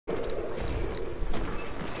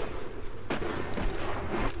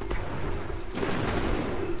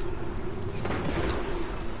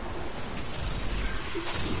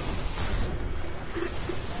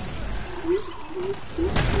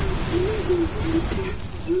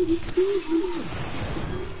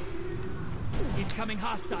Incoming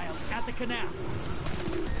hostiles at the canal.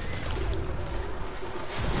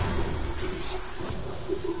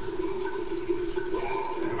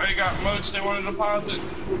 Anybody got moats they want to deposit?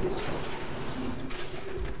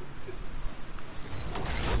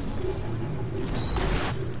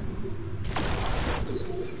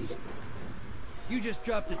 You just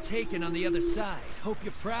dropped a taken on the other side. Hope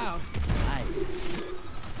you're proud. Aye.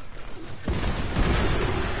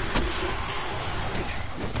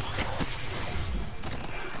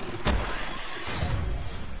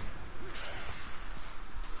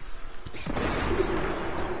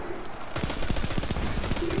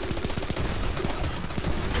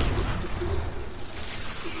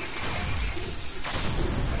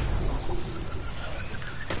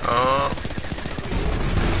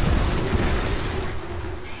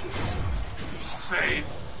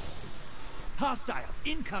 Hostiles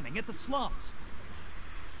incoming at the slums.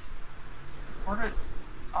 Where did...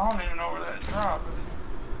 I don't even know where that dropped.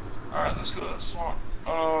 Alright, let's go to the swamp.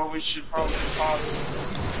 Oh, we should probably deposit.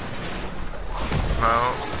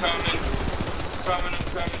 No. I'm coming. I'm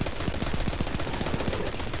coming.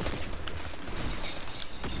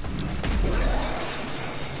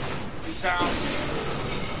 He's down.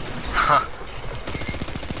 Huh.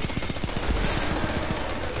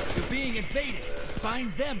 You're being invaded.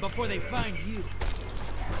 Find them before they find you.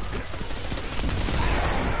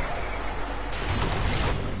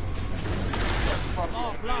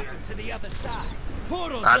 All blocking to the other side.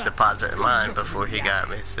 Portals I up. deposited mine before he got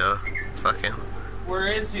me, so fuck him. Where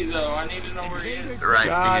is he though? I need to know where he is.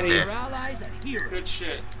 Right, he's Your dead. allies are here. Good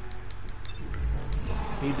shit.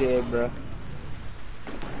 He did, bro.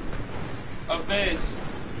 A base.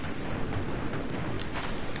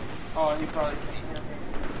 Oh, he probably can't hear me.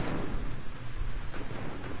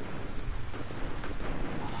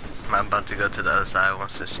 I'm about to go to the other side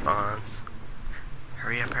once it spawns.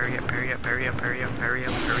 Hurry up, hurry up, hurry up, hurry up, hurry up, hurry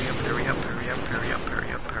up, hurry up, hurry up, hurry up, hurry up,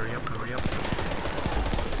 hurry up, hurry up, hurry up.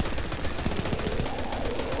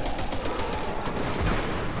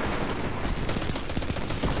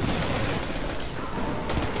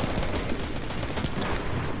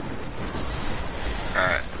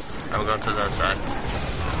 Alright, I'm going to the other side.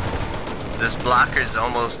 This blocker's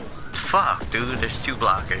almost... Fuck, dude, there's two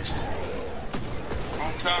blockers.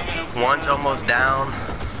 I'm coming. One's almost down,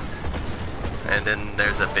 and then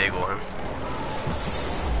there's a big one.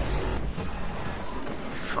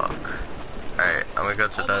 Fuck. Alright, I'm gonna go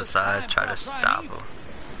to the other side, try to stop him.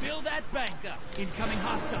 Fill that bank up. Incoming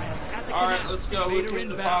hostiles at the Alright, canal. let's go. We Invader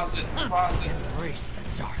can inbound. deposit. Embrace the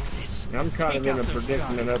darkness. I'm kind of Take in a out those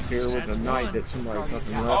predicament up here with a That's knight one. that somebody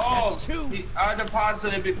fucking left. Oh, That's two. I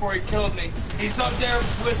deposited before he killed me. He's up there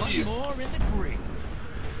with One you. more in the grave.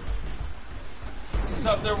 He's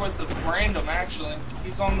up there with the random, actually.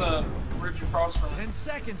 He's on the bridge across from me. 10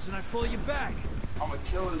 seconds and I pull you back. I'm gonna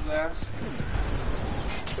kill his ass.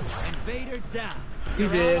 Invader down. You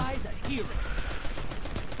Your did. allies are healing.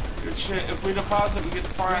 Good shit. If we deposit, we get the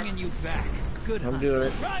fire. Bringing you back. Good I'm hunt. doing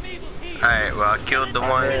it. Primeval's here. Alright, well I killed the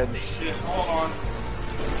one. Dead. Shit, hold on.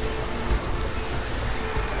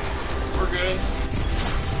 We're good.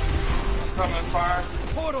 Coming fire.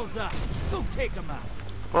 Portals up. Go take them out.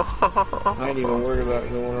 I ain't even worried about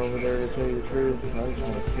going over there to tell you the truth. I just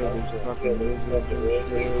want to kill these fucking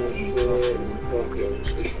lizards.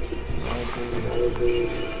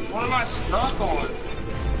 What am I stuck on?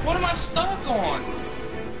 What am I stuck on?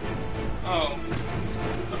 Oh.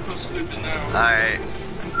 I feel stupid now. Alright.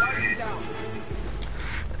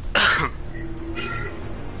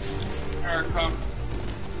 Here, come.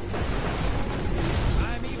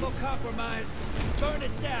 I'm evil compromised. Burn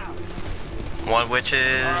it down. One witch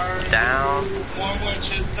is down. One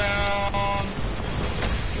witch is down.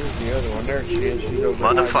 Where's the other one? There she is. She's over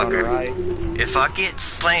on the Motherfucker. right. If I get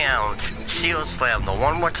slammed, shield slammed the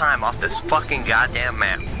one more time off this fucking goddamn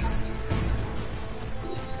map.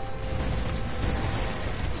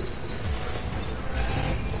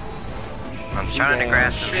 I'm trying to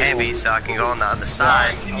grab some heavy so I can go on the other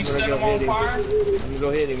side. Can you I'm set gonna him go on hit him. fire? I'm gonna go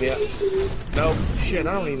hit him, yeah. Nope. Shit,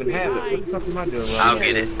 I don't even have it. What the fuck am I doing right I'll now?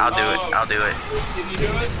 get it. I'll do it. I'll do it. Can you do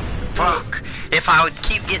it? Fuck. If I would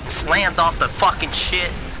keep getting slammed off the fucking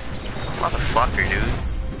shit. Motherfucker, dude.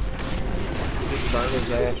 Just burn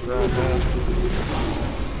his ass right now.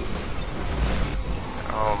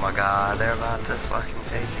 Oh my god, they're about to fucking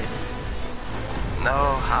take it.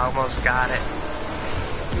 No, I almost got it.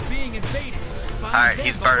 You're being invaded. Find Alright, them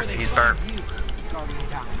he's before burnt, they he's find burnt. you. Target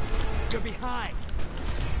down. You're behind.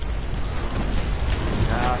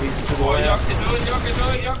 Nah, he's to the Oh, y'all left. can do it, y'all can do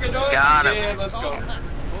it, y'all can do it. Got him. Yeah, let's go.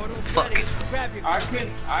 Portal almost Fuck. ready. Grab your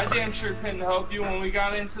I damn sure couldn't help you when we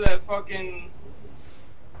got into that fucking.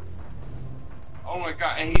 Oh my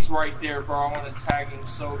god, and he's right there, bro. I want to tag him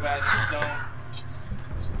so bad. Just don't.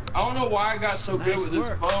 I don't know why I got so good with this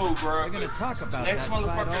bow, bro. We're gonna talk about Next that fight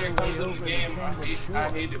motherfucker all that the comes way in the over game, I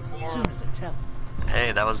hate it for as soon him. as I tell him.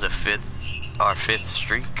 Hey, that was our fifth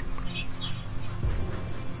streak.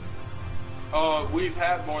 Oh, we've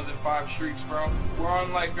had more than 5 streaks, bro. We're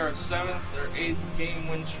on like our 7th or 8th game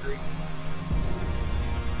win streak.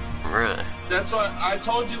 Really? That's what I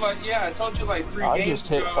told you. Like, yeah, I told you like 3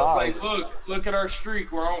 games ago. I was like, look at our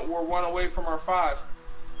streak. We're 1 away from our 5.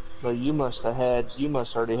 But you must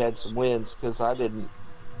already had some wins, because I didn't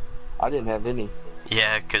have any.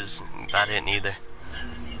 Yeah, cause I didn't either.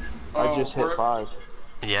 I just hit 5.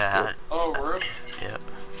 Yeah. Oh, really? Yeah.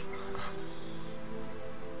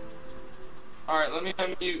 Alright, let me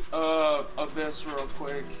unmute Abyss real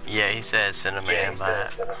quick. Yeah, he said send him an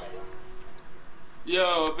invite.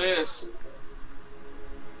 Yo, Abyss.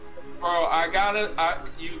 Bro,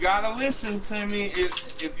 you gotta listen to me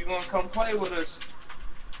if you're gonna come play with us.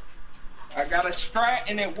 I got a strat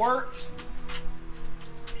and it works.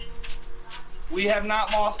 We have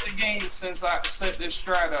not lost a game since I set this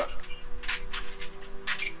strat up.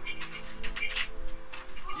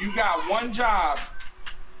 You got one job.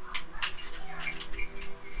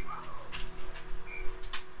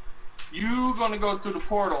 You gonna go through the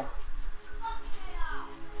portal.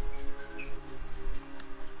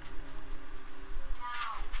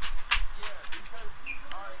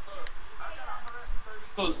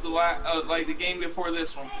 Was the like the game before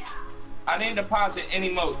this one. I didn't deposit any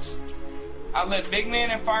motes. I let Bigman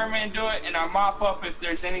and Fireman do it, and I mop up if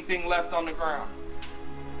there's anything left on the ground.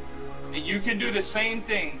 And you can do the same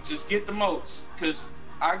thing. Just get the motes, cause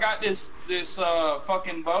I got this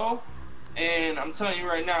fucking bow, and I'm telling you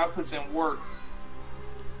right now, it puts in work.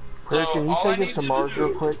 Rick, can you take us to Mars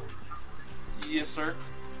real quick? Yes, sir.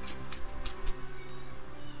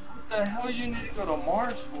 What the hell you need to go to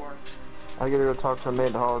Mars for? I gotta go talk to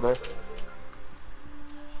Amanda Holiday.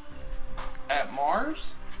 At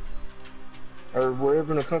Mars? Or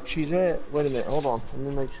wherever the fuck she's at. Wait a minute, hold on. Let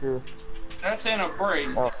me make sure. That's in a break.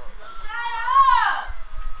 Oh.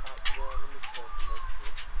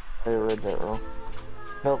 I read that wrong.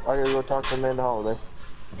 Nope, I gotta go talk to Amanda Holiday.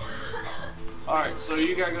 Alright, so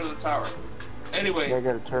you gotta go to the tower. Anyway. Yeah, I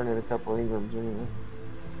gotta turn in a couple Ingrams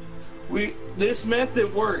anyway. This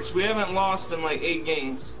method works. We haven't lost in like 8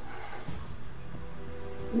 games.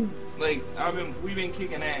 Like, we've been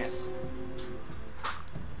kicking ass.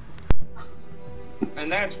 And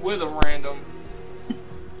that's with a random.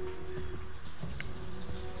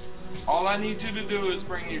 All I need you to do is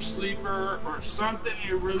bring your sleeper or something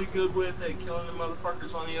you're really good with at killing the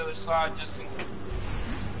motherfuckers on the other side, just in case.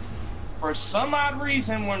 For some odd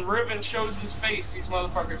reason, when Riven shows his face, these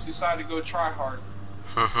motherfuckers decide to go try hard.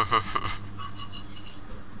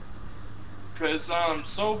 Because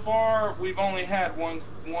so far we've only had one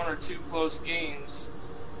or two close games.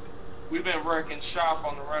 We've been wrecking shop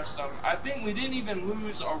on the rest of them. I think we didn't even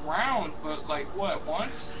lose a round, but like what,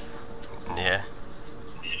 once? Yeah.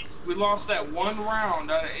 We lost that one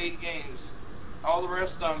round out of 8 games. All the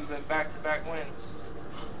rest of them have been back-to-back wins.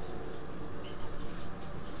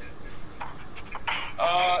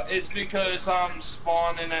 It's because I'm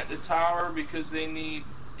spawning at the tower because he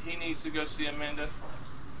needs to go see Amanda.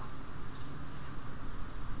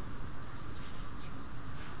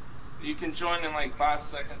 You can join in like 5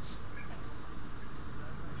 seconds.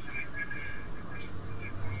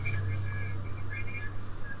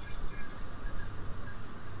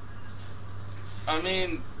 I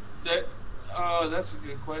mean, that's a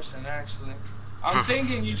good question actually. I'm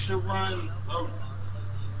thinking you should run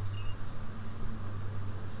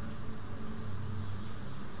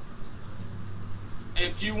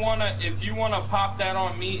if you wanna pop that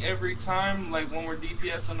on me every time, like when we're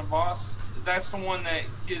DPS on the boss, that's the one that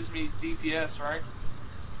gives me DPS, right?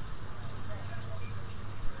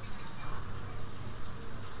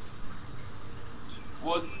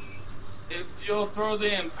 Well, if you'll throw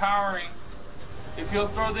the empowering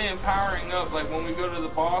up, like when we go to the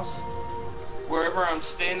boss, wherever I'm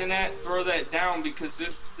standing at, throw that down, because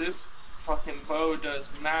this fucking bow does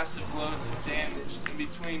massive loads of damage. In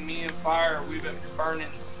between me and fire, we've been burning.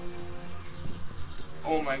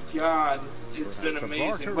 Oh my god, it's been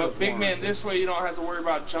amazing. But big man, this way you don't have to worry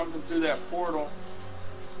about jumping through that portal.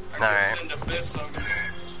 I can send Abyss over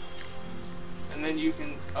there, and then you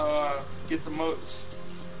can get the motes.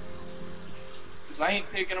 Cause I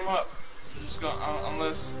ain't picking them up. I'm just going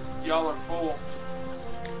unless y'all are full.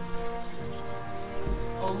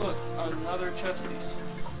 Oh look, another chest piece.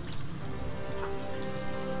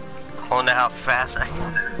 wonder how fast I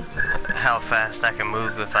can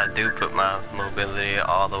move if I do put my mobility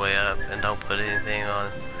all the way up and don't put anything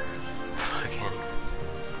on. Fucking,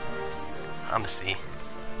 I'ma see.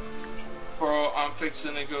 Bro, I'm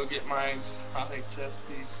fixing to go get my exotic chest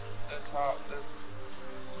piece. That's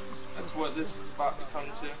what this is about to come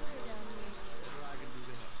to.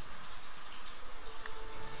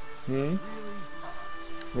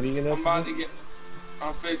 What are you gonna do?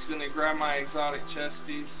 I'm fixing to grab my exotic chest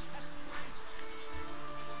piece.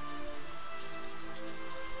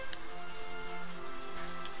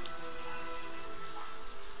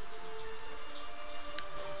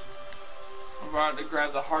 I'm about to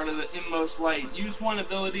grab the heart of the inmost light. Use one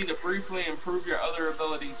ability to briefly improve your other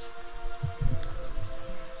abilities.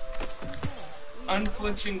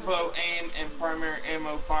 Unflinching bow aim and primary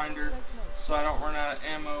ammo finder, so I don't run out of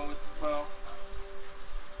ammo with the bow.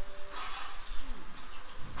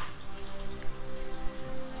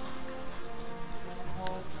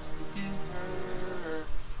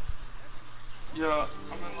 Yo,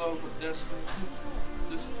 I'm in love with Destiny too.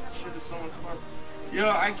 This shit is so much fun. Yo,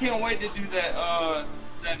 I can't wait to do that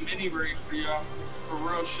mini raid for y'all. For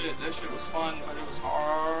real shit, that shit was fun, but it was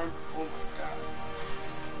hard. Oh my god.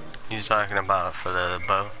 You talking about for the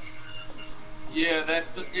bow? Yeah,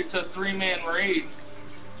 it's a 3-man raid.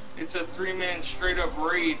 It's a 3-man straight up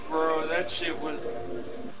raid, bro. That shit was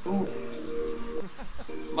oof.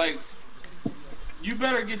 Like, you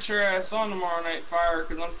better get your ass on tomorrow night, Fire,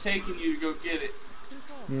 because I'm taking you to go get it.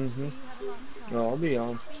 No, I'll be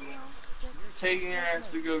on. Taking your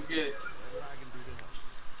ass to go get it.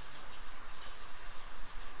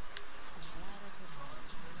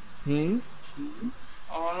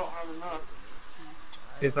 Oh, I don't have enough.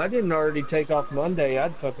 If I didn't already take off Monday,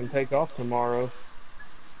 I'd fucking take off tomorrow.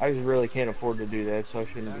 I just really can't afford to do that, so I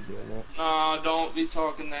shouldn't be doing that. Nah, don't be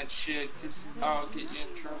talking that shit, because I'll get you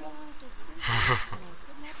in trouble.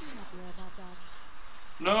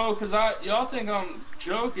 No, because y'all think I'm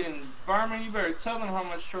joking. Fireman, you better tell them how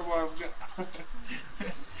much trouble I've got.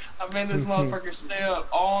 I made this motherfucker stay up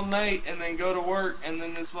all night and then go to work, and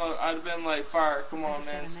then I'd have been like, Fire, come on,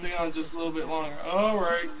 man, stay on just a little bit longer.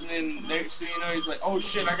 Alright, and then next thing you know, he's like, oh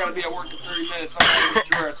shit, I gotta be at work in 30 minutes, I'm gonna get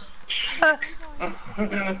dressed.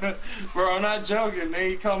 Bro, I'm not joking. Then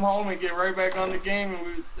he come home and get right back on the game,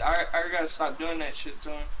 and I gotta stop doing that shit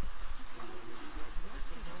to him.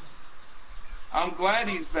 I'm glad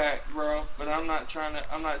he's back, bro, but I'm not trying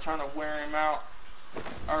to wear him out.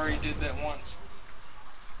 I already did that once.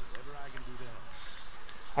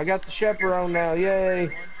 I got the chaperone now,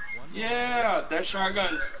 yay! Yeah, that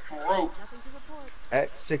shotgun's broke. At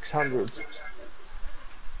 600.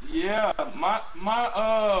 Yeah, my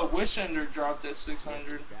wish ender dropped at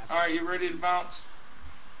 600. All right, you ready to bounce?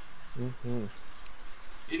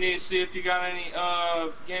 You need to see if you got any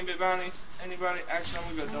Gambit bounties. Anybody? Actually,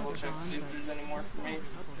 I'm gonna go double check to see if there's any more for me.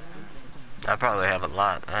 I probably have a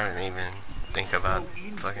lot. I didn't even think about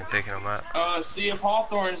fucking picking them up. See if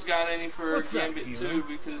Hawthorne's got any for Gambit too,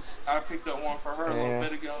 because I picked up one for her a little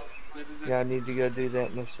bit ago. Yeah, I need to go do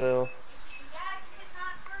that myself.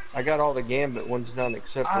 I got all the Gambit ones done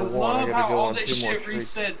except for one. I gotta how go all on this 2 more shit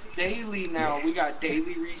streaks. resets daily now. We got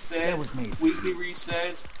daily resets, weekly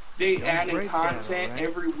resets. They adding content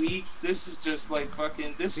every week. This is just like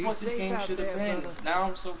fucking. This is what this game should have been. Now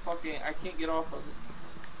I'm so fucking. I can't get off of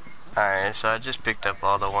it. Alright, so I just picked up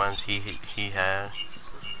all the ones he had.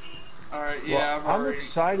 Alright, yeah, well, I'm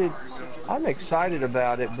excited. I'm excited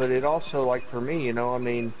about it, but it also, like, for me, you know, I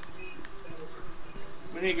mean,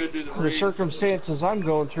 we need to go do the raid. circumstances I'm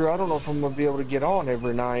going through, I don't know if I'm gonna be able to get on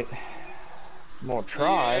every night. I'm gonna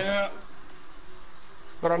try. Yeah.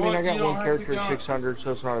 But I mean, Well, I got you don't one have character to at go- 600,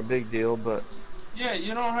 so it's not a big deal, but... Yeah,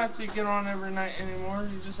 you don't have to get on every night anymore.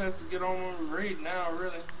 You just have to get on when we raid now,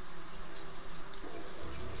 really.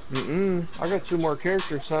 I got 2 more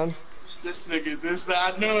characters, son. This nigga,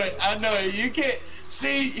 I know it. You can't,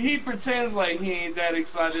 see, he pretends like he ain't that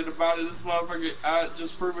excited about it. This motherfucker,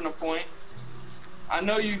 just proving a point. I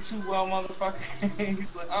know you too well, motherfucker.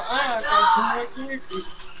 He's like, I got 2 more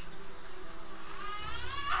characters.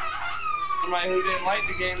 Somebody who didn't like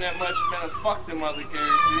the game that much better fuck them other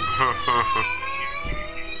characters.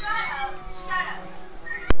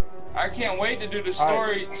 I can't wait to do the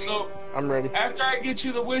story. Right. So I'm ready. after I get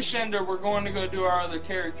you the Wish Ender, we're going to go do our other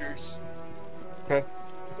characters. Okay.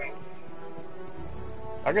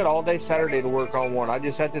 I got all day Saturday to work on one. I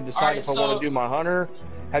just have to decide if I want to do my hunter.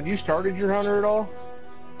 Have you started your hunter at all?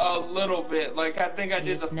 A little bit. Like, I think I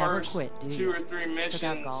did the first 2 or 3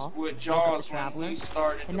 missions with Jaws when we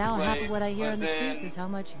started and now to play. half of what I hear on the streets is how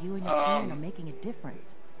much you and your clan are making a difference.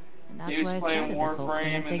 And that's why I started this whole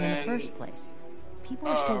clan thing in the first place. People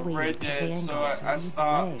are still waiting Red for the Dead, so Vanguard to I lead the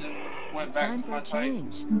stopped way. and went It's back time to for my a type.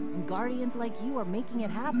 change, and Guardians like you are making it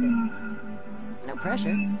happen. No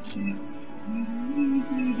pressure.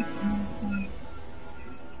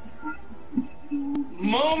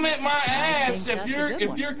 Moment my I ass! think If that's a good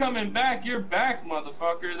one. you're coming back, you're back,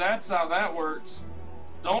 motherfucker. That's how that works.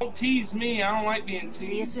 Don't tease me. I don't like being See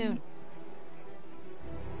you teased. soon.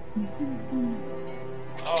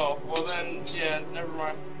 Oh, well then, yeah, never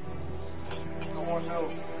mind. Don't want no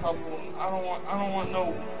couple. I don't want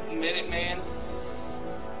no Minuteman.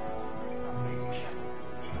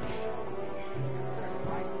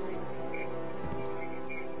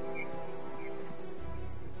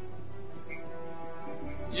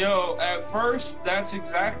 Yo, at first, that's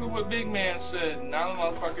exactly what Big Man said. Now the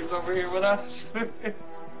motherfucker's over here with us.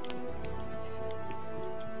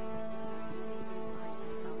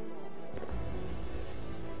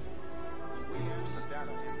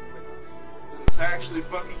 It's actually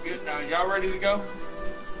fucking good now. Y'all ready to go?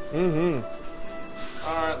 Mm-hmm.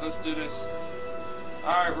 Alright, let's do this.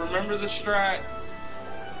 Alright, remember the strat.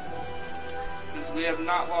 Because we have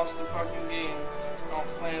not lost the fucking game. Don't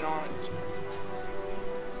plan on it.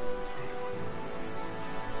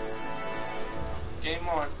 Game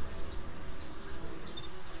on.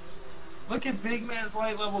 Look at Big Man's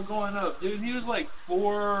light level going up. Dude, he was like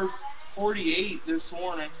 448 this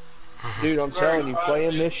morning. Dude, I'm telling you,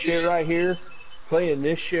 playing this shit right here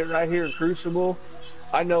in Crucible,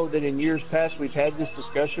 I know that in years past we've had this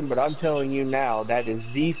discussion, but I'm telling you now, that is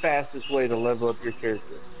the fastest way to level up your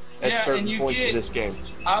character at certain points of this game.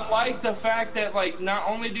 I like the fact that, like, not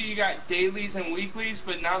only do you got dailies and weeklies,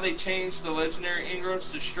 but now they changed the legendary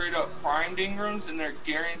engrams to straight up primed engrams, and they're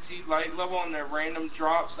guaranteed light level, and they're random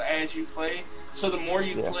drops as you play. So the more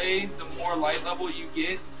you play, the more light level you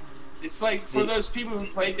get. It's like, for those people who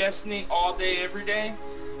play Destiny all day, every day,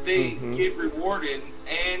 they get rewarded,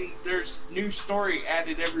 and there's new story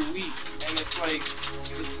added every week, and it's like,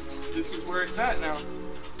 this is where it's at now.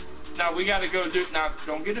 Now we gotta go do, now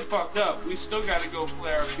don't get it fucked up, we still gotta go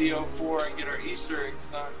play our BO4 and get our Easter eggs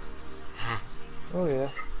done. Oh yeah.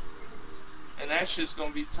 And that shit's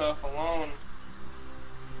gonna be tough alone.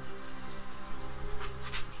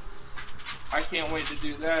 I can't wait to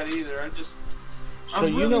do that either. So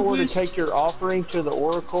you know where to take your offering to the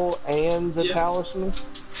Oracle and the Talisman?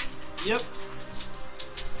 Yep.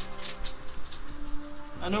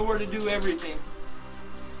 I know where to do everything.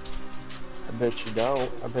 I bet you don't.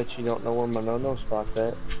 I bet you don't know where my no-no spot's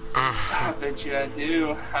at. I bet you I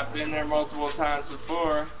do. I've been there multiple times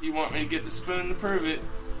before. You want me to get the spoon to prove it?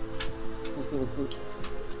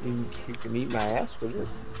 You can eat my ass with it.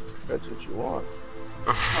 If that's what you want.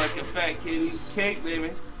 Like a fat kid eats cake,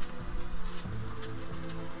 baby.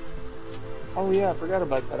 Oh yeah, I forgot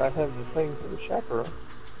about that. I have the thing for the chaperone.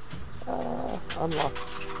 Unlocked.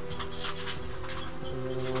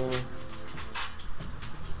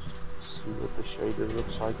 See what the shader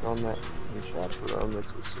looks like on that chaperone. That's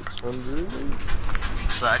a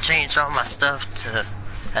 600. So I changed all my stuff to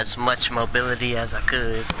as much mobility as I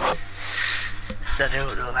could that it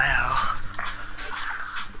would allow.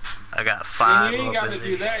 I got 5 you ain't got to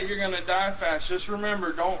mobility. do that. You're gonna die fast. Just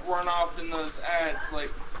remember, don't run off in those ads.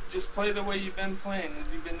 Like, just play the way you've been playing.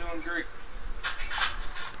 You've been doing great.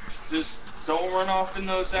 Just don't run off in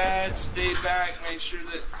those ads. Stay back. Make sure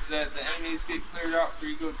that the enemies get cleared out before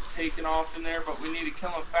you go taking off in there. But we need to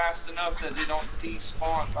kill them fast enough that they don't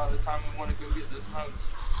despawn by the time we want to go get those modes.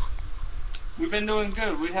 We've been doing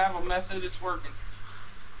good. We have a method. It's working.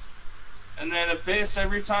 And then Abyss,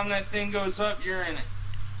 every time that thing goes up, you're in it.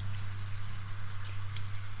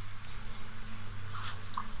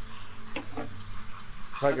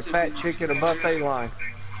 Like a fat chick at a buffet line.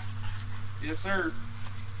 Yes, sir.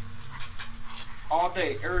 All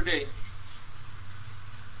day, every day.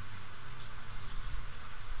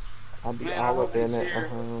 I'll be Man, all up in it. I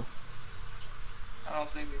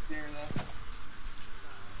don't think he's here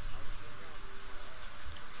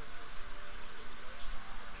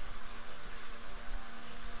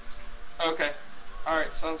though. Okay.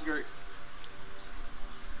 Alright, sounds great.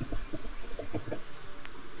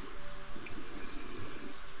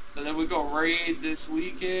 And then we go raid this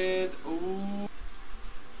weekend. Ooh.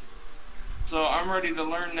 So I'm ready to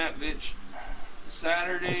learn that bitch.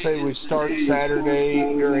 Saturday. I say we start Saturday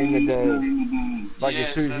during the day. Like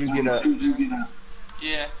as soon as you get up.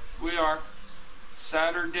 Yeah, we are.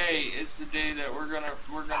 Saturday is the day that we're gonna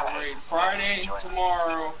raid. Friday,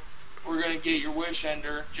 tomorrow, we're gonna get your wish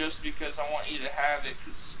ender just because I want you to have it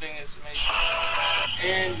because this thing is amazing.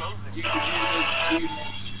 And you can use those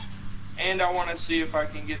achievements. And I want to see if I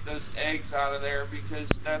can get those eggs out of there because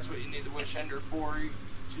that's what you need the wish ender for,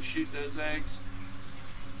 to shoot those eggs.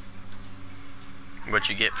 What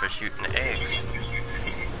you get for shooting the eggs?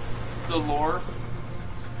 The lore.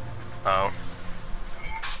 Oh.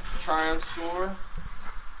 Triumph score.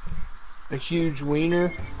 A huge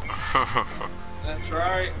wiener. That's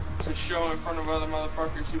right. To show in front of other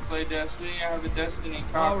motherfuckers who play Destiny. I have a Destiny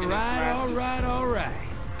cock and it's massive. Alright.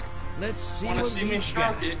 Let's see Wanna what see me we've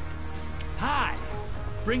stroke got. it? Hi.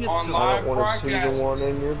 Bring us On some. live I don't want to see broadcast. the one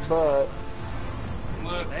in your butt.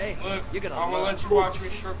 Look, Hey, look. you're gonna I'm gonna love let you watch me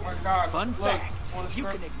stroke my cock. Fun Look, fact, wanna you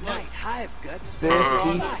stroke? can Look. ignite hive guts.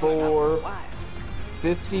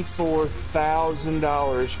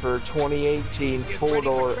 $54,000 for a 2018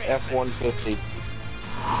 four-door F-150.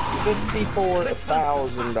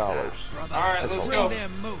 $54,000. Alright, let's Bring go.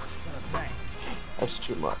 them moose to the bank. That's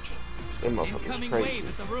too much. Them motherfuckers Incoming crazy. wave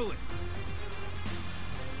at the ruins.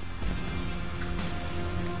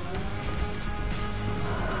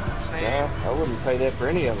 Yeah, I wouldn't pay that for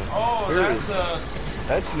any of them. Oh, Period. that's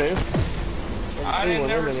That's new. I didn't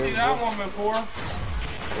never see that one before.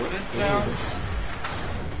 But it's down.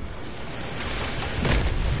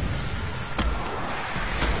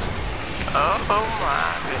 Oh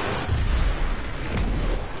my goodness.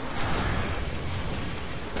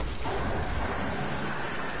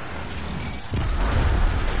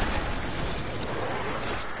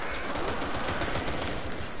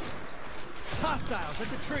 Hostiles at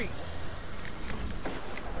the trees.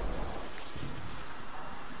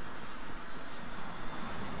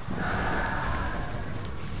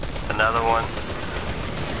 Another one.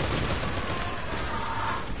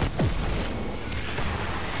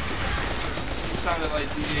 It sounded like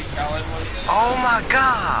DJ Khaled was. Oh my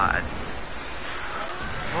god!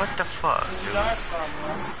 What the fuck, Where'd you dude? die from,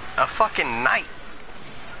 bro? A fucking knight.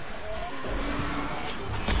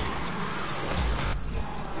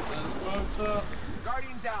 Get those boats up.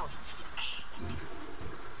 Guardian down.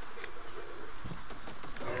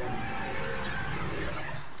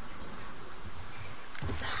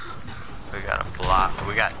 We got a block.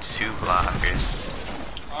 We got 2 blockers.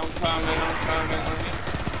 I'm coming. Let me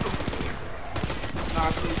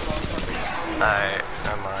knock these motherfuckers. Alright,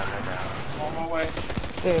 never mind, they're down. On my way.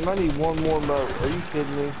 Damn, I need one more moat. Are you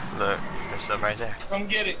kidding me? Look, there's some right there. Come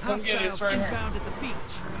get it. Come get it. It's right here. Inbound at the beach.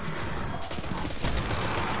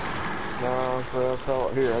 No, well,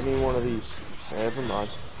 here, I need one of these. Never mind.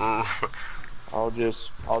 I'll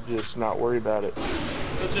just not worry about it.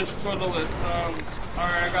 Let's just twiddle his thumbs.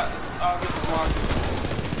 Alright, I got this. I'll get the block.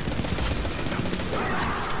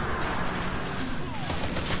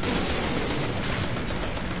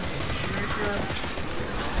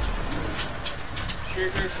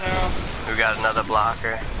 Shrieker's now. We got another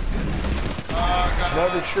blocker. Got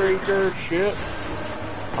Another shrieker, shit.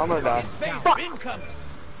 I'm gonna die. Fuck. Incoming.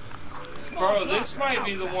 Bro, this might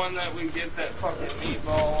be the one that we get that fucking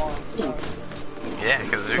meatball on. So. Yeah,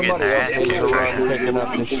 because they're getting Somebody their else ass needs to kicked run right now. picking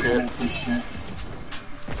up this shit.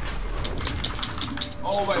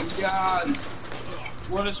 Oh my god.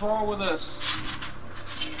 What is wrong with us?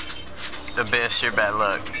 The best, your bad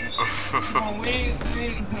luck. Oh, we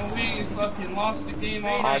fucking lost the game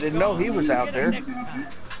all I night. didn't know he was out there.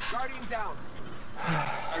 Guardian down.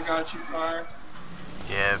 I got you, Fire.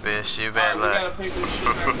 Yeah, bitch, your bad Alright, we luck. gotta pick this shit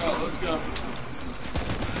back up. Let's go.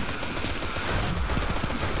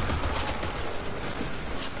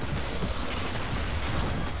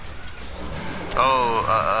 Oh,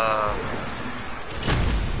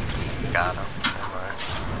 got him. Never mind.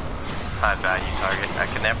 High value target. I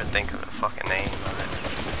can never think of the fucking name of it.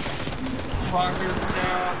 Clockers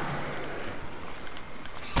down.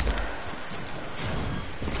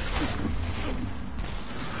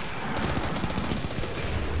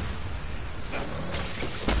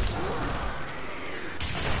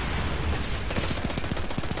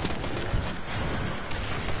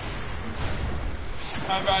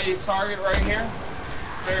 High value target right here.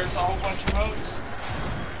 There's a whole bunch of moats.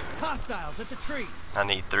 Hostiles at the trees. I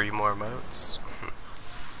need 3 more moats.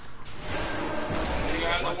 You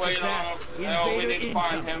gotta wait on him. No, we need to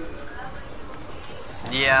find him.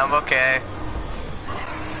 Yeah, I'm okay.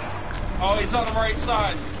 Oh, he's on the right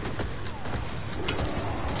side.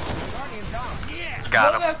 Guardian down. Yeah.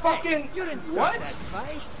 Got What him. that fucking... You didn't start What? that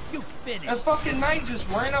fight. You finished. That fucking knight just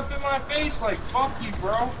ran up in my face like, fuck you,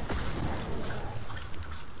 bro.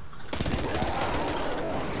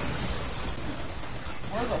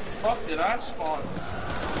 Where the fuck did I spawn?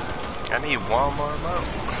 I need 1 more moat.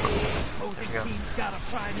 Opposing team's got a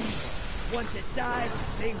prime eagle. Once it dies,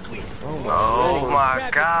 they win. Oh my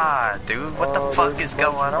god, dude. What the fuck is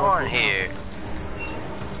going on here?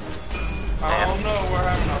 I don't know, we're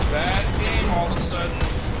having a bad game all of a sudden. I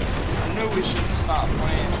knew we shouldn't have stopped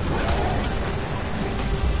playing.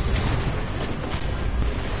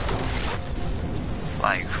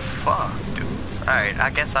 Like, fuck, dude. Alright, I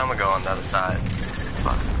guess I'm gonna go on the other side.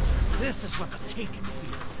 Fuck. This is what the Taken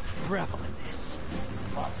feel. Revel in this.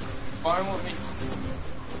 Fine with me.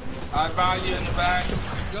 I value in the back.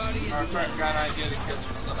 Guardians Our friend got an idea to catch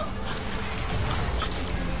us up.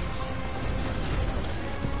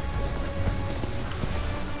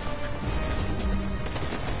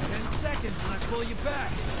 seconds and I pull you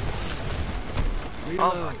back.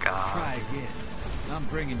 Oh my god. Try again. I'm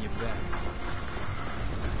bringing you back.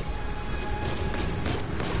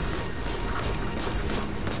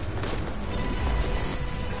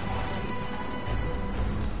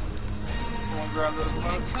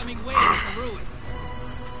 Incoming wave at the ruins.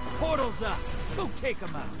 Portals up. Go take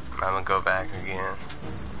them out. I'm gonna go back again.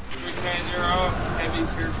 Bigman, you're up.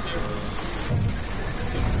 Heavy's here too.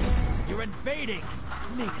 You're invading.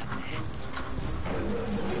 Make a mess.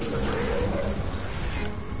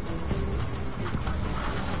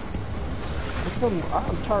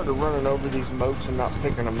 I'm tired of running over these moats and not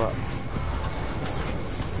picking them up.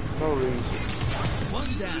 No reason. One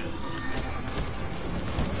down.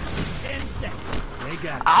 10 seconds. They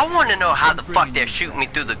got I want to know how the fuck they're shooting me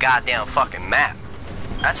through the goddamn fucking map.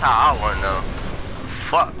 That's how I want to know.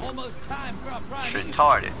 Fuck. almost time for a It's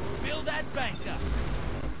prime. retarded. Build that bank up.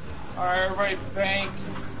 Alright, everybody, bank.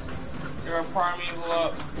 You're a primeval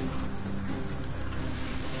up.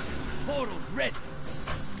 Portal's ready.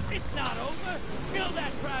 It's not over. Build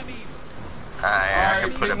that primeval. Alright, I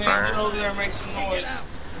can put a Bigman, get burn. over there and make some noise.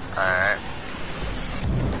 Alright.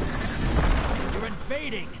 You're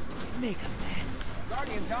invading. Make a mess.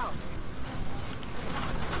 Guardian down.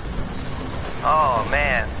 Oh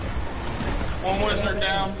man. One wizard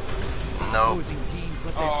down. Nope. Opposing team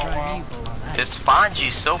put their Oh, wow. primeval on that. It spawns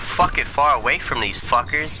you so fucking far away from these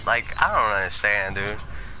fuckers. Like, I don't understand, dude.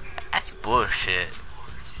 That's bullshit.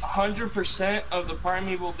 100% of the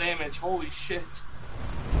primeval damage. Holy shit.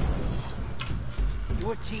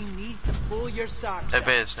 Your team needs to pull your socks Hey, out.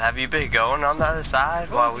 Biz, have you been going on the other side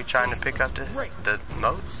while we trying to pick up the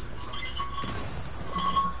moats?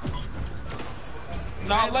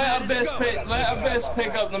 Now let Abyss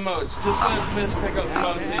pick up the moats. Just let Abyss pick up the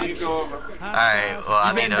moats and you go over. Alright, well, I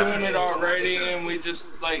You've need been doing to... it already and we just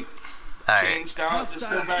like Alright. changed out. Just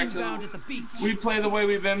go back to inbound at the beach. we play the way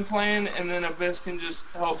we've been playing and then Abyss can just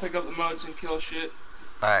help pick up the moats and kill shit.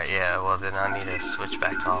 Alright, yeah, well then I need to switch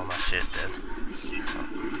back to all my shit then.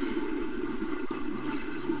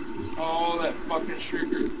 Oh, that fucking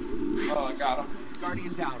shrieker. Oh, I got him.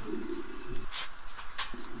 Guardian down.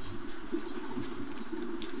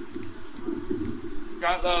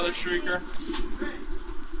 Got the other shrieker.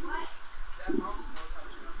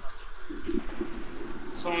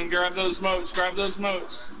 Someone grab those moats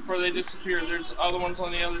before they disappear. There's other ones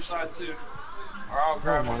on the other side too. Or I'll Oh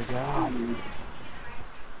grab my them. god.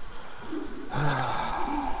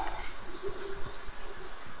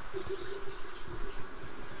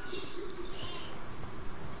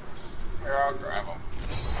 Here, I'll grab them.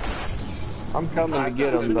 I'm coming to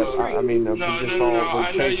get them, but I mean, No, we just no, all no, we're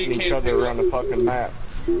I know you chasing each can't other pick around the fucking map.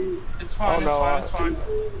 It's fine, Oh, it's fine, it's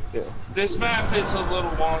fine. Yeah. This map is a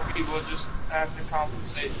little wonky, we'll just have to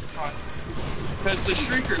compensate, it's fine. Because the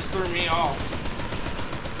shriekers threw me off.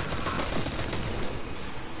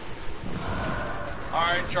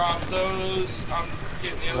 Alright, drop those. I'm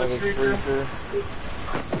getting the other Another shrieker. freaker.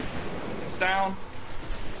 It's down.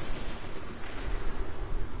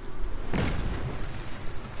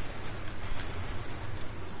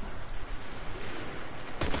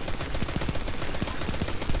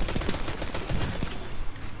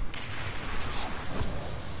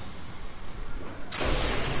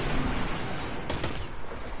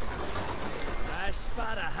 I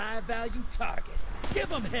spot a high-value target. Give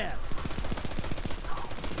them hell.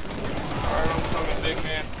 Alright, I'm coming, big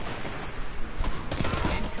man.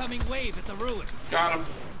 Incoming wave at the ruins. Got him.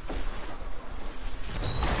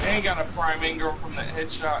 Ain't got a prime Ingram from that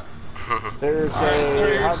headshot. There's Alright, throw a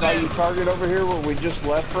your high-value sand. target over here where we just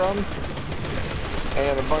left from,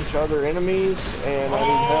 and a bunch of other enemies, and I need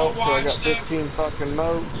Oh, help, so I got watch them. 15 fucking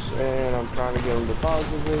moats, and I'm trying to get them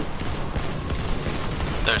deposited.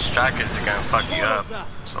 Those strikers are gonna fuck you up, Portals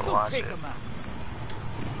so Go watch take it. 'em out.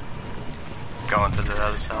 Going to the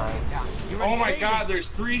other side. You're Oh my invading. god, there's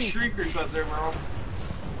 3 shriekers up there, bro.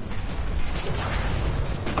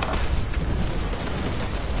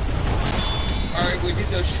 Alright, we get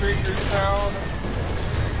those shriekers down.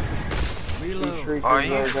 Reload. Shriekers Are you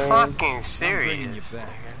down. fucking bringing you serious? back.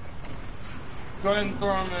 Go ahead and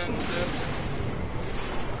throw them in this.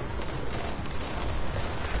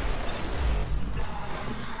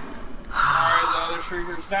 Alright, the other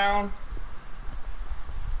shrieker's down.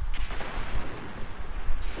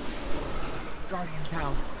 Guardian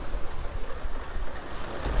down.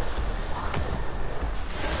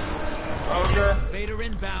 Ogre. Vader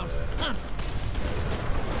inbound. Hunt.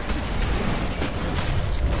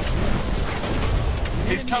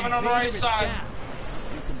 He's Enemy coming on the invader right is side. down.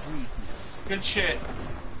 You can breathe now. Good shit.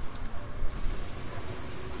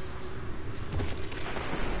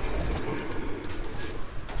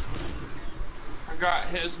 I got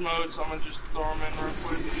his mode, so I'm gonna just throw him in real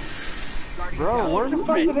quick. Bro, where the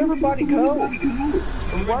fuck did everybody go?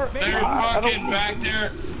 Where, They're fucking back there.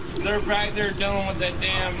 They're back there dealing with that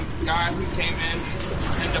damn guy who came in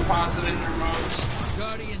and deposited their modes.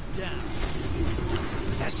 Guardian down.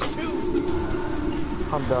 That's two.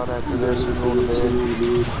 I'm done after this and going to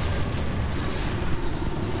bed.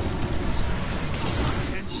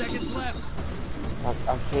 10 seconds left.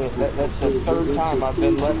 I can't. That's the third time I've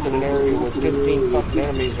been left in an area with 15 fucking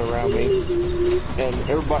enemies around me, and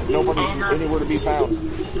nobody's anywhere to be found.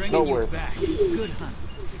 Bringing Nowhere. you back. Good hunt.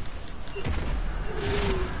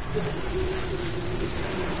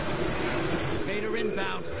 Vader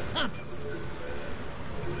inbound. Hunt.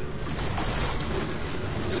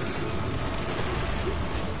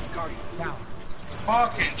 Guardian down.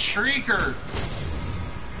 Fucking Shrieker.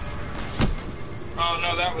 Oh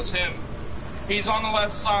no, that was him. He's on the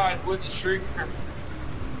left side with the Shrieker.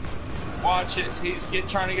 Watch it. He's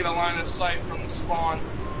trying to get a line of sight from the spawn.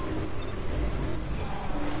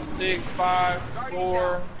 6, 5,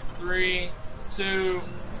 4, 3, 2,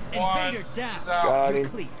 1. Invader down. He's out. Got You're him.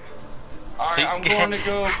 clear. Alright, I'm going to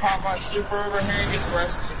go pop my super over here and get the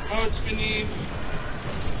rest of the modes we need.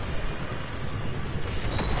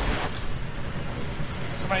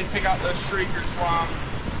 Somebody take out those Shriekers while I'm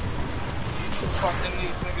fucking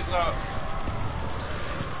these niggas up.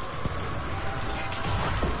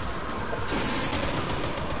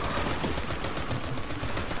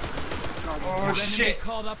 Oh Enemy shit.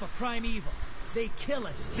 called up a prime evil. They kill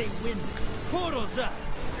it. They win it. Portals up.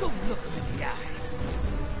 Go look them in the eyes.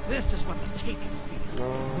 This is what the Taken feel.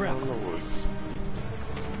 Rebels.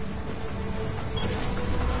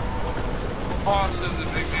 Boss is the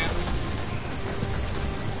big man.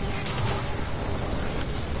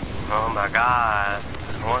 Oh my god.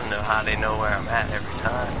 I want to know how they know where I'm at every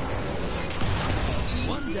time.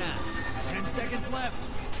 One down. 10 seconds left.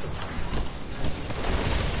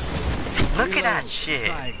 Look at that shit.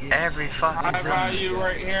 Every fucking High time. value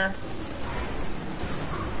right here.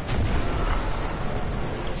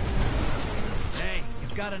 Hey,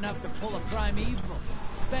 you've got enough to pull a prime evil.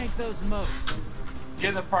 Bank those motes.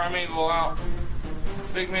 Get the primeval out.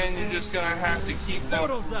 Big man, you're just gonna have to keep them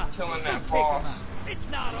Portals up. killing Go that take 'em boss. out. It's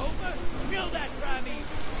not over. Kill that prime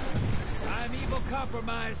evil. Prime evil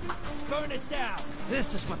compromised. Burn it down.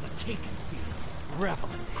 This is what the Taken feel. Revel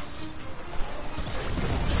in this.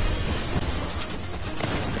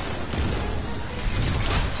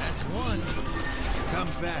 That's one.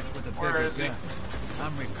 Comes back with a Where bigger is he? gun.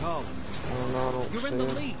 I'm recalling. Oh, no, I don't You're in see the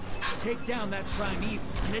him. lead. Take down that prime evil,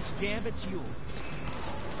 and this gambit's yours.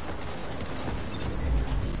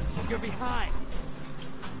 You're behind.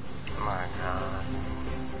 My god.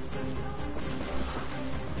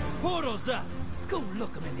 Portals up. Go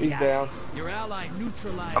look him in the He's down. eyes. Your ally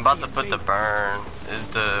neutralized. I'm about to the put the invader. burn. Is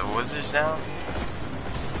the wizards down?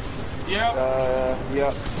 Yep.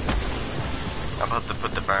 Yep. I'm about to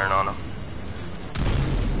put the burn on him.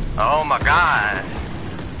 Oh my god.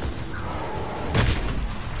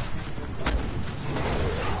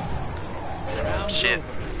 Round's Shit.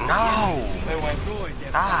 over. No. They went. Destroyed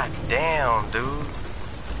their God damn, dude.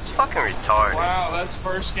 It's fucking retarded. Wow, that's the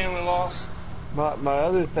first game we lost. My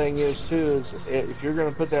other thing is too is if you're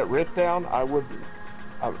gonna put that rift down, I wouldn't.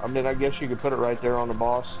 I mean, I guess you could put it right there on the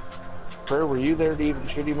boss. Prayer, were you there to even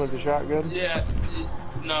shoot him with the shotgun? Yeah.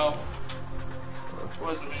 No.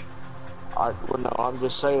 Wasn't me. Well, no, I'm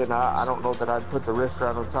just saying. I don't know that I'd put the rift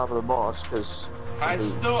right on top of the boss because. I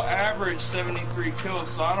still averaged 73 kills,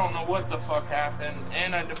 so I don't know what the fuck happened.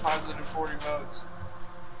 And I deposited 40 votes.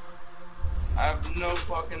 I have no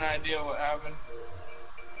fucking idea what happened.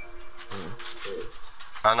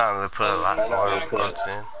 I normally put a lot more votes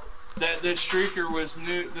in. That the Shrieker was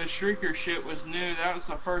new. The Shrieker shit was new. That was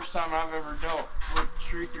the first time I've ever dealt with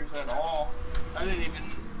Shriekers at all. I didn't even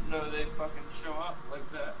know they'd fucking show up like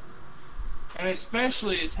that. And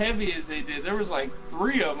especially as heavy as they did. There was like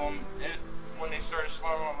 3 of them when they started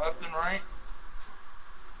spawning on left and right.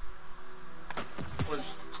 Which,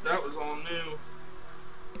 that was all new.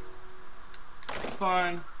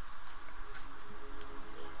 Fine.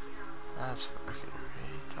 That's fucking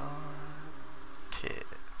retarded.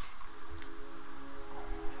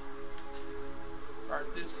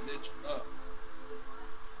 Start this bitch up.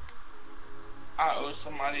 I owe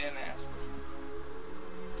somebody an aspirin.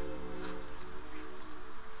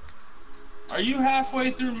 Are you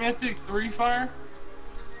halfway through Mythic 3 Fire?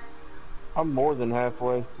 I'm more than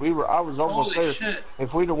halfway. I was almost Holy there. shit.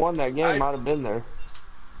 If we'd have won that game, I'd have been there.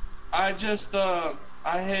 I just, I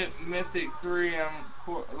hit Mythic 3, I'm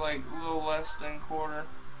like a little less than quarter.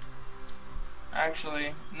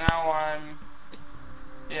 Actually, now I'm,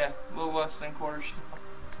 yeah, a little less than quarter still.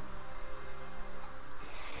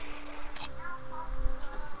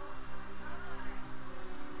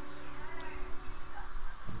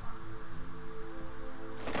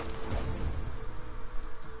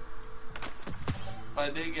 I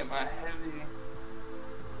did get my heavy.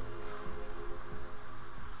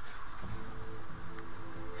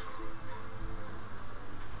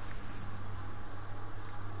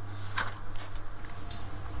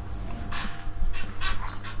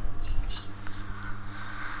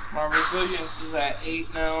 My resilience is at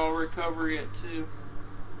 8 now, recovery at 2.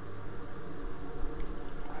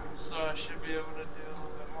 So I should be able to do a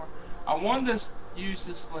little bit more. I wanted to use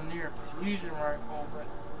this linear fusion rifle, but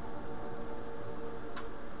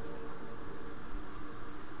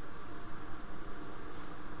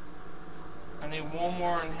I need one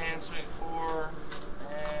more enhancement core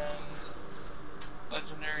and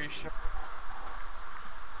legendary shot.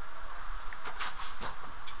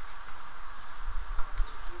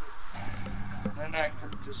 Then I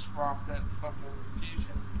could just rock that fucking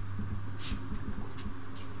fusion.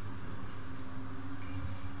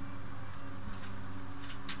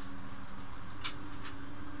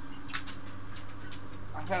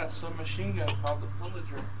 I got a submachine gun called the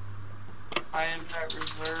Pillager. High impact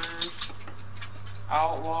reserve,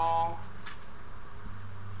 outlaw.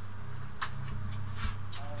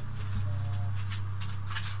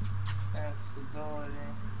 And stability.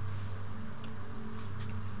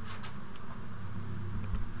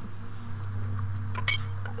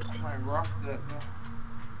 I might rock that though.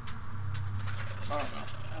 I don't know.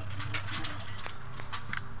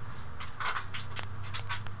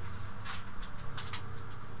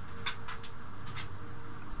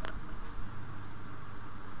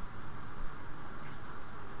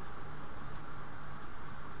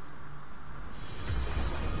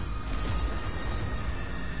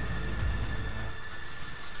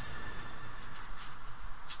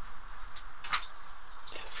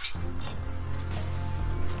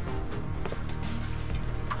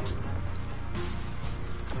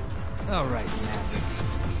 All right, Mavericks.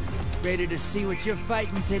 Ready to see what you're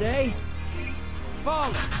fighting today?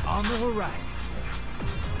 Fallen on the horizon.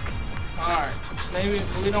 Alright, maybe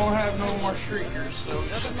we don't have no more shriekers, so we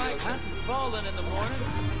Nothing should like be hunting Fallen in the morning.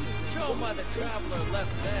 Show 'em why the Traveler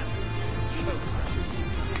left them. Chose us.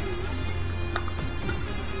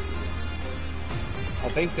 I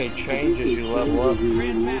think they change as you level up.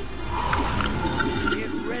 Transmat.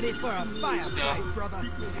 Get ready for a firefight, brother,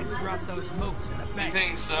 and drop those moats in the You bank.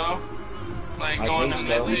 think so? Like I going to think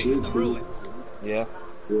so. Mythic? The ruins. Yeah.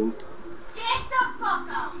 Get the fuck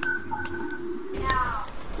up! Now.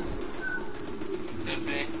 Could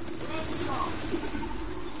be.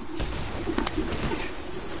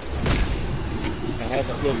 I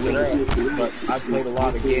haven't looked it up, but I've played a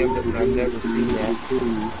lot of games and I've never seen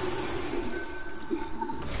that.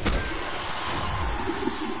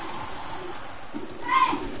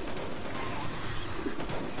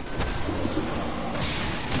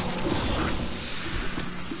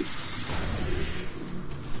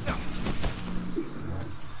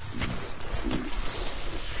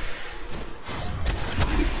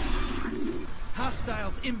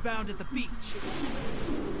 Hostiles inbound at the beach.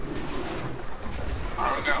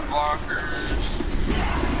 Oh, we got blockers.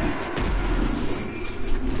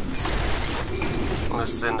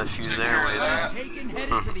 Let's send a few their way then. Taken,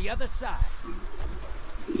 headed to the other side.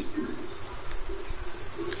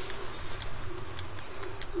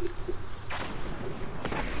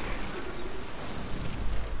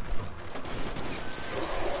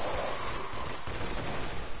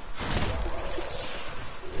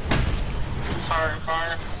 Sorry,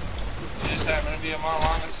 fire. You just happen to be in my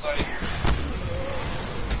line of sight.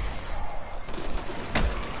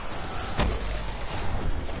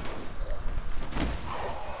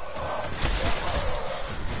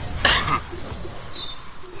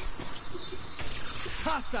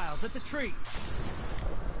 Hostiles at the tree.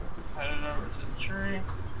 Headed over to the tree.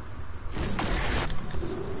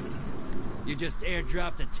 You just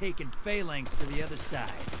airdropped a taken phalanx to the other side.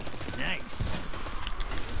 Nice.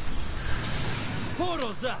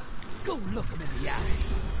 Portals up. Go look them in the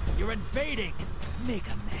eyes. You're invading. Make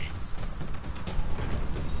a mess.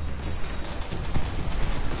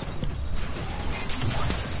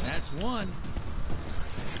 That's one.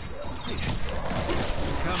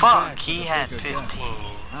 Come Fuck, back he with a had bigger 15.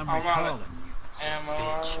 gun. I'm I'm on it. recalling. ammo.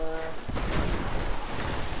 Bitch.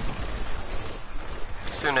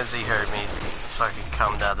 As soon as he heard me, he fucking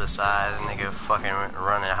come down the side and nigga fucking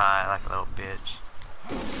running high like a little bitch.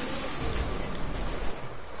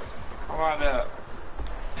 How about that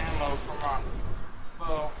ammo for my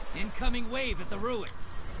bow? Incoming wave at the ruins.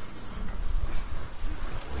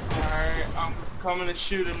 Alright, I'm coming to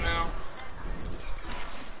shoot him now.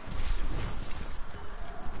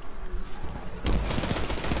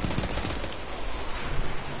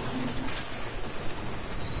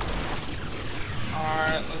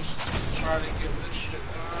 Alright, let's try to get this shit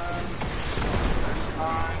done.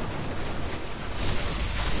 Fine.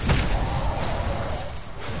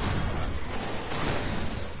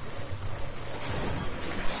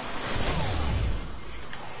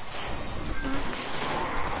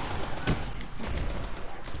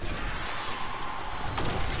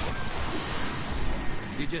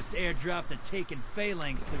 You just airdropped a taken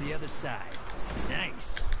phalanx to the other side.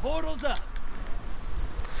 Nice. Portal's up.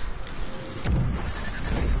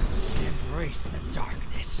 Embrace the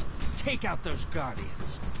darkness. Take out those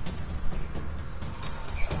guardians.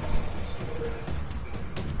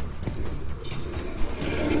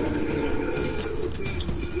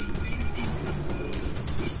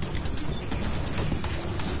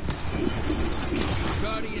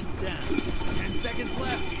 Guardian down. 10 seconds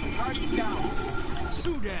left. Guardian down.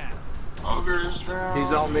 2 down. Ogre's down.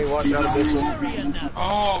 He's on me. Watch out, bitch. Worry enough.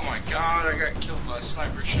 Oh my god, I got killed by a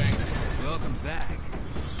sniper shank. Welcome back.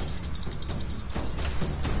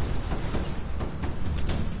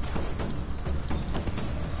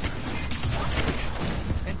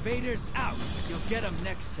 Invaders out. You'll get them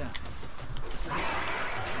next time.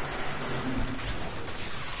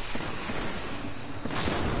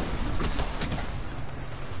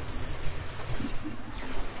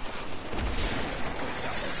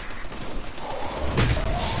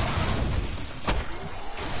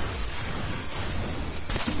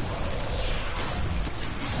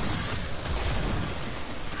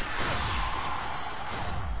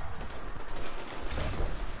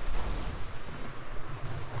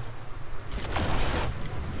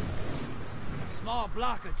 Small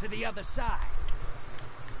blocker to the other side.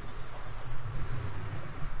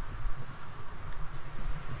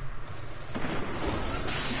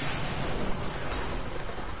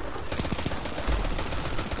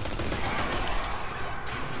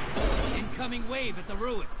 Incoming wave at the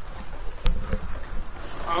ruins.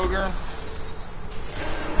 Ogre.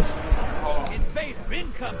 Oh. Invader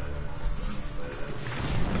incoming.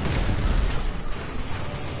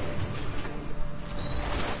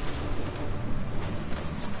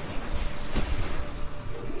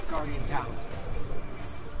 Guardian down.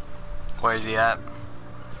 Where's he at?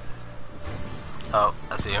 Oh,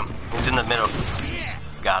 I see him. He's in the middle. Yeah.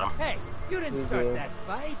 Got him. Hey, you didn't start that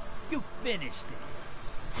fight. You finished it.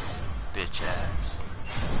 Bitch ass.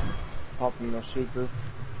 Popping my super.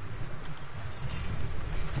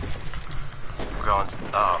 We're going.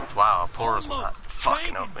 Oh, wow. Portal's not Almost.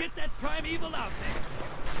 fucking Frank, open. get that primeval out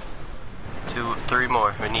there. 3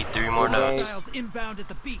 more. We need 3 more nodes. Hostiles inbound at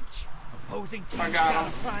the beach. Opposing teams I got got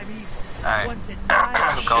him. a primeval. Alright. Once it dies,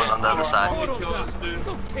 I'm going on the other side. Portal. portal's Kill up. this dude.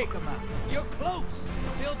 Go take them out. You're close.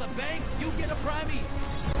 Fill the bank, you get a primeval.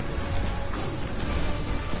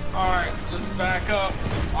 Alright, let's back up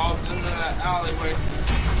off into that alleyway.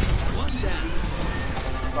 1 down.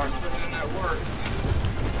 Start putting in that work.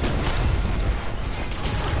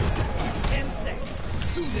 10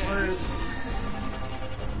 seconds. 2 Where down. is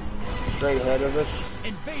Straight ahead of us.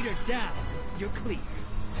 Invader down. You're clear.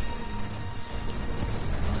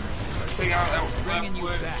 Let's take out that Bringing left you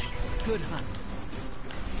wedge. back. Good hunt.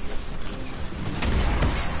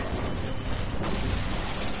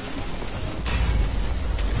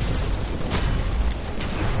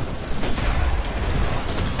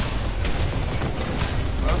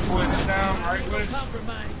 Left wedge down, right wedge.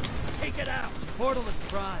 Compromise. Take it out. Portal is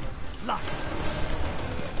primed. Lock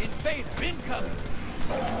it. Invader incoming.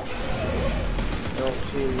 Don't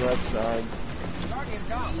see him right side. Guardian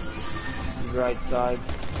down. Right side.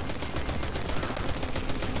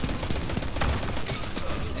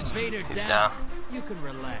 Invader He's down. down. You can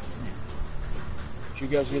relax now. Did you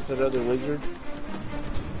guys get that other lizard?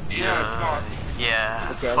 Yeah, it's gone. Yeah.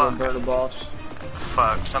 Okay, I'm gonna Fuck. burn the boss.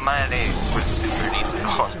 Fuck. Somebody was super decent.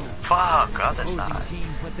 Oh, fuck. Other Opposing side. team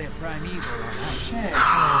put their primeval on us.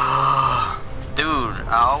 Dude,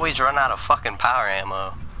 I always run out of fucking power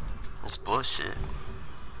ammo. It's bullshit.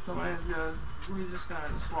 Somebody's got. We just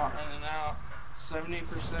gotta swap in and out. 70%.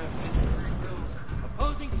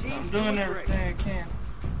 Opposing I'm teams doing great. everything I can.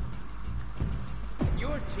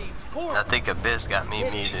 Your team's horrible. I think Abyss got me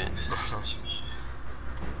muted.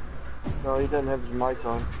 No, he doesn't have his mic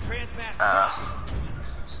on.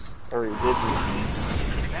 Or he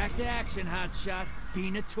didn't. Back to action, hotshot. Be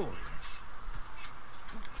notorious.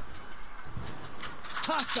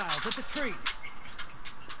 Hostiles at the trees.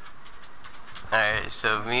 Alright,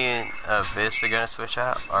 so me and Viz are gonna switch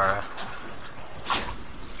out, or?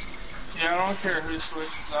 Yeah, I don't care who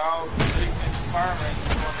switches out. Big man fireman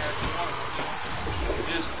can go in there if you want.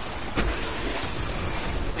 Just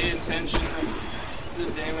pay attention to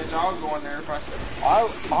the damage. I'll go in there if I say.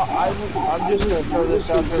 I'm just gonna throw this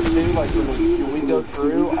out there too. Like when we go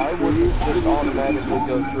through, I wouldn't just automatically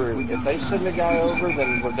go through. If they send a guy over,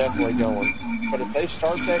 then we're definitely going. But if they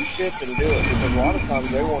start that shit, then do it. Because a lot of times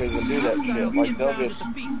they won't even do that shit. Like they'll just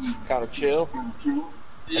kind of chill.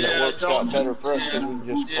 And it works out better for us because we can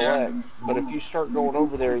just collect. But if you start going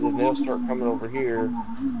over there, then they'll start coming over here.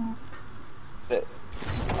 That,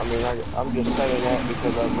 I mean, I'm just saying that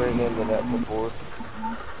because I've ran into that before.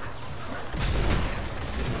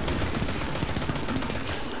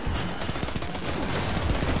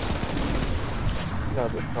 No,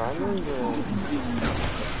 the priming.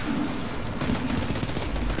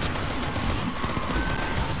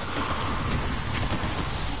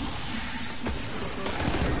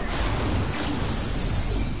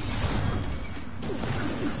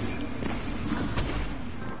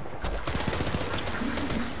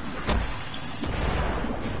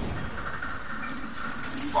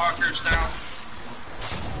 Walker's down.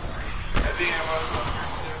 Heavy ammo's up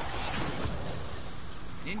here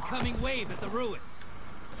too. Incoming wave at the ruins.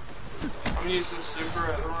 I'm using super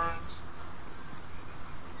at the ruins.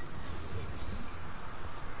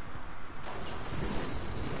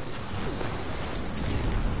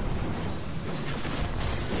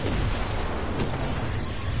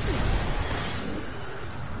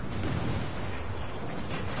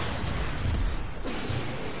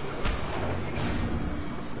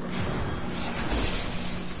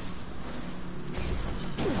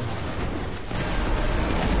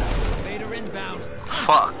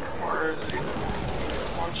 Fuck.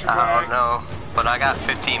 I don't know, but I got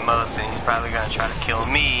 15 modes and he's probably gonna try to kill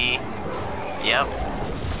me. Yep.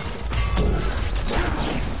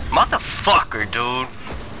 Motherfucker, dude.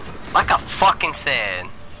 Like I fucking said.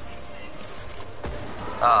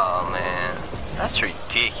 Oh man, that's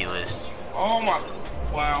ridiculous. Oh my,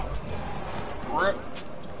 wow. Rip.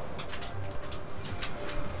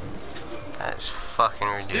 That's fucking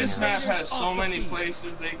ridiculous. This map has so many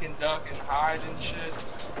places they can duck and hide and shit.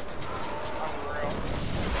 Unreal.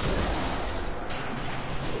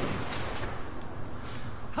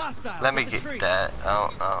 Hostiles. Let me get that.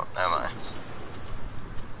 Oh, never mind.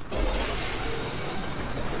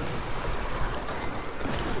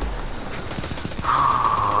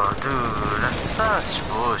 Oh, dude, that's such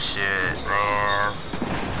bullshit, man.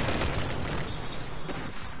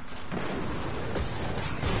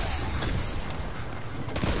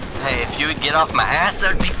 Hey, if you would get off my ass,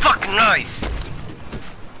 that'd be fucking nice.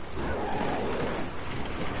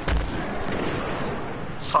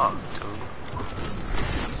 Fuck, dude.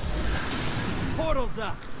 Portals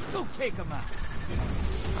up. Go take them out.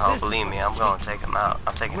 Oh, believe me, I'm gonna take him out.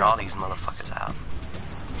 I'm taking all these motherfuckers out.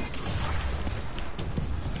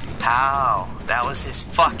 How? That was his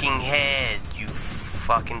fucking head, you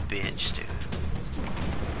fucking bitch, dude.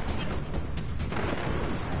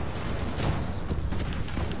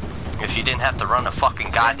 If you didn't have to run a fucking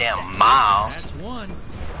goddamn mile That's one.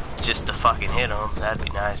 just to fucking hit him, that'd be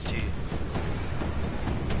nice too.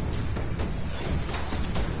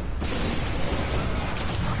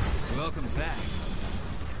 Welcome back.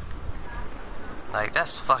 Like,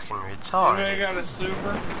 that's fucking Anybody retarded. got a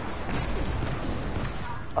super?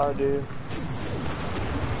 I do.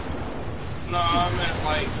 No, I meant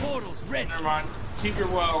like, Portals ready. never mind. Keep your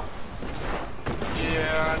well.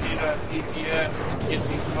 Yeah, I need a DPS to get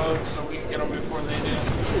these modes so we can get them before they do.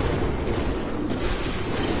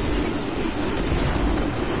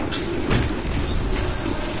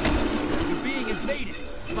 You're being invaded.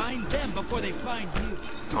 Find them before they find you.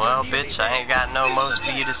 Well, bitch, I ain't got no modes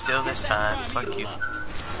for you to steal this time. Fuck you.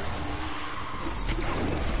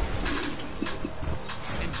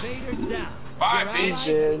 Invader down. Bye, Your bitch.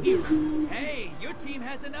 allies here. Hey, your team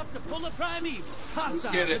has enough to pull a primeval.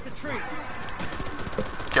 Hostiles get it. at the trees.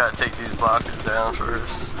 Gotta take these blockers down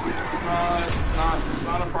first. It's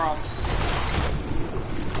not a problem.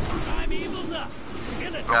 Primeval's up.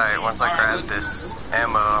 Kill it. Alright, once I grab this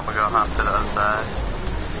ammo, I'm gonna go hop to the other side.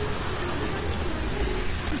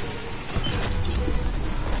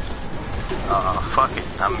 Oh, fuck it.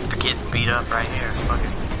 I'm getting beat up right here. Fuck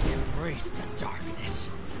it. Embrace the darkness.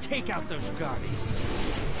 Take out those guardians.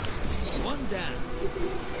 One down.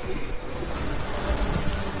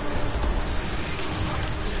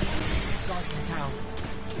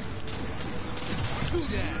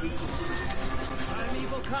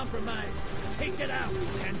 compromised. Take it out.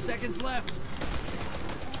 10 seconds left.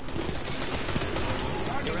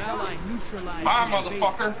 Your ally neutralized. Bye,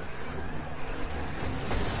 motherfucker.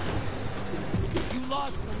 You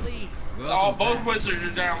lost the lead. Oh, both wizards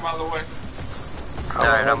are down, by the way.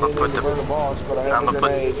 Alright, I'm gonna put the burn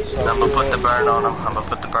on him. I'm gonna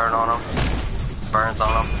put the burn on him. Burns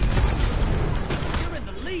on him. You're in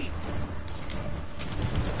the lead.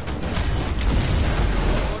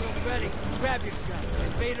 Portal's ready. Grab your gun.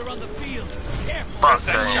 Invader on the field. Careful. Fuck That's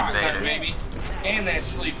that the shotgun, invader. baby. And that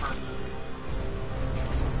sleeper.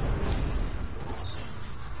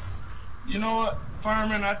 You know what,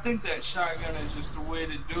 Fireman? I think that shotgun is just the way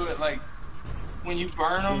to do it. Like, when you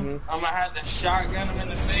burn them, I'm gonna have to shotgun them in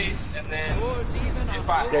the face, and then if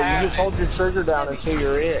I Yeah, you just hold have your trigger down until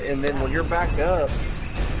you're it, and then when you're back up,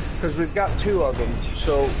 because we've got 2 of them,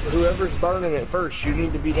 so whoever's burning it first, you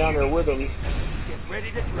need to be down there with them, Get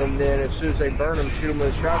ready to drop. and then as soon as they burn them, shoot them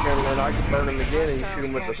with a shotgun, and then I can burn them again and shoot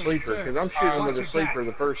them with the sleeper, because I'm shooting them with a sleeper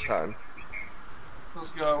the first time.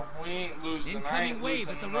 let's go. We ain't losing. I ain't Incoming wave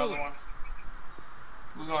losing at the another one. ruins.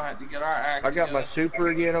 We're gonna have to get our act I got my together. super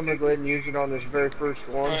again, I'm going to go ahead and use it on this very first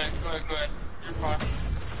Go one. ahead, go ahead, go ahead. You're fine.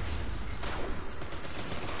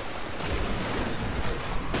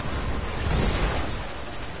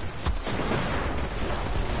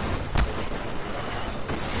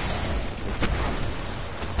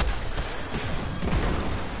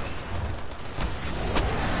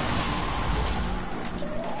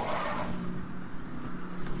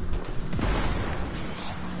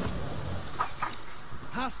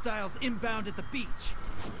 Hostiles inbound at the beach.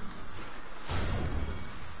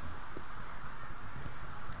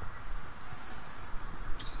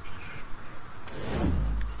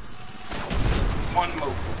 One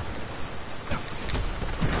move.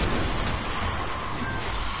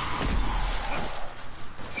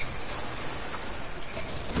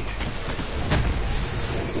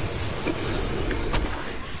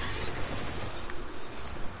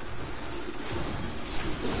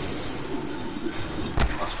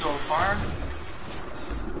 Let's go, fire.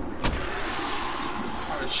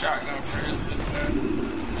 Got a shotgun for his.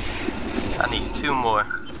 I need 2 more.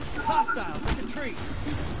 Hostiles in the trees.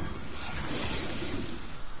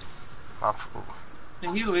 My fool.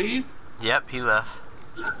 Did he leave? Yep, he left.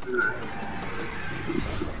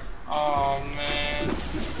 Oh man.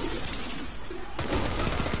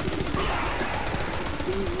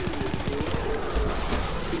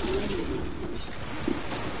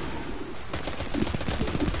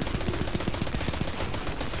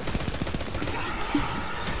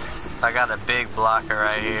 I got a big blocker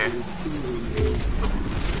right here.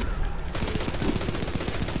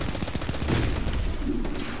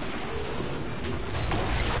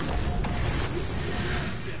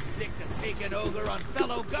 Just sick to take an ogre on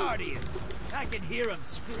fellow guardians. I can hear him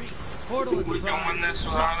scream. Portal is We can primed. win this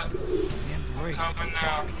without it. Embrace Coming the now.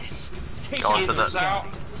 darkness. Take Going out to the- the out.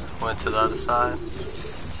 Went to the other side.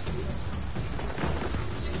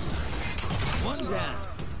 One down.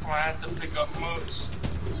 I have to pick up moves.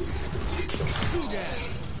 2 down.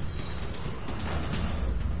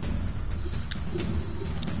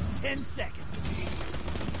 10 seconds.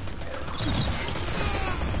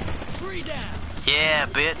 3 down. Yeah,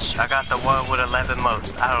 bitch. I got the one with 11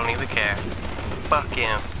 motes. I don't even care. Fuck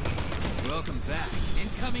him. Welcome back.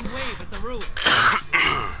 Incoming wave at the ruins.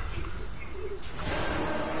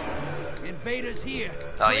 Invaders here.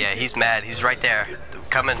 Oh yeah, he's mad. He's right there.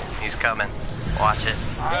 Coming. He's coming. Watch it.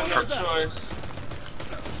 I have no choice.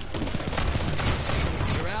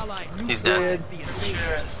 Your ally He's dead. neutralized the invader.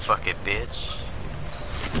 Shit. Fuck it, bitch.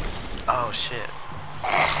 Oh shit.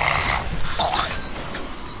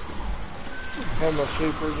 Have my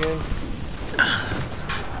super again.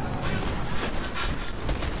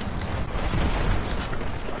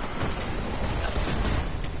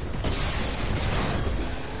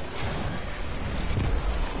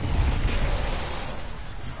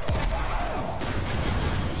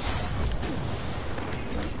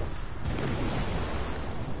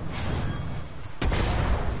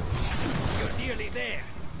 You're nearly there.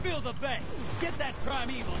 Fill the bank. Get that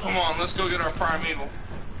primeval. Come on, let's go get our primeval.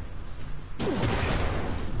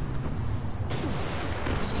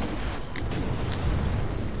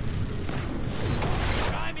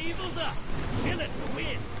 Primeval's up. Kill it to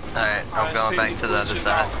win. Alright, I'm going back to the other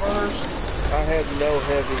side. I have no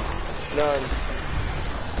heavy. None.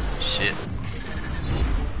 Shit.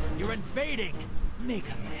 You're invading. Make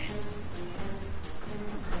a mess.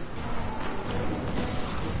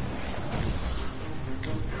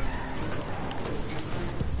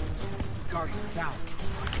 Guardian down.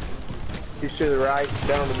 He's to the right,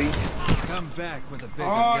 down on the beach. Come back with a bigger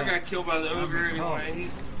Oh, I gun. got killed by the ogre anyway.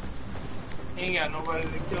 He ain't got nobody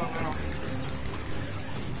to kill now.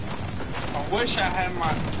 I wish I had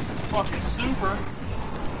my fucking super.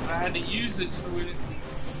 I had to use it so we didn't.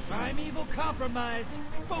 Primeval compromised.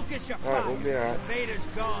 Focus your fire. Alright, we'll be alright. Vader's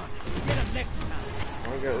gone. Get him next time.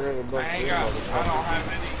 I got rid of a bunch I don't have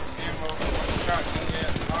any ammo for my shotgun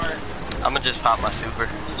yet. Alright. I'm gonna just pop my super.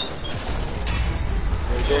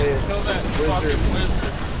 Kill that fucking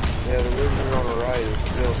wizard. Yeah, the wizard on the right is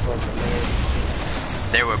still fucking there.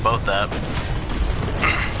 They were both up.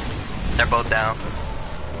 They're both down.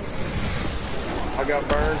 I got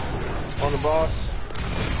burned on the boss.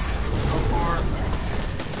 Go for it.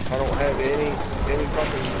 I don't have any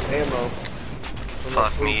fucking ammo.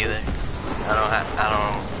 Fuck me either. I don't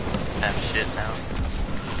have shit now.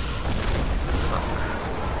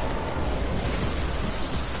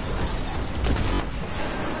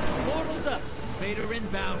 Portal's up. Vader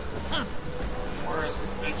inbound. Hunt. Where is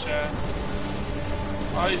this bitch at?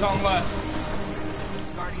 Oh, he's on left.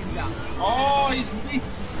 Guardian down. Oh, he's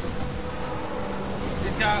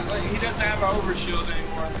got, like, he doesn't have an overshield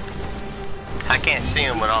anymore. I can't see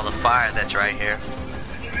him with all the fire that's right here.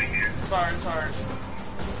 Sorry.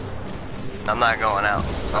 I'm not going out.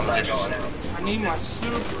 I'm just. I need my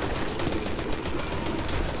super.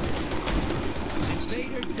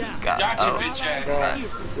 Vader down. Gotcha, Oh, bitch ass.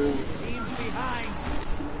 nice. Teams behind.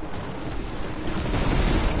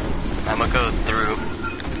 I'm gonna go through.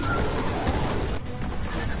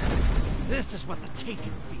 This is what the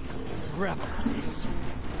Taken feel. Revel in this.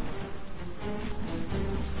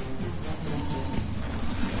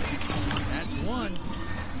 That's one.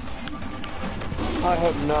 I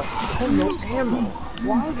have no ammo.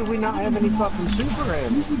 Why do we not have any fucking super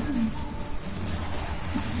ammo?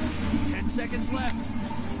 10 seconds left.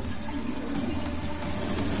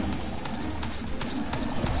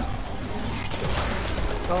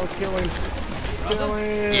 Oh, kill him. Kill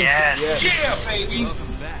him. Yes. Yeah, baby.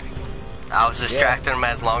 Welcome back. I was distracting them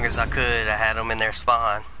as long as I could. I had them in their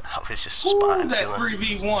spawn. I was just Ooh, spawn that killing.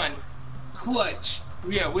 3v1. Clutch.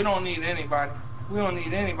 Yeah, we don't need anybody. We don't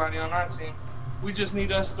need anybody on our team. We just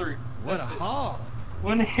need us three. What That's a it. haul. We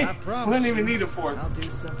don't I promise we don't even you, need a fourth. I'll do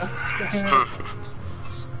something special for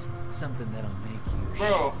these ones. Something that'll make you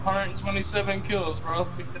Bro, 127 kills, bro.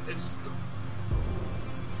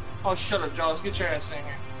 Oh, shut up, Jaws. Get your ass in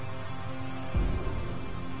here.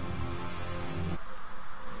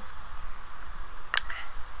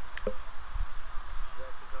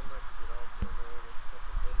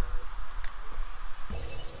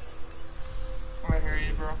 I hear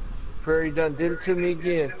you, bro. Prairie done did it to me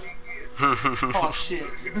again. Oh, shit.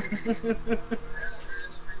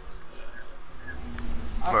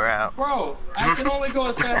 We're out. Bro, I can only go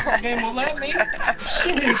as fast as the game will let me.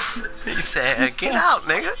 Shit. He said, "Get out,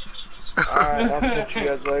 nigga." Alright, I'll catch you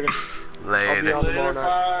guys later. I'll be on Later. tomorrow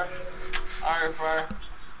night. Fire. Fire.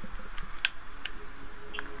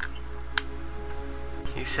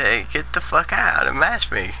 He said, "Get the fuck out of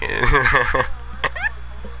matchmaking."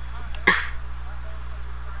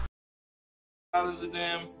 Out of the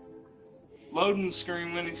damn loading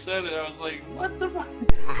screen when he said it, I was like, what the fuck?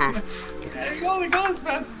 I can only go as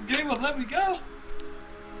fast as the game will let me go.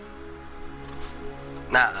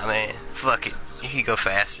 Nah, man. Fuck it. You can go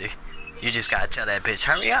faster. You just gotta tell that bitch,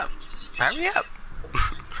 hurry up. Hurry up.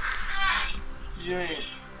 You ain't.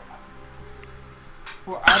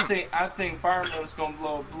 Well, I think Fireman's gonna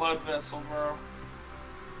blow a blood vessel, bro.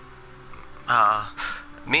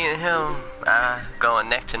 Me and him going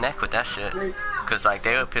neck to neck with that shit. Cause like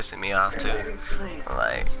they were pissing me off too.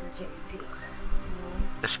 Like,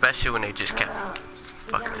 especially when they just kept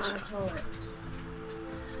fucking us up.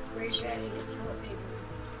 Where's your ready to get toilet paper?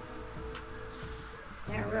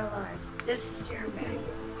 Now realize this is steering back.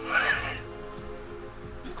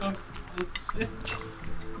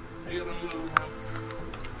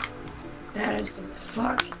 That is some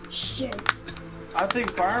fucking shit. I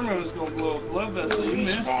think Fireman was gonna blow a blood vessel. You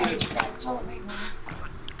missed it. So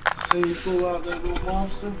you pull out that little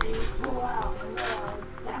monster? You pull out and realize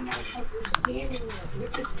that motherfucker's standing there.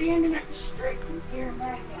 With the standing up straight and staring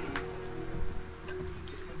back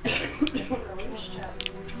at you.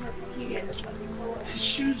 You get the fucking toilet. His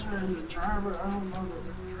shoes are in the driver. I don't know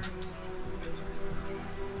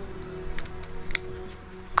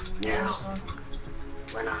that. Now,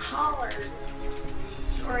 when I hollered,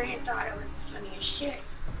 Dorian thought it was funny as shit.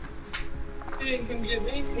 He didn't come get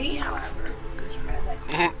me. Me, however,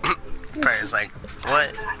 Prayer's like,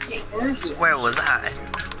 what? Where is it? Where was I?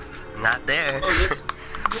 Not there. Oh,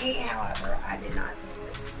 this. Me, however, I did not think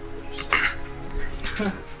this was funny as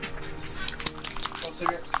shit. One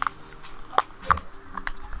second.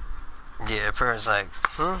 Reaper's like,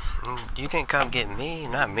 you can come get me,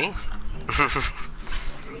 not me. However,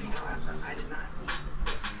 I did not need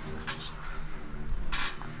this much.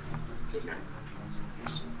 Did not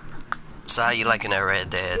much. So how you liking that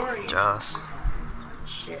Red Dead, Joss?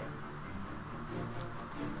 Shit.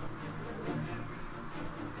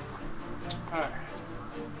 Alright.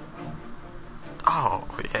 Oh,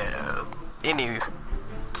 yeah. Any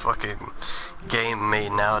fucking game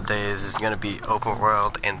made nowadays is gonna be open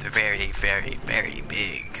world and very, very, very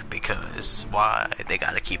big. Because, why? They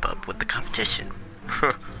gotta keep up with the competition.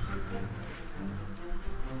 No,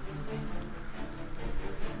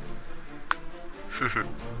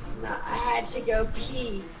 I had to go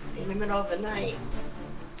pee in the middle of the night,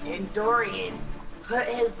 and Dorian put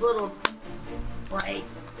his little, like,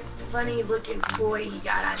 funny-looking toy he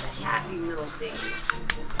got out of the Happy Meal thing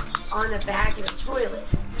on the back of the toilet.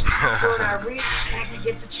 So when I reached back to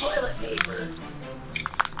get the toilet paper,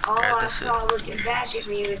 all I saw looking back at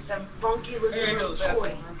me was some funky-looking little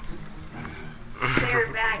toy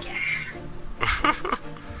staring back at me.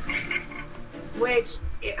 Which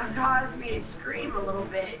it caused me to scream a little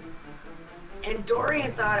bit, and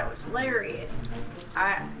Dorian thought it was hilarious.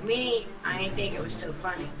 I didn't think it was so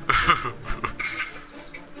funny.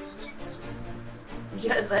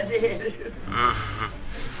 Yes, I did.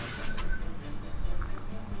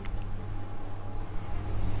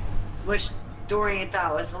 Which Dorian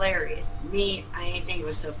thought was hilarious. Me, I didn't think it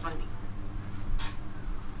was so funny.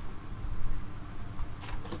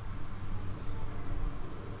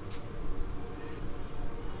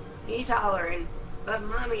 He's hollering, but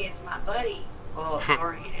Mommy is my buddy. Well,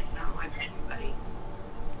 Dorian is not my buddy.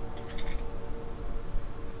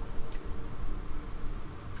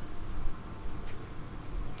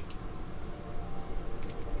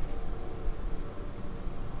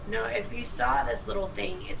 No, if you saw this little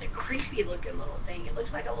thing, it's a creepy looking little thing. It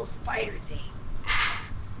looks like a little spider thing.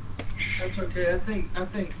 That's okay. I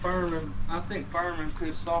think fireman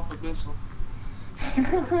pissed off Abyssal.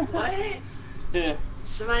 What? Yeah.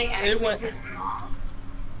 Somebody actually pissed him off.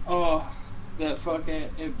 Oh, that fucking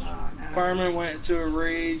fireman went into a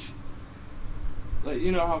rage. Like,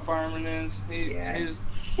 you know how fireman is. He's,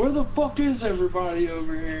 where the fuck is everybody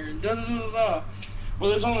over here? And da da da da. Well,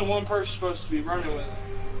 there's only one person supposed to be running with it.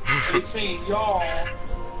 He's saying y'all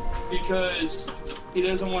because he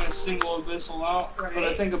doesn't want to single Abyssal out. Right. But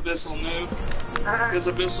I think Abyssal knew because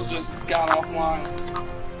Abyssal just got offline.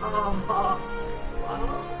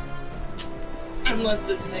 And left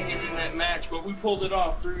us hanging in that match, but we pulled it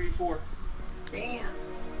off 3v4. Damn.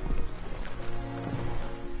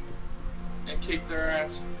 And kicked their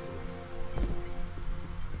ass.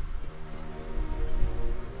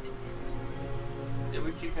 Yeah,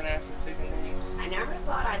 we kicking ass and taking names. I never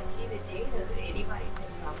thought I'd see the day that anybody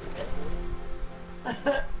pissed off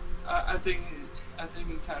Abyssal. I think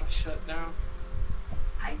he kind of shut down.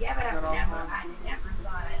 Yeah, but I never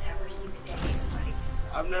thought I'd ever see the day anybody pissed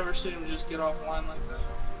off. I've never seen him just get offline like that.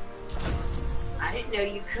 I didn't know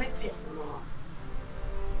you could piss them off.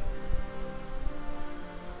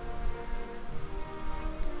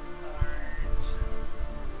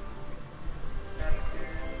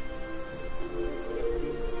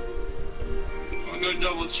 I'm gonna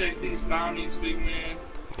double check these bounties, big man.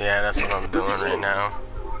 Yeah, that's what I'm doing right now.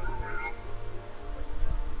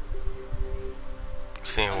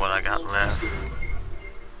 Seeing what I got left. Did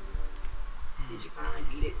you finally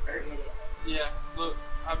beat it or hit it? Yeah, look,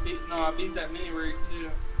 I beat that mini rig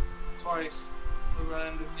too. Twice. Look what I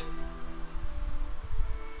ended up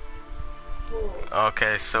getting.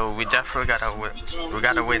 Okay, so we definitely gotta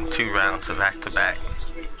win 2 rounds of back to back.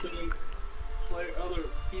 Other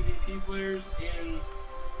PvP players, and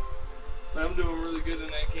I'm doing really good in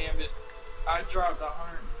that gambit. I dropped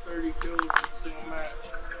 130 kills in a single match.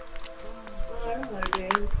 Hello,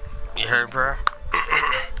 dude. You heard, bro?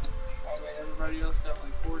 Everybody else got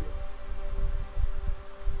like 40.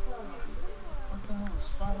 What the hell is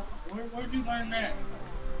Spider? Where'd you learn that?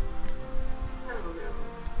 I don't know.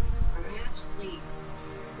 I'm half asleep.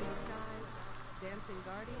 Dancing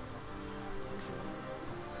guardians.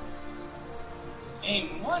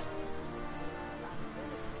 Aim what?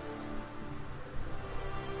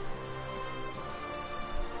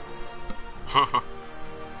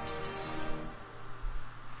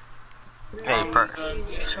 Hey,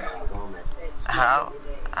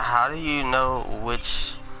 how do you know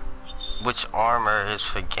which armor is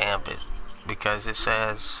for Gambit? Because it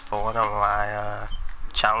says for one of my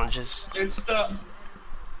challenges. It's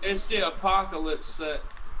the Apocalypse set.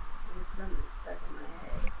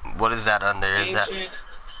 What is that under? Is that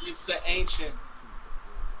it's the Ancient.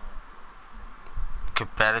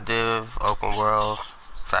 Competitive, open world,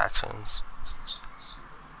 factions?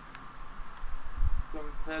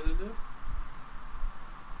 competitive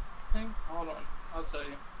thing. Hold on, I'll tell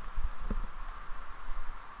you.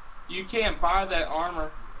 You can't buy that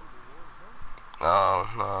armor. Oh,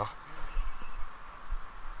 no.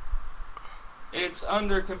 It's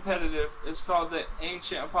under competitive. It's called the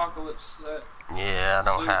Ancient Apocalypse set. Yeah, I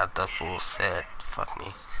don't have the full set. Fuck me.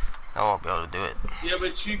 I won't be able to do it. Yeah,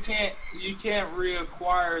 but you can't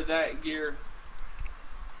reacquire that gear.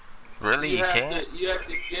 Really? You can't? You have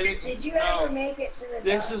to get it. Did you ever make it to the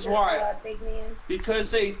This is why. Big Man? Because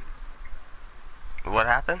they... What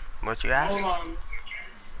happened? What you asked? Hold on.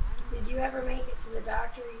 Did you ever make it to the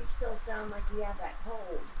doctor? You still sound like you have that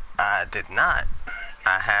cold. I did not.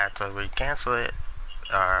 I had to reschedule it,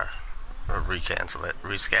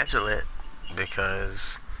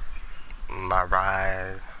 because my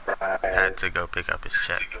ride had to go pick up his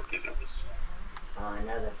check. Oh, I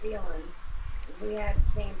know the feeling. We had the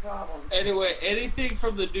same problem. Anyway, anything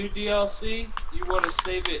from the new DLC, you want to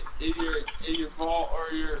save it in your vault or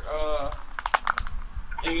your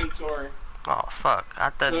inventory. Oh fuck!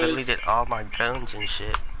 I deleted all my guns and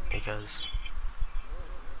shit because.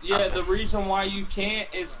 Yeah, the reason why you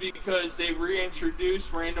can't is because they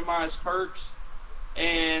reintroduced randomized perks,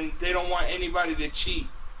 and they don't want anybody to cheat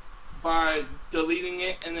by deleting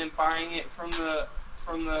it and then buying it from the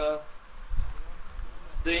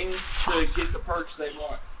thing to get the perks they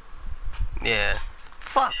want. Yeah.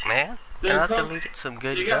 Fuck, man. And I deleted some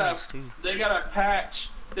good guns too. They got a patch.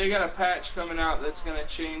 They got a patch coming out that's gonna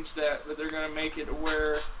change that, but they're gonna make it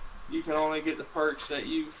where you can only get the perks that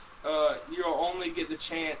you'll only get the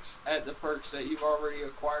chance at the perks that you've already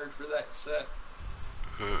acquired for that set.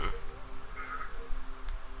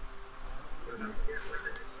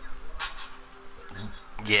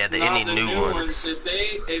 Yeah, any new ones.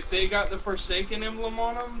 If they got the Forsaken emblem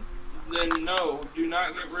on them, then no, do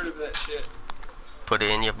not get rid of that shit. Put it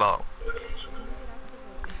in your vault.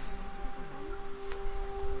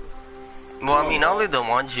 Well, I mean, only the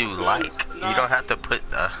ones you like. You don't have to put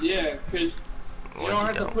the. Yeah, because you don't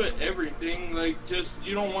have to put everything. Like, just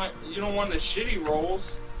you don't want the shitty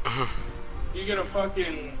rolls. You get a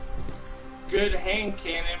fucking good hand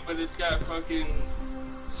cannon, but it's got fucking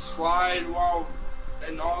slide while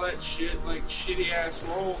and all that shit, like shitty ass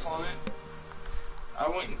rolls on it. I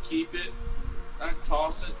wouldn't keep it. I'd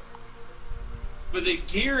toss it. But the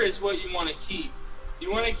gear is what you want to keep. You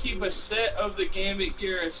want to keep a set of the Gambit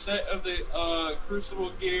gear, a set of the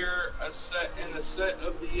Crucible gear, a set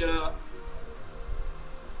of the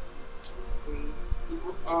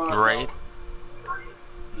Raid?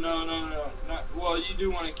 No. Not, well, you do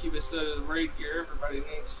want to keep a set of the Raid gear. Everybody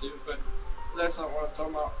needs to, but that's not what I'm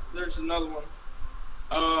talking about. There's another one.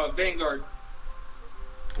 Vanguard.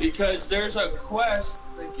 Because there's a quest.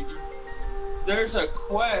 Thank you. There's a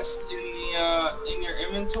quest in your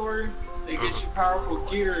inventory that gets you powerful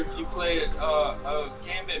gear if you play a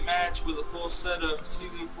Gambit match with a full set of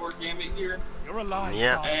Season 4 Gambit gear. You're alive.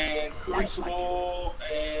 Yeah. And Crucible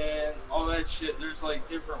and all that shit. There's like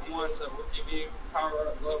different ones that will give you power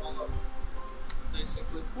up, level up,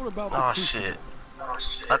 basically. What about Oh shit.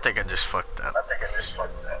 I think I just fucked up.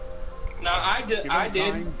 No, I did.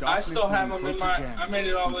 I still have them in my. I made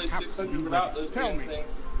it all the way 600 without those damn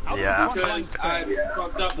things. Yeah, because I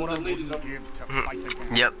fucked up and deleted them.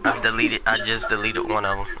 Yep, I just deleted one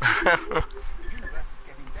of them.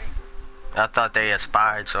 I thought they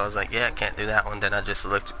expired, so I was like, yeah, I can't do that one. Then I just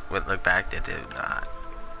looked back, they did not.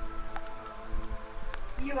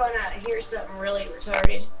 You wanna hear something really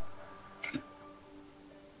retarded?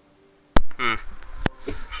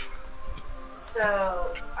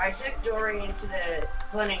 So, I took Dorian to the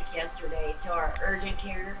clinic yesterday, to our urgent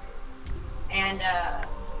care, and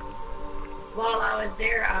while I was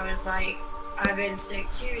there, I was like, I've been sick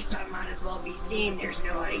too, so I might as well be seen. There's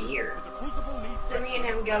nobody here. So me and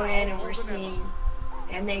him go in and we're seen,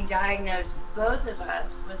 and they diagnosed both of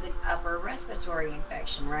us with an upper respiratory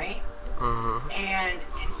infection, right? And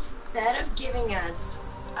instead of giving us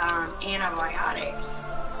antibiotics,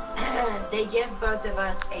 they give both of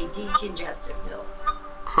us a decongestant pill.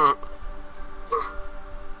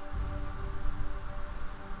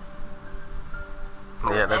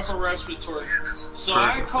 Yeah, that's upper respiratory. So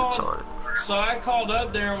I called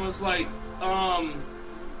up there and was like,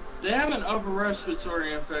 they have an upper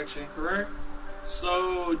respiratory infection, correct?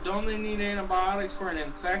 So don't they need antibiotics for an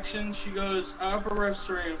infection? She goes, upper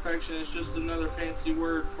respiratory infection is just another fancy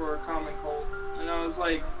word for a common cold. And I was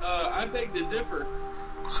like, I beg to differ.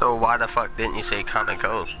 So why the fuck didn't you say common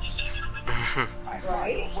cold?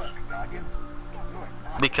 Right?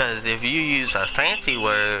 Because if you use a fancy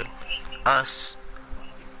word, us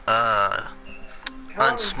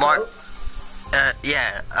unsmart,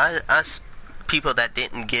 us people that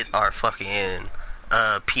didn't get our fucking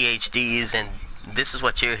PhDs, and this is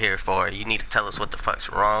what you're here for. You need to tell us what the fuck's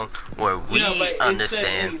wrong, where we but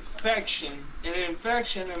understand. It's an infection. An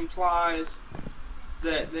infection implies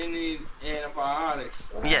that they need antibiotics.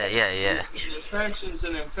 Yeah. An infection's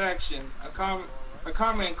an infection. A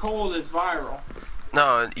common cold is viral.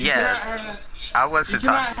 No, yeah. I wasn't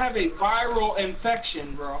talking. You cannot have a viral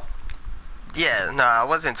infection, bro. Yeah, no, I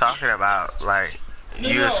wasn't talking about like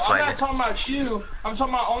you explaining. I'm not talking about you. I'm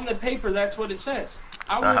talking about on the paper. That's what it says.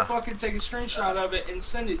 I will fucking take a screenshot of it and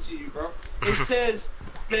send it to you, bro. It says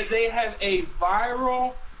that they have a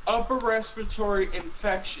viral upper respiratory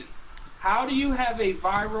infection. How do you have a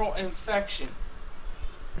viral infection?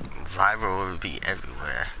 Viral would be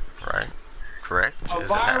everywhere, right? Correct? A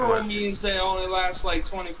viral means they only last like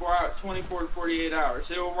 24 to 48 hours.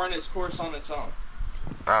 It will run its course on its own.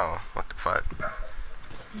 Oh, what the fuck?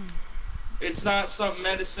 It's not something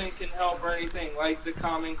medicine can help or anything like the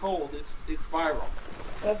common cold. It's viral.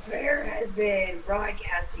 The fair has been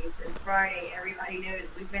broadcasting since Friday. Everybody knows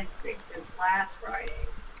we've been sick since last Friday.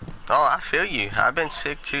 Oh, I feel you. I've been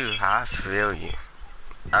sick too. I feel you.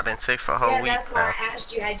 I've been sick for a whole week now. That's why I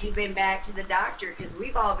asked you, had you been back to the doctor? Because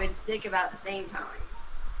we've all been sick about the same time.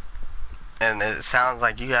 And it sounds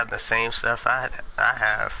like you have the same stuff I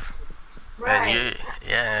have. Right. And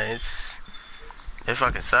it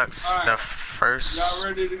fucking sucks. Right. The first. Y'all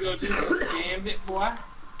ready to go do the gambit, boy?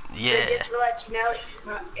 Yeah. So just to let you know,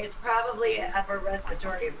 it's probably an upper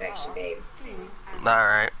respiratory infection, babe.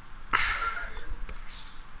 Alright.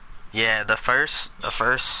 Yeah, the first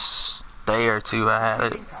day or two I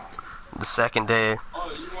had it. The second day, I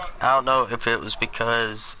don't know if it was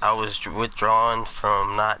because I was withdrawn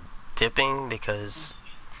from not dipping, because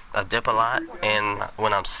I dip a lot, and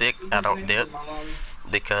when I'm sick I don't dip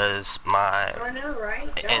because my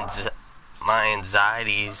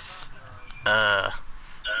anxieties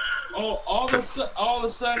all of a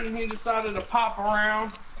sudden he decided to pop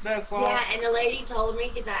around. That's all. Yeah, and the lady told me,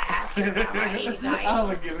 because I asked her about my anxiety. I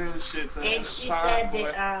would give him shit to and she said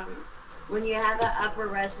that when you have an upper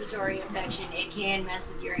respiratory infection, it can mess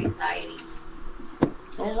with your anxiety.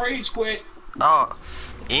 Don't rage quit. Oh,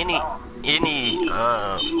 any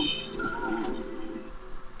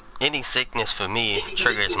sickness for me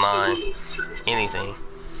triggers mine. Anything.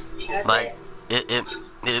 That's like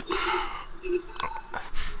it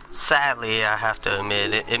sadly, I have to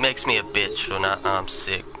admit, it makes me a bitch when I'm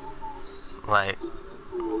sick. Like,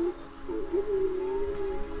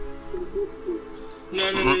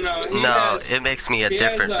 no, it makes me a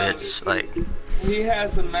different bitch. Like, he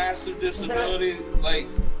has a massive disability. Like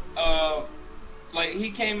he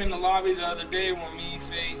came in the lobby the other day when me,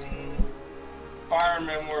 Fate, and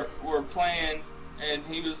Fireman were playing, and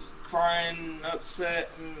he was crying,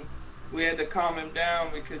 upset, and we had to calm him down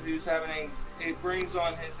because he was having it brings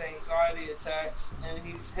on his anxiety attacks, and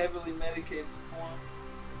he's heavily medicated for them.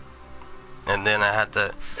 And then I had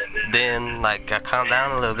to, I calmed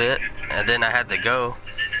down a little bit, and then I had to go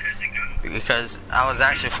because I was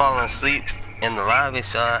actually falling asleep in the lobby.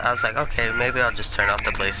 So I was like, okay, maybe I'll just turn off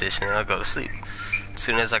the PlayStation and I'll go to sleep. As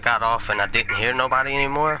soon as I got off and I didn't hear nobody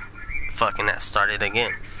anymore, fucking that started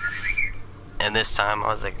again. And this time I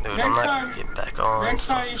was like, dude, I'm not getting back on. Next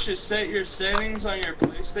time you should set your settings on your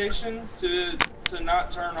PlayStation to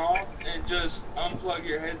not turn off, and just unplug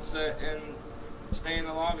your headset and stay in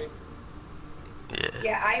the lobby.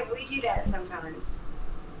 Yeah, we do that sometimes.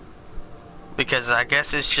 Because I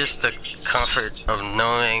guess it's just the comfort of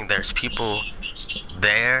knowing there's people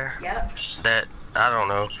there. Yep. That, I don't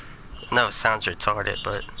know. I know it sounds retarded,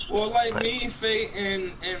 but... Well, like me, Fate,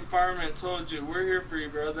 and Fireman told you, we're here for you,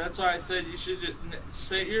 bro. That's why I said you should just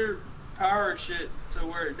set your power shit to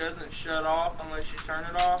where it doesn't shut off unless you turn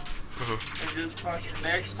it off. And just fucking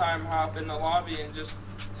next time hop in the lobby and just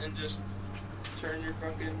turn your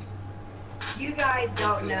fucking... You guys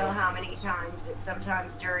don't know how many times it's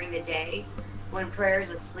sometimes during the day when Prayer's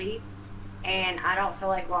asleep and I don't feel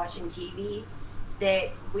like watching TV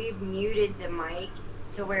that we've muted the mic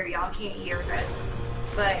to where y'all can't hear us,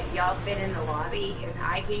 but y'all been in the lobby and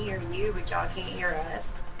I can hear you, but y'all can't hear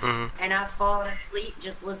us. And I've fallen asleep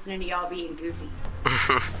just listening to y'all being goofy.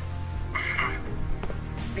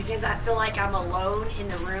 Because I feel like I'm alone in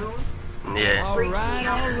the room. Yeah. All the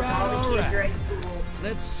kids are at school.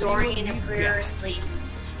 Dorian and Prayer are asleep.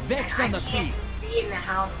 Vex on the field. Be in the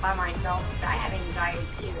house by myself because I have anxiety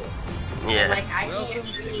too. Yeah. Like I can't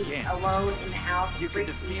be alone in the house. You can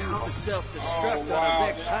defuse the self-destruct wow. on a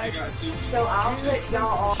Vex hydrant. So I'll put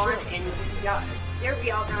y'all on, and y'all, there'll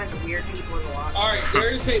be all kinds of weird people in the lobby. Alright,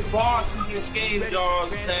 there's a boss in this game,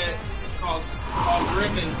 Jaws, called called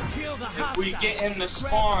Ribbon. Kill the If we get him to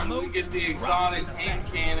spawn, we get the exotic hand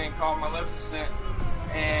cannon called Maleficent,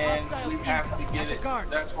 and we have to get it.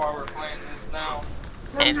 That's why we're playing this now.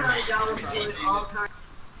 Sometimes y'all will be doing all kinds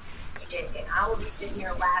of shit, and I will be sitting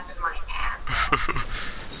here laughing my ass off.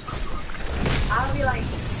 I'll be like,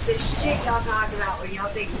 the shit y'all talk about when y'all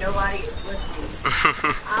think nobody is listening.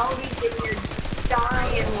 I will be sitting here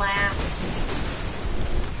dying laughing.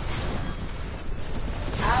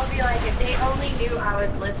 I'll be like, if they only knew I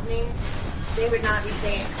was listening, they would not be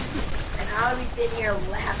saying it. And I'll be sitting here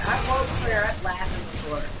laughing. I woke Claire up laughing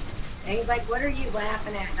before. And he's like, what are you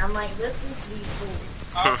laughing at? And I'm like, listen to these fools.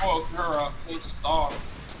 I woke her up pissed off.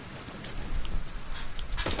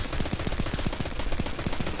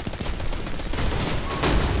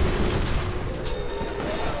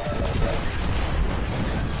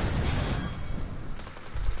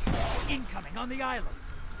 Incoming on the island.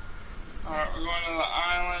 Alright, we're going to the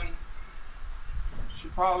island.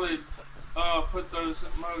 Should probably put those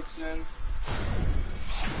emotes in.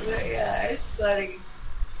 Yeah, it's funny.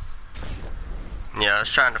 Yeah, I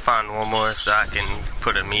was trying to find one more so I can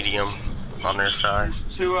put a medium on their side. There's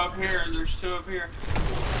two up here. There's two up here.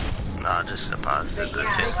 Nah, just deposit the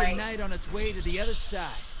two. Taking night on its way to the other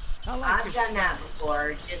side. I like I've done that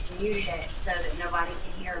before. Just muted it so that nobody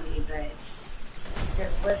can hear me, but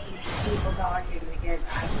just listen to people talking because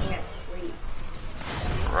I can't sleep.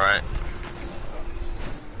 Right.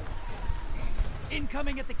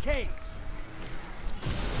 Incoming at the caves.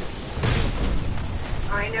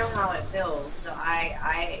 I know how it feels, so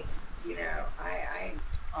I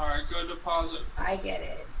Alright, go deposit. I get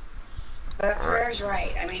it. But Claire's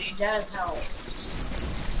right. I mean, it does help.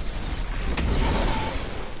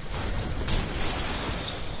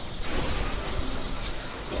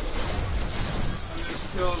 I just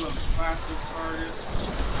killed a massive target.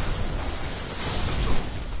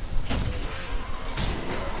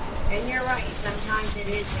 And you're right. Sometimes it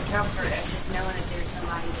is the comfort of just knowing that there's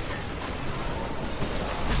somebody there.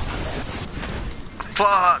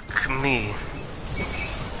 Fuck me.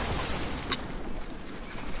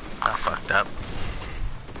 I fucked up.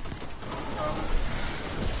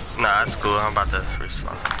 Nah, that's cool. I'm about to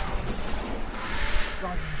respawn.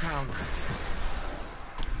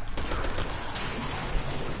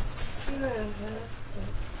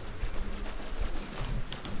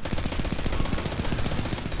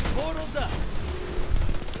 Portals up.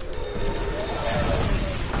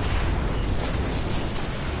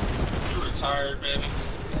 You're retired, baby.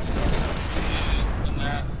 Yeah, and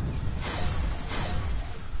that.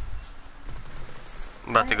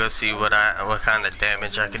 I'm about to go see what kind of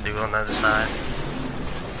damage I can do on the other side.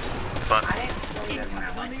 Fuck. I didn't believe it when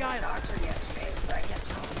I went to the doctor yesterday, so I kept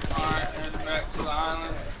telling him. Alright, heading back to the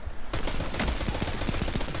island.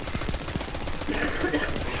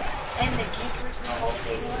 And the kickers, the whole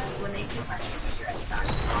thing was when they took my picture at the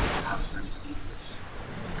doctor's office, I was repeating.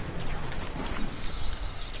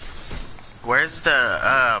 Where's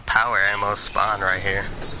the power ammo spawn right here?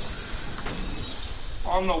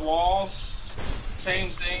 On the walls.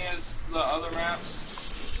 Same thing as the other maps.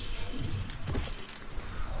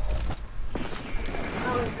 I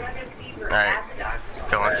was running fever Alright. at the doctor's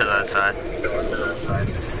office. Going to the other side.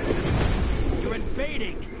 You're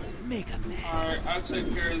invading. Make a mess. Alright, I'll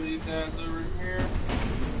take care of these guys over here.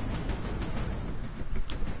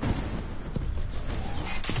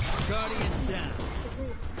 Guardian down.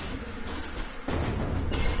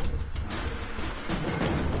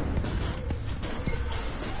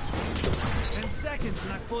 Seconds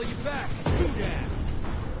and I pull you back. Two down.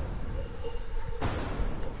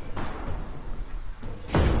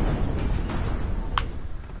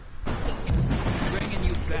 Bringing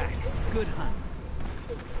you back. Good hunt.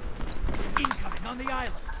 Incoming on the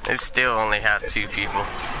island. They still only have 2 people.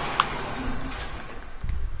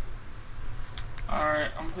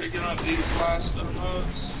 Alright, I'm picking up these last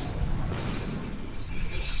emotes.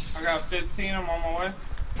 I got 15, I'm on my way.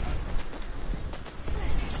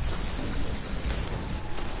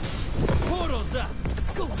 Portals up.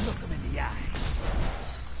 Go look them in the eyes.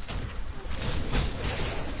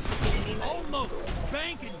 Almost.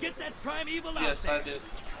 Bank and get that primeval out Yes, there. I did.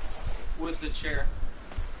 With the chair.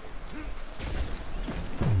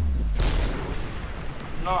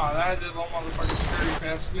 Nah, that did little motherfucker scary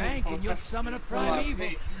past me. Bank and you'll summon a primeval.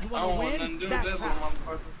 You I want don't to want win? nothing to do with That's that little how.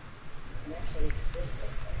 motherfucker.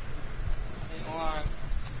 Ain't lying.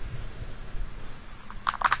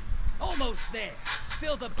 Almost there.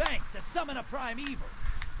 Fill the bank to summon a primeval.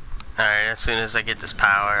 Alright, as soon as I get this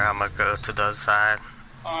power, I'm gonna go to the other side.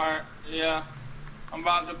 Alright, yeah. I'm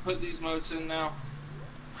about to put these modes in now.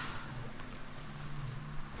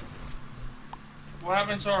 What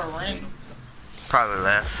happened to our random? Probably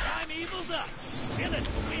left. Prime Evil's up. Kill it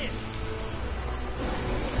to win.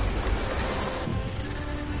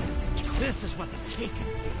 This is what the taken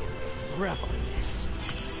feel. Revel in this.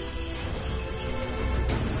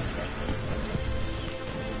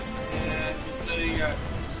 Yeah, so you got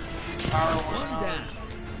power One down.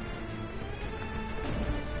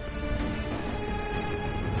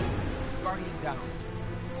 Guardian down.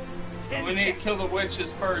 We need to kill the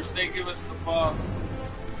witches first. They give us the buff.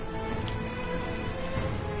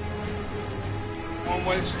 One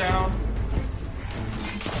witch down.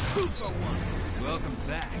 2 for 1. Welcome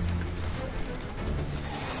back.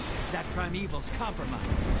 That primeval's compromised.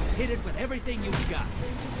 Hit it with everything you've got.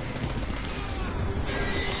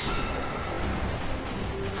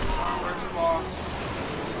 Where's the boss?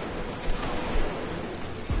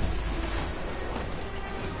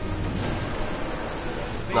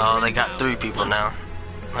 No, they got 3 people now.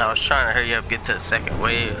 I was trying to hurry up, get to the second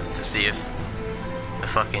wave to see if the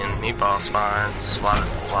fucking meatball spawns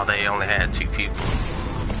while they only had 2 people.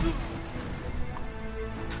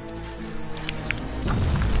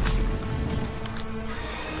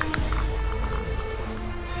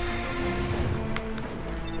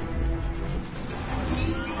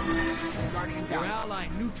 Your ally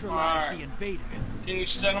neutralized the invader. Can you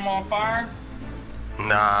set them on fire?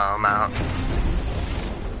 Nah, I'm out.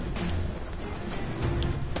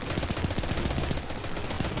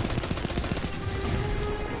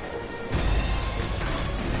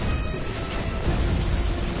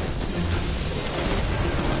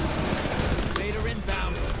 Invader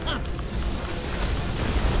inbound.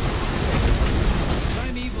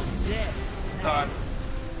 Primeval's dead. God.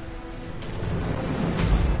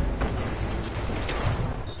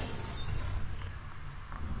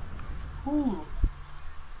 Ooh.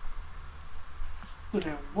 Put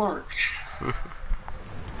in work.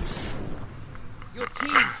 Your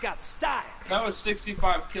team's got style. That was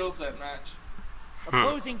 65 kills that match.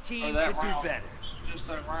 Opposing team Or that could do round. better. Just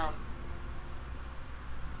that round.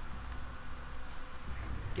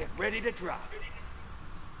 Get ready to drop.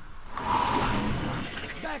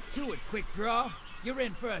 Back to it, quick draw. You're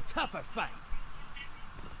in for a tougher fight.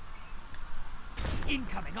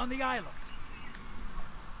 Incoming on the island.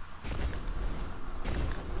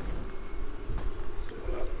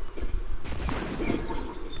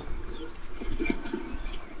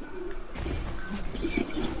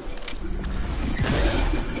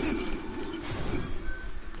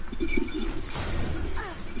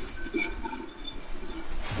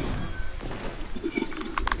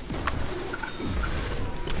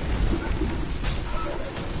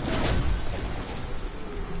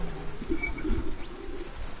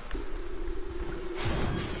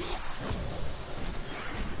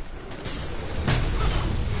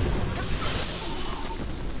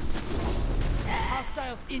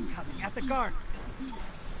 Hostiles incoming at the garden.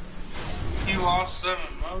 He lost 7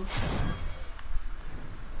 modes.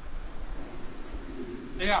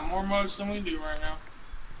 They got more modes than we do right now.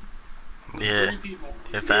 Yeah. 3 people.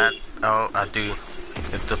 I do.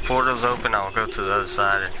 If the portal's open, I'll go to the other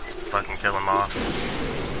side and fucking kill them off.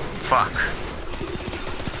 Fuck.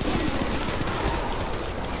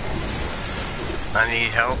 I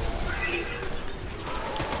need help.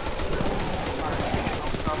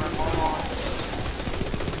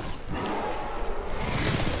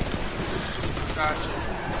 Gotcha.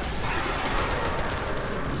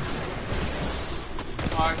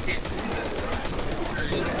 Oh, I can't see that. There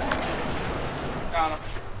he is. Got him.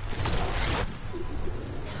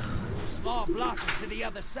 Small blocker to the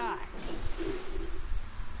other side.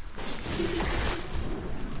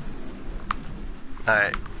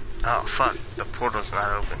 Alright. Oh fuck, the portal's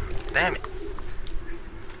not open. Damn it.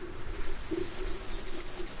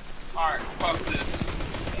 Alright, fuck this.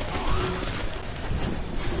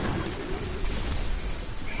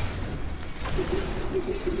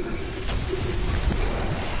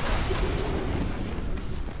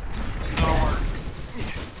 It'll work.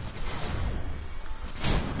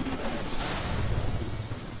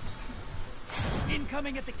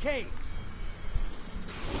 Incoming at the caves.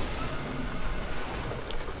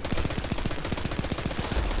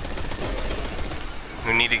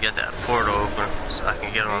 We need to get that portal open so I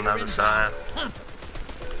can get on the other side.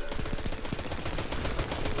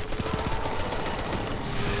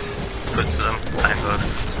 Put some type of...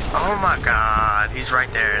 Oh my god, he's right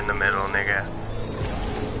there in the middle, nigga.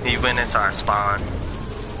 He went into our spawn.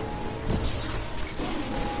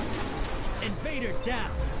 Invader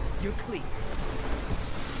down. You're clear.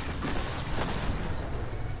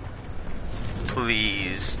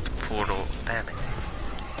 Please, the portal. Damn it.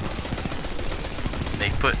 They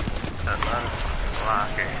put another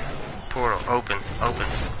blocker. portal. Open, open,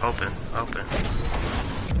 open, open.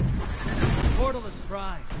 Portal is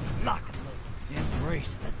primed. Lock and load.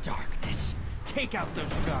 Embrace the darkness. Take out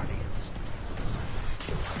those guardians.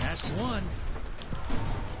 That's one.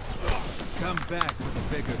 Come back with a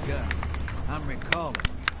bigger gun. I'm recalling.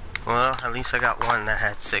 Well, at least I got one that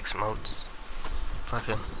had 6 motes.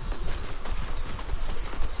 Fucking.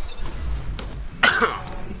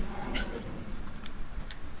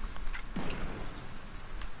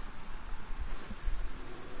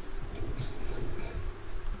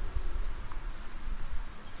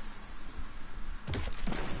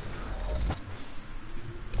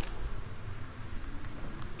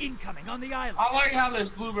 Incoming on the island. I like how this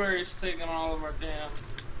blueberry is taking all of our damn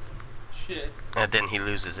shit. And then he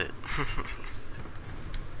loses it.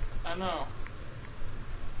 I know.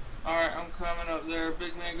 Alright, I'm coming up there.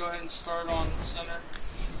 Big man, go ahead and start on the center.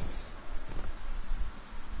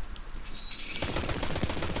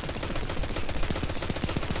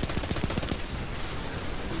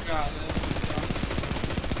 We got this.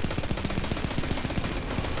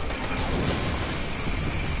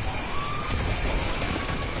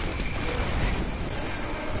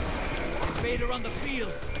 Invader on the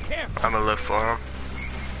field. Careful. I'm gonna look for him.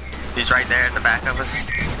 He's right there in the back of us.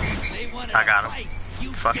 I got him.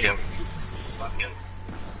 Fuck him.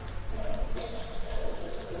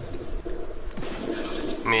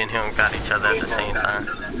 Me and him got each other at the same time.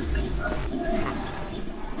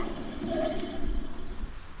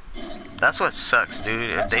 That's what sucks,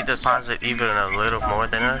 dude. If they deposit even a little more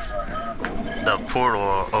than us, the portal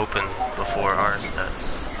will open before ours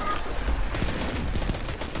does.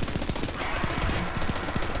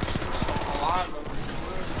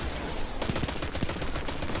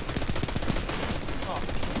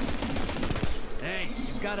 Hey,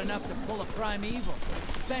 you've got enough to pull a primeval.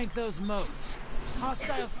 Thank those motes.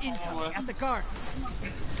 Hostiles incoming at the garden.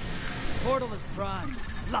 Portal is primed.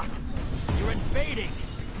 Lock. You're invading.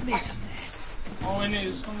 Make a mess. All we need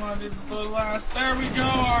is somebody to the last. There we go,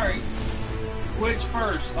 alright. Which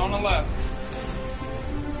first? On the left.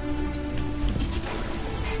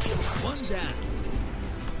 One down.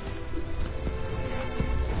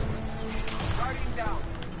 Guardian down.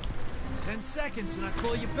 10 seconds and I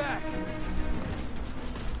pull you back.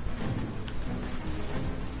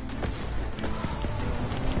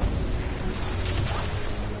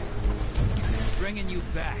 Bringing you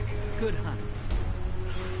back. Good hunt.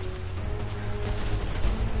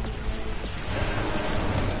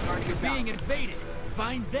 You're being invaded.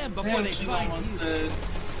 Find them before they find you. Dead.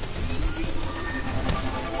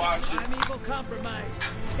 Watch it. I'm evil compromised.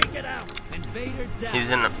 Take it out. Invader down. He's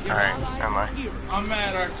in the. Alright, never mind. I'm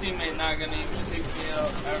mad our teammate not gonna even pick me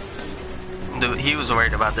up after. Dude, he was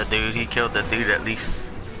worried about the dude. He killed the dude at least.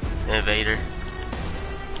 The invader.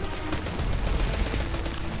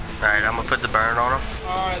 Alright, I'm gonna put the burn on him.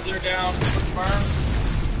 Alright, they're down. Burn.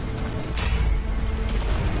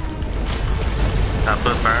 I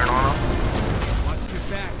put burn on him. Watch your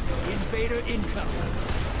back. Invader incoming.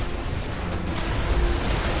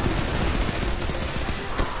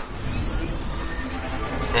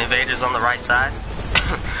 The invader's on the right side.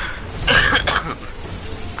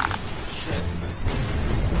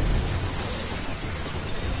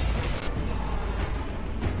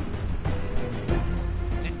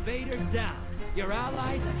 Invader down. Your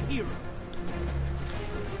ally's a hero.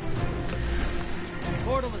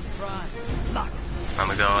 Portal is primed. Lock. I'm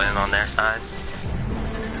gonna go in on their side.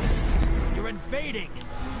 You're invading.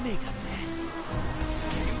 Make a mess.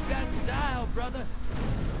 You've got style, brother.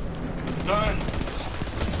 Done.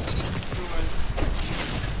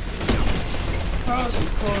 That was a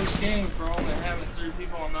close game for only having 3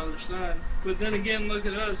 people on the other side. But then again, look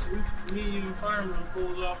at us. Me, you, and Fireman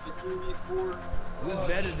pulled off a 3v4. Who's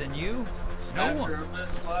better than you? No After one. a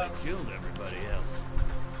best lap. Killed everybody else.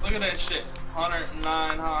 Look at that shit.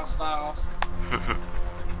 109 hostiles.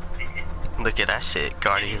 Look at that shit.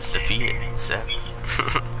 Guardians defeated. 7.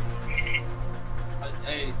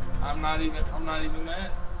 Hey, I'm not even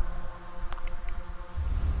mad.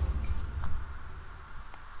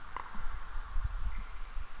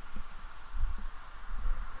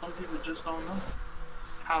 Some people just don't know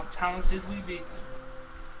how talented we be.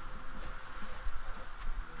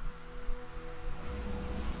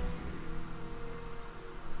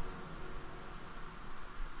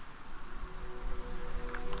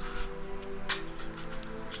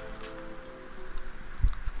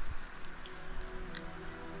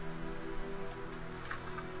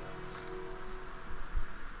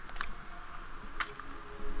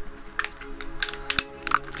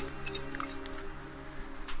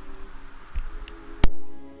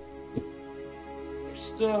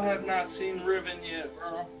 Still have not seen Riven yet,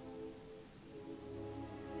 bro.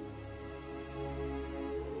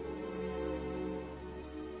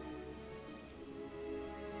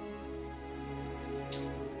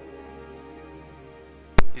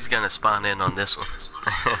 He's gonna spawn in on this one.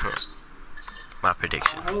 My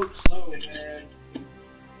prediction. I hope so, man.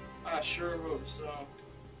 I sure hope so.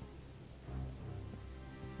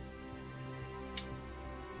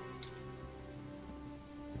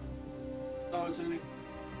 Oh, Tony.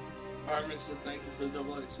 Fireman said thank you for the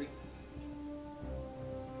double XP.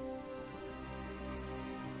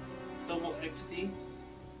 Double XP?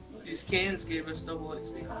 These cans gave us double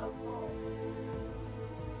XP.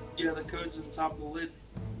 Yeah, the code's on top of the lid.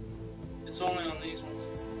 It's only on these ones.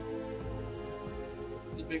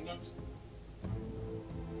 The big ones.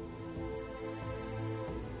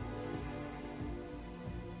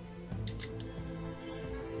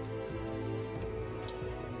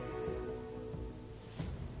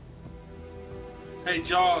 Hey,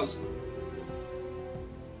 Jaws.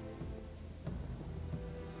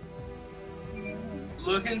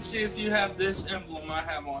 Look and see if you have this emblem I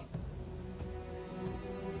have on.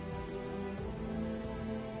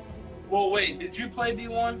 Well, wait, did you play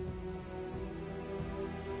D1?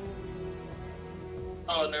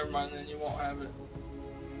 Oh, never mind, then you won't have it.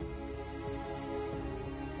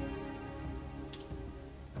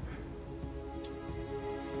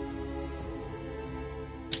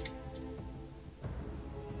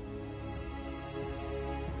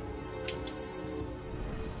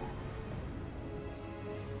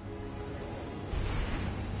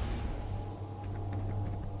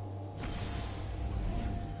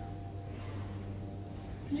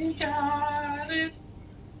 You got it.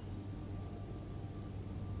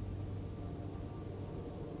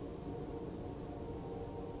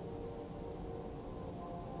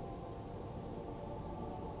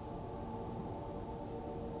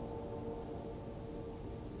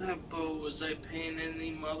 That bow was a pain in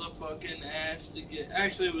the motherfucking ass to get.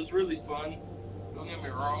 Actually, it was really fun. Don't get me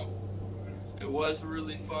wrong. It was a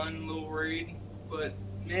really fun little raid, but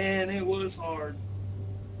man, it was hard.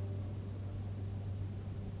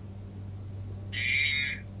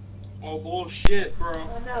 Oh, bullshit, bro.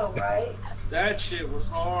 I know, right? That shit was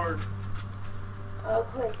hard. Oh,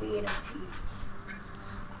 quit being a piece.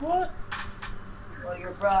 What? Well,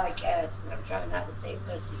 you're broadcasting. I'm trying not to say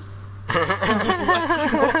pussy.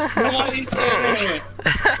 Why you say that?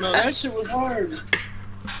 No, that shit was hard.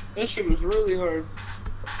 That shit was really hard.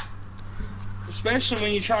 Especially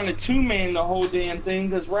when you're trying to two-man the whole damn thing,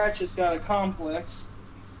 because Ratchet's got a complex.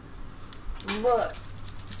 Look.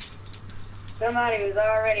 Somebody who's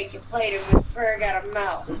already completed with prayer got a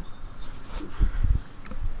mouth.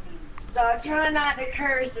 So I try not to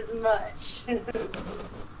curse as much.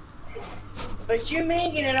 But you're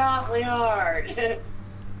making it awfully hard.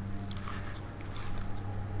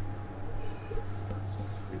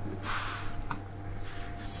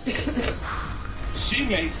 She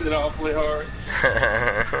makes it awfully hard.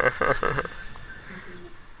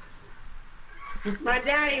 My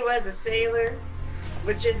daddy was a sailor,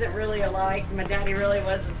 which isn't really a lie, because my daddy really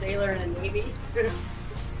was a sailor in the Navy.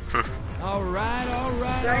 All right, all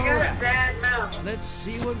right, So I all got a right. bad mouth. Let's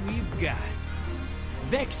see what we've got.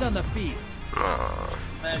 Vex on the field.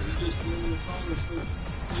 Man, you just blew your phone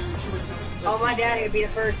for Oh, my daddy would be the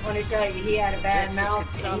first one to tell you he had a bad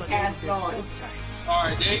mouth and he passed on.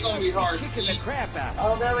 Alright, they ain't gonna be hard. Kicking the crap out.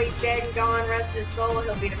 Although he's dead and gone, rest his soul,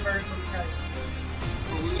 he'll be the first one to tell you.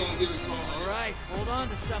 But we're gonna give it to him. All right, hold on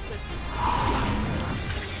to something.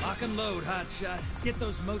 Lock and load, hotshot. Get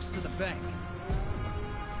those moats to the bank.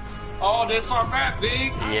 Oh, this our map,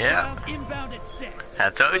 Big. Yeah. Hostiles inbound at sticks. I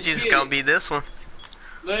told you it's gonna be this one.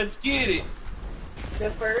 Let's get it.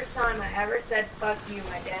 The first time I ever said fuck you,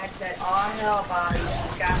 my dad said, "Aw hell, Bobby,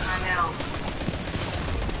 she's got my mouth."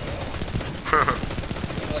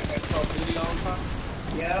 Like I saw video all the time.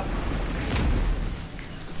 Yep.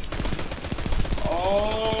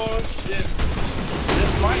 Oh shit.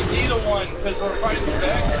 This might be the one, because we're fighting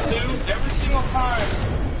Vex too. Every single time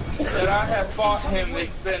that I have fought him,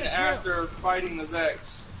 it's been after fighting the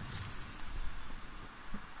Vex.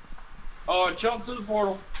 Oh, jump through the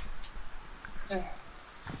portal.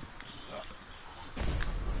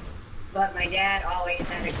 But my dad always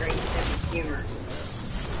had a great sense of humor. So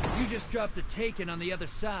You just dropped a taken on the other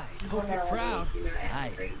side. people Hope you're proud. nowadays do not have a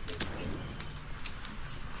Aye. great sense of humor.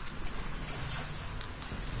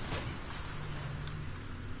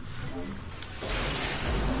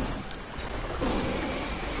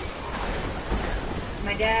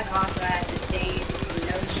 My dad also had the same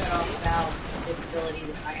no shut-off valves disability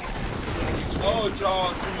that I have. Oh,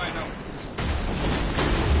 Jaws, you might know.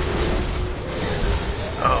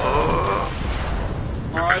 Oh.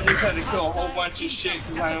 Or I just had to kill a whole bunch of shit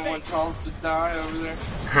because I didn't want Charles to die over there.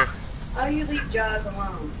 Oh, you leave Jaws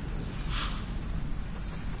alone.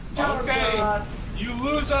 Tell him, Okay. Jaws. You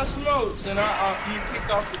lose us motes, and you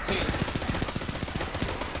kicked off the team.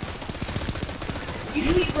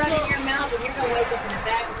 You keep running your mouth, and you're gonna wake up in the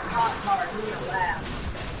back of the cop car and you're gonna laugh.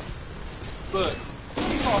 Look,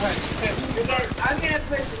 you gonna have to catch me. Because I'm gonna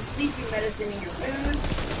put some sleeping medicine in your food.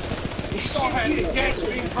 You gonna have to catch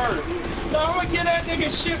me first. No, I'm gonna get that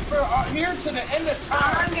nigga shit for here to the end of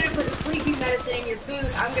time. I'm gonna put the sleeping medicine in your food.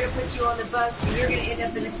 I'm gonna put you on the bus, and you're gonna end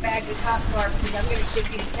up in the back of the cop car because I'm gonna ship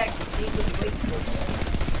you to Texas. And he's gonna wait for you.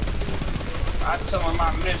 I tell him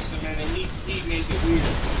I missed him, and he made it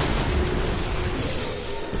weird.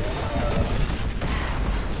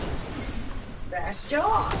 Fast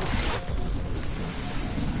job.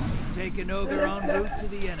 Taking over en route to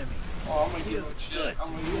the enemy. Oh, I'm gonna give Feels him shit. good I'm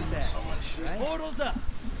to gonna be give him back. so much shit. Right? Portal's up.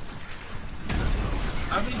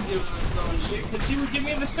 I've been giving him so much shit because he would give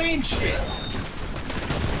me the same shit.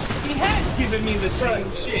 He has given me the same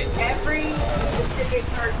shit. Every specific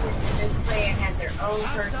person in this clan has their own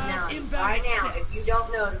personality. By now, if you don't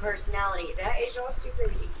know the personality, that is your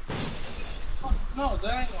stupidity. No,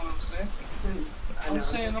 that ain't what I'm saying. I'm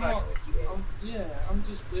saying I'm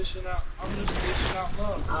just dishing out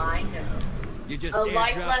love. I know. You just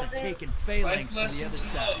life airdropped a lessons? taken phalanx Life to the other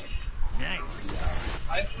lessons side. Nice.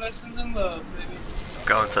 Life lessons in love, baby.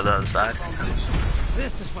 Going to the other side.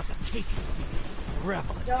 This is what the taken feel.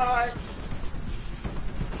 Revel in Dog. this.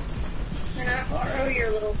 Can I borrow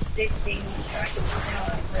your little stick thing so I can learn how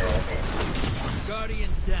to play with it?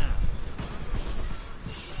 Guardian down.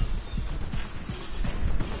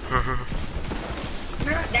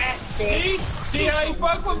 Not that stick. See how you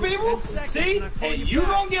fuck with people? See? And you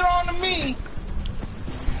gonna get on to me.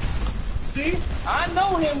 See? I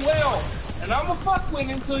know him well. And I'ma fuck with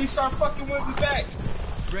him until he start fucking with me back.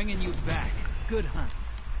 Bringing you back. Good hunt.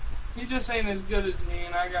 He just ain't as good as me,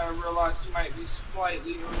 and I gotta realize he might be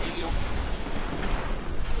slightly remedial.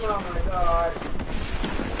 Oh my god.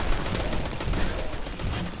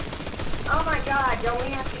 Oh my god, don't we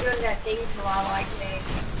have to go to that thing for Lala today?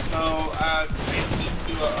 No, I changed it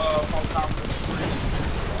to a home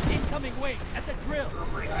conference. Incoming wait at the drill. Oh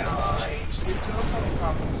my I god. changed it to a home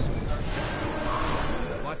conference.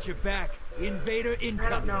 Watch your back. Invader I don't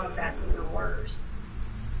incoming. know if that's even worse.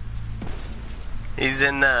 He's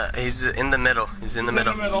in the middle. He's in the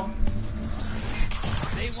middle.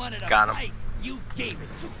 They wanted a Got him. fight. You gave it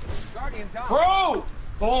to them. Guardian down. Bro!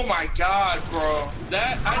 Oh my god, bro.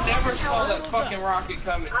 That I never saw that fucking rocket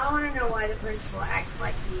coming. I want to know why the principal acts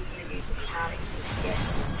like he's going to do some howdy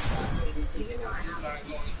even though I He's have not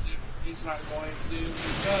going to. He's not going to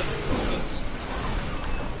because listen.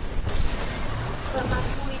 But my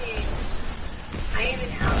point is, I am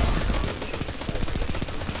an ally.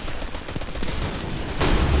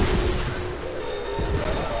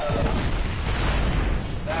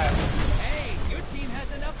 Sad. Hey, your team has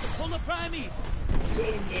enough to pull a prime evil.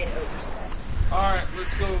 Jaden did overstep. Alright,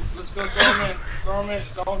 let's go throw him in. Throw him in.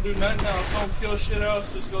 Don't do nothing else. Don't kill shit else.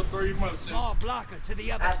 Just go throw your motes in. Small blocker to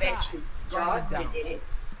the other I side. bet you Jaws did it.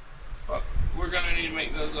 Fuck. We're gonna need to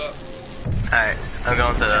make those up. Alright, I'm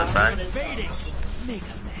going to the other side. Invading. Make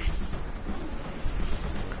a mess.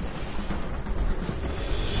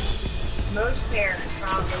 Most parents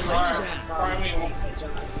probably Alright, want to prime evil.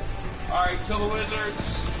 Alright, kill the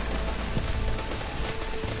wizards.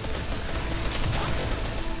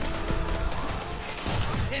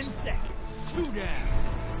 Seconds. 2 down.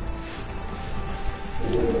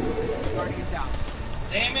 Guardian down.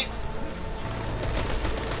 Damn it.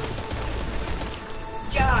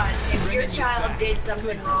 John, if your child did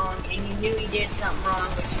something wrong and you knew he did something wrong,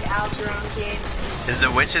 would you out your own kid? Is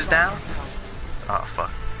the witches down? Oh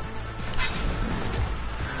fuck.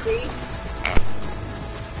 See?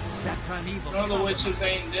 That primeval. None of the witches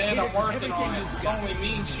ain't dead. I'm working on it. It's only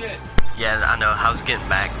mean shit. Yeah, I know. I was getting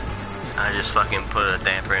back. I just fucking put a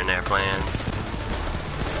damper in their plans.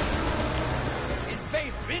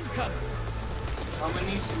 Invader incoming. I'm gonna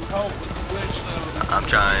need some help with the witch though. I'm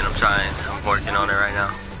trying. I'm working on it right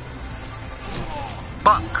now.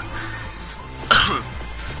 Fuck!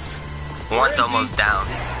 One's almost down.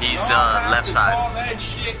 He's left side. Call that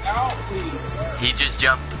shit out, please. He just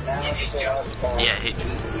jumped. Yeah, he.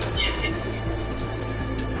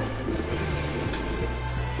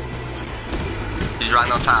 He's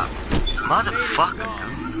right on top. Motherfucker.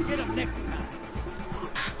 Get him next time.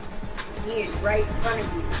 He is right in front of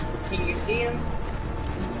you. Can you see him?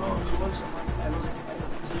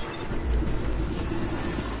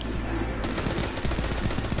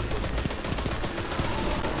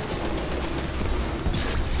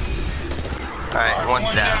 Alright,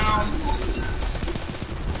 one's down.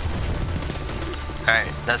 Alright,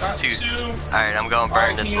 that's the two. Alright, I'm gonna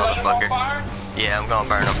burn this motherfucker. Yeah, I'm gonna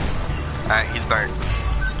burn him. Alright, he's burnt.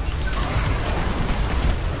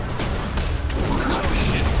 Oh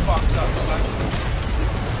shit, fucked up, son.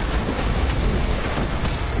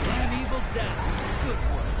 Primeval down. Good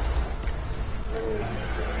work.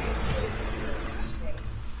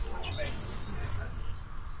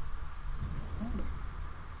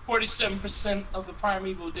 47% of the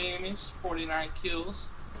primeval damage, 49 kills.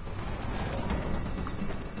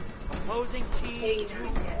 Opposing team do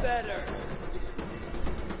better.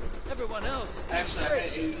 Everyone else is Actually, I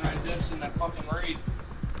had 89 deaths in that fucking raid.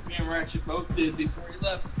 Me and Ratchet both did before he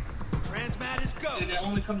left. Transmat is go. And it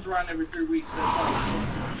only comes around every 3 weeks, that's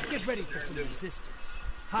all. Get ready for some resistance.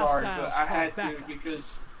 Sorry, Hostiles but I call had to backup.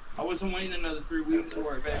 because I wasn't waiting another 3 weeks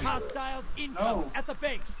for it, baby. Hostiles incoming No. at the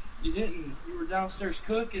base. You didn't. You were downstairs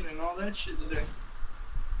cooking and all that shit today.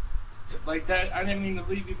 Like that, I didn't mean to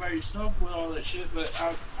leave you by yourself with all that shit, but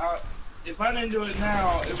if I didn't do it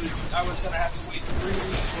now, I was gonna have to wait 3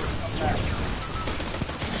 weeks for it to come back.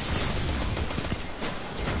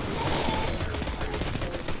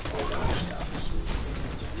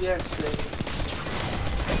 Yes, baby.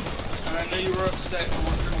 And I know you were upset and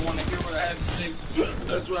weren't gonna want to hear what I had to say.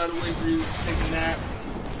 That's why I had to wait for you to take a nap.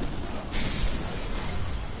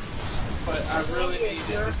 But I really need it.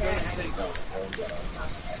 It's gonna take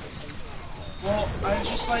Well, I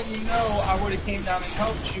just let you know I would have came down and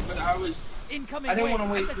helped you, but I Incoming didn't want to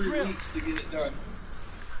wave wait at the 3 drill. weeks to get it done.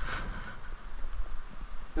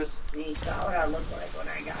 Cause, You saw what I looked like when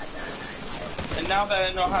I got done. and now that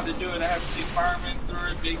I know how to do it, I have to take fireman through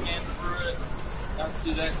it, big man through it. I have to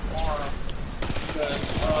do that tomorrow.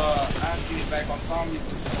 Because I have to get back on zombies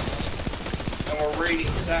and stuff. And we're raiding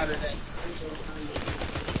Saturday.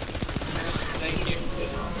 Thank you.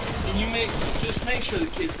 Can you just make sure the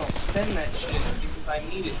kids don't spend that shit because I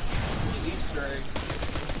need it for the Easter eggs.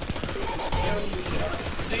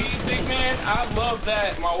 See, big man, I love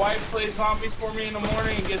that. My wife plays zombies for me in the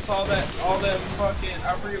morning and gets all them fucking,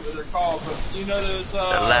 I forget what they're called, but you know those The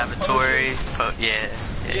lavatory, yeah.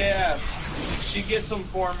 yeah. She gets them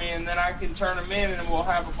for me and then I can turn them in and we'll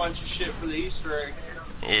have a bunch of shit for the Easter egg.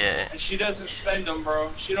 Yeah. And she doesn't spend them,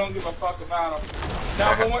 bro. She don't give a fuck about them.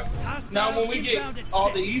 Now when we get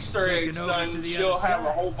all the Easter eggs done, she'll have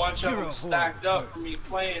a whole bunch of them stacked up for me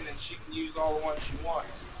playing, and she can use all the ones she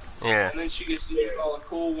wants. Yeah. And then she gets to use all the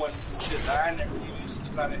cool ones and shit that I never used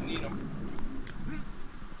because I didn't need them.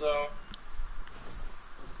 So,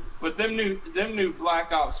 but them new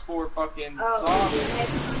Black Ops 4 fucking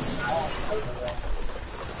zombies.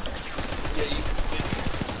 Yeah, you.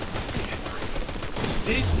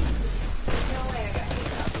 Did you?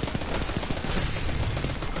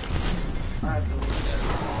 I believe that.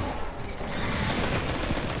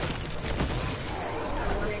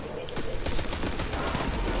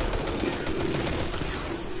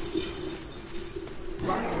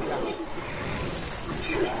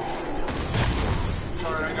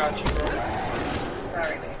 Sorry, I got you, bro.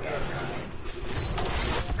 Sorry,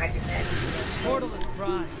 I just had to. Portal is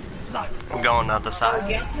prime. Lock. I'm going the other side.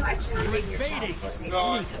 Guess who I should have been your Invading. Go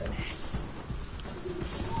on.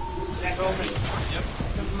 That Go me. Yep.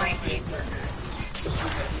 my case for her.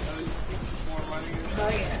 More money. Oh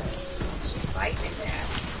yeah. She's fighting his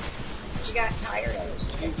ass. She got tired of it.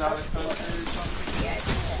 He's out of country or something. Yes.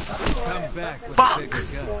 Come back with Fuck. a bigger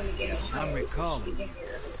gun. I'm recalling.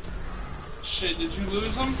 Shit, did you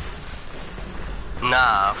lose him?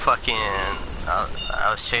 Nah, fucking. I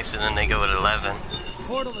was chasing a nigga with 11.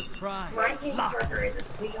 Portal is prime. My case Lock. for her is a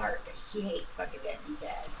sweetheart, but she hates fucking deadbeat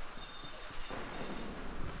dads.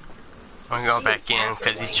 I'm going back in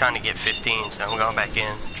because he's trying to get 15, so I'm going back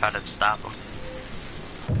in, try to stop him.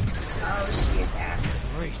 Oh, she is after.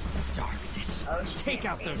 Embrace the darkness. Oh, she Take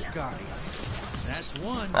can't out stand those up. guardians. That's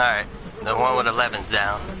one. Alright, the one with 11's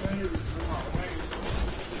down. Him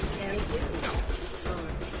too.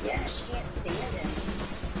 Yeah, she can't stand him.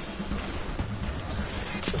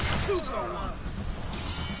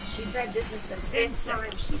 She said this is the 5th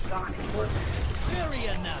time she's gone and worked. Bury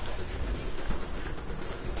another.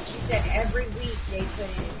 She said every week they put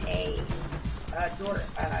in a quarter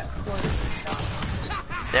stop.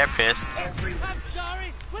 They're pissed. Every week. I'm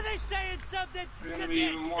sorry. Were they saying something? We're gonna be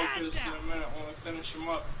even more pissed in a minute when we finish him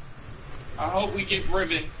up. I hope we get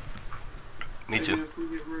Riven. Me Maybe too. if we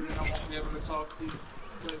get Riven, I won't be able to talk to you.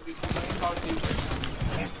 But if we can talk to you.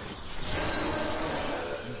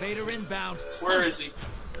 Invader inbound. Where is he?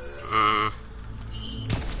 Mm.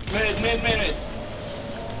 Mid.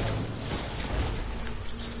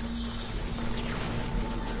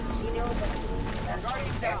 You know that's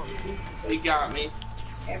like every week. He got me.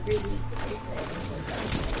 Every week they put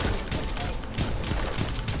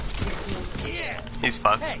Yeah. He's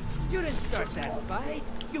fucked. Hey, You didn't start that fight.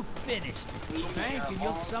 You finished it. Thank you.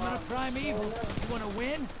 You'll summon a primeval. You want to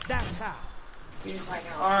win? That's how.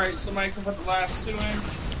 Alright, somebody can put the last 2 in.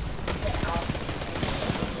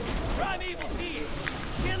 Primeval here.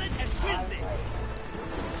 Kill it and win it.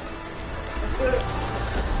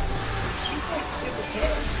 She's like super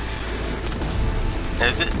pissed.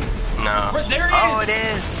 Is it? No. But there he Oh, is. it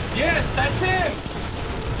is. Yes, that's him.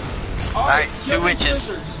 Alright, kill 2 these witches.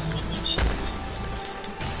 wizards.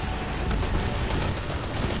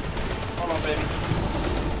 Hold on, baby.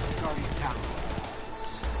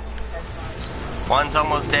 One's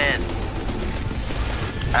almost dead.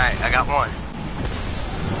 Alright, I got one.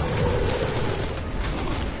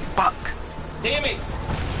 Fuck. Damn it.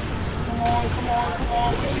 Come on, come on, come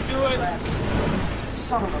on. We can do it.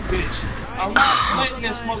 Son of a bitch. I'm not letting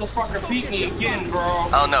this motherfucker beat me again, bro.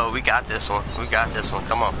 Oh no, we got this one. We got this one.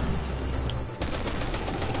 Come on.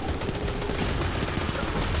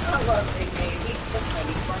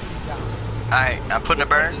 Alright, I'm putting a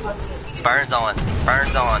burn. Burns on.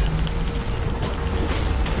 Burns on.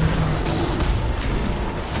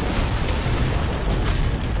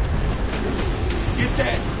 Get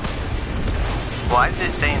that. Why is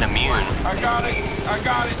it saying immune? I got it. I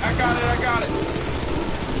got it. I got it. I got it.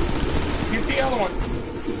 Get the other one.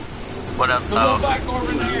 What up? The little Oh, black orb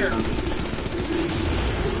in there.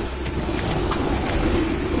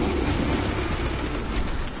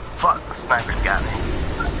 fuck. Sniper's got me.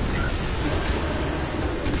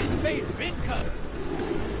 Invader incoming.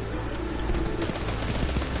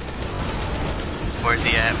 Where's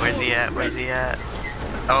he at? Where's he at? Where's he at?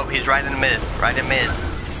 Oh, he's right in the mid. Right in mid.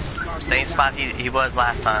 Same spot he was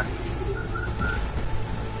last time.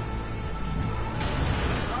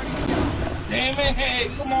 Damn it, hey,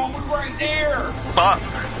 come on, we're right there. Fuck.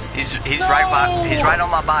 He's No! he's right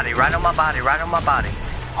on my body. Right on my body. Right on my body.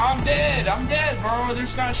 I'm dead, bro.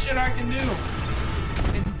 There's not shit I can do.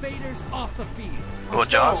 Invaders off the field. Well,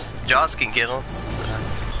 go. Jaws can get him.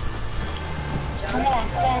 Come on,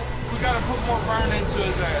 come on. We gotta put more burn into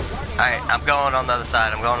his ass. Alright, I'm going on the other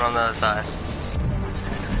side. I'm going on the other side.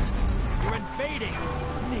 You're invading.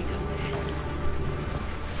 Nigga.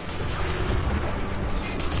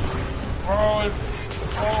 Bro,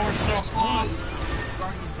 we're so close.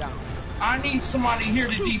 I need somebody here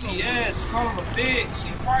to DPS, son of a bitch.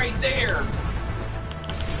 He's right there.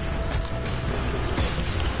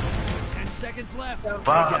 10 seconds left. Fuck.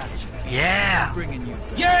 Got you. Yeah. Bringing you.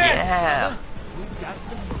 Yes! Yeah. We've got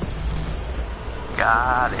some.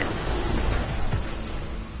 Got it.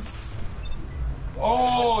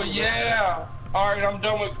 Oh yeah. Alright, I'm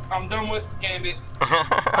done with Gambit.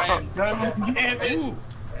 I am done with Gambit. Ooh,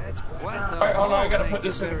 that's quite the Alright, hold on, I gotta Thank put you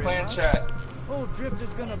this in the very clan much. chat. Old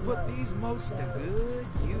Drifter's gonna put these moats to good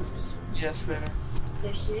use. Yes, Finner.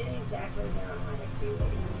 So she didn't exactly know how to do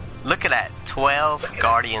it. Look at that. 12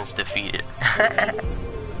 Guardians defeated.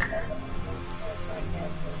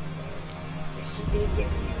 So she did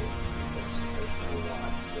give me a receipt that she personally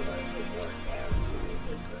walked to her paperwork down to the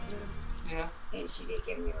place with her. Yeah. And she did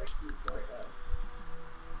give me a receipt for it though.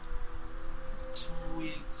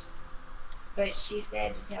 Sweet. But she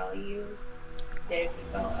said to tell you that if you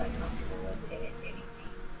felt uncomfortable with it, anything,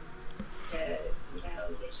 to know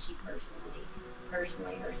that she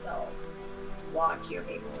personally herself walked your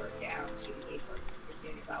paperwork down to the casework as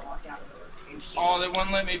soon as I walked out of the door. And she Oh, they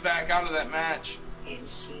wouldn't let me back out of that match. and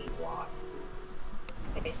she walked.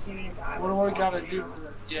 As soon as I What was do I walking gotta do?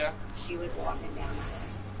 down, Yeah. she was walking down the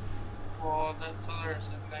way. Well, that's others,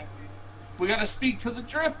 I think. We gotta speak to the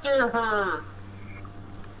drifter.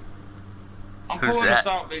 I'm Who's pulling this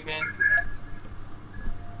that? out, big man.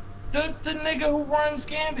 The nigga who runs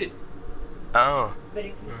Gambit. Oh. But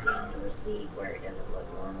if you see the receipt where it doesn't look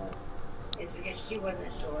normal, it's because she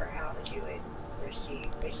wasn't sure how to do it.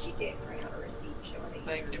 But she did print out a receipt showing that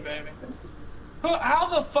Thank you, should- baby. How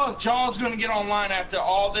the fuck Jaws gonna get online after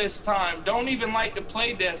all this time? Don't even like to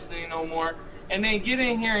play Destiny no more, and then get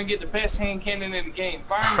in here and get the best hand cannon in the game.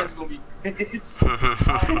 Fireman's gonna be pissed. He's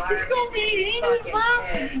gonna be heated, bro.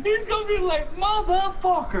 He's gonna be like,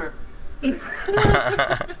 motherfucker.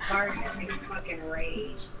 Mark has me fucking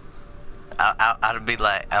rage. I'm gonna be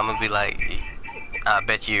like, I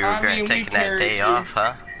bet you I regret mean, we taking that carried day you. off,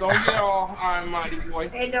 huh? Don't get all I'm mighty boy.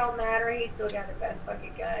 It don't matter, he still got the best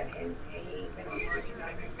fucking gun, and he ain't been online in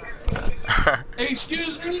 9 years. Hey,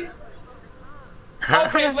 excuse me?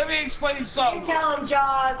 Okay, let me explain You something. tell him,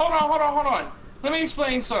 Jaws. Hold on. Let me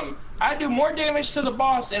explain something. I do more damage to the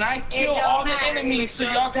boss and I kill don't all the matter. enemies so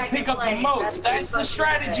He's y'all can second pick up the place. moats. That's That's the fucking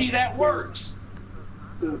strategy good. that works.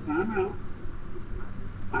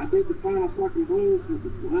 I think the final fucking blows was the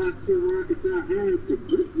last 2 rockets I had to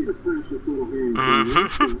get you the precious little hand.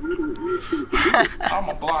 I'm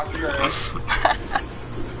gonna block your ass.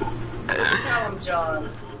 Tell him,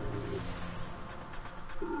 Jaws.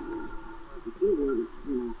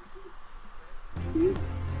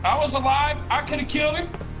 I was alive. I could have killed him.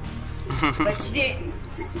 But you didn't.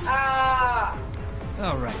 Ah!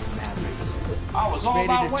 All right, Mavericks. I was all Ready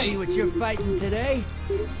about to see wait. what you're fighting today?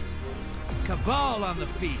 Cabal on the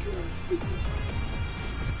field.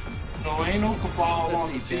 No, ain't no cabal on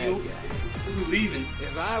the Let's be field. bad guys. Who's leaving?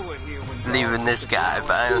 If I were here when Leaving this guy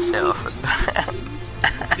by himself.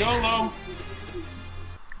 YOLO.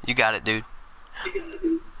 You got it, dude.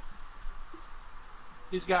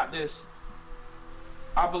 He's got this.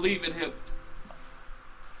 I believe in him.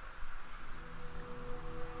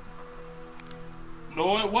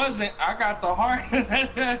 No, it wasn't. I got the heart.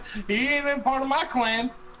 He ain't in part of my clan.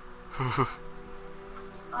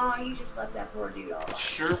 Oh, you just left that poor dude all alone.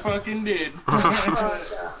 Sure fucking did.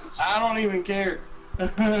 I don't even care.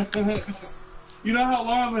 You know how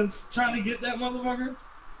long I've been trying to get that motherfucker?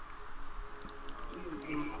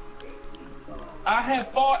 I have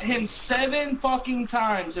fought him 7 fucking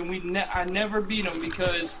times and I never beat him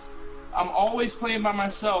because I'm always playing by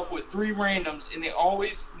myself with 3 randoms and they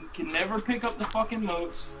always can never pick up the fucking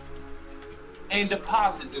motes and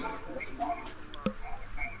deposit them.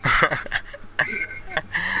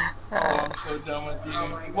 Oh, I'm so done with you.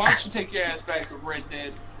 Why don't you take your ass back to Red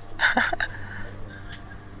Dead?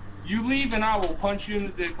 You leave and I will punch you in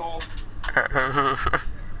the dick hole.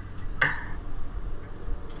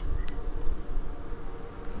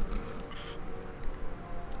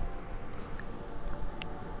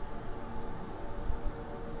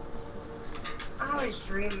 I was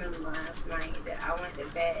dreaming last night that I went to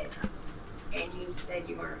bed and you said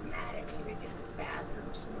you weren't mad at me because the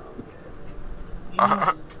bathroom smelled good.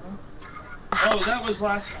 Oh, that was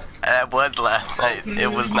last night. That was last night.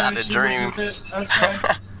 It was not a dream. That's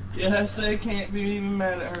right. Yeah, I say can't be even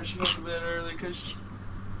mad at her. She went to bed early because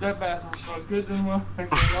that bathroom smelled good and well.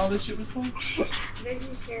 All this shit was clean. Did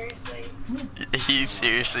you seriously? He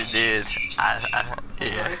seriously did.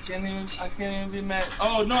 Yeah. I can't even be mad.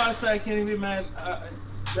 Oh no, I said I can't even be mad.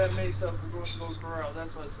 That makes up for going to go corral.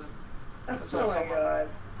 That's what I said. That's what Oh I my said. god.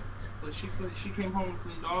 But she came home and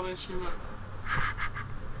cleaned all that shit up.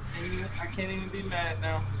 And I can't even be mad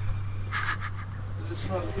now. Cause it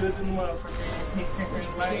smells good and well for me.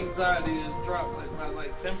 My anxiety is dropped by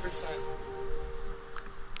like 10%.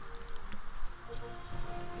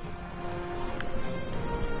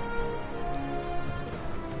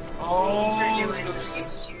 Oh, let's go.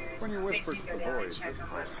 When you whisper to the boys, it doesn't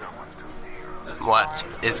hurt so much to me. Watch.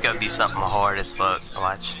 It's gonna be something hard as fuck.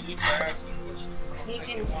 Watch. He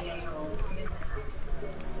can stay home.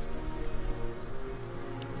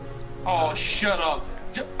 Oh, shut up.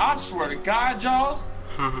 I swear to God, Jaws,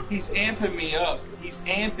 he's amping me up. He's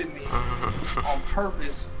amping me on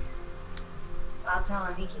purpose. I'll tell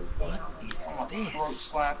him he can stay home. Is I'm gonna throat this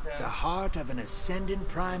slap the him. heart of an ascendant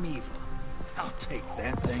primeval? I'll take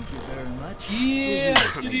that, thank you very much. Yeah, Who's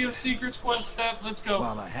this City of later? Secrets quest step. Let's go.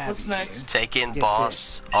 While I have What's you next? Taking Get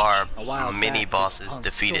boss this. or A while mini back, bosses this punk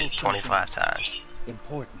defeated stole 25 something times.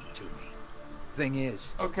 important to me. Thing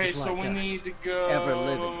is, Okay, he's so like we us, need to go. ever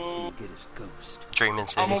living till you get his ghost. Dreaming I'm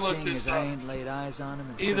City. gonna look Seeing this as I up. ain't laid eyes on him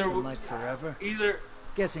in Either something like forever,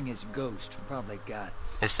 guessing his ghost probably got.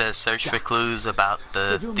 It says search for clues about the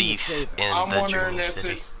So do me a thief favor. in I'm the wondering Dreaming if City.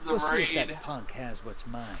 it's the Go see if raid. that punk has what's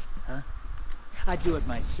mine, huh? I'd do it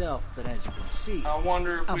myself, but as you can see, I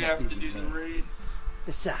wonder if I'm we a have to busy do the man. raid.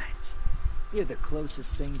 Besides, you're the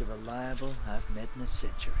closest thing to reliable I've met in a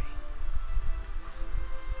century.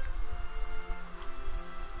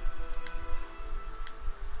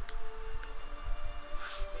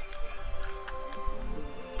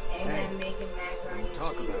 Amen, making macaroni and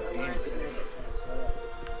Talk cheese about for lunch. dancing.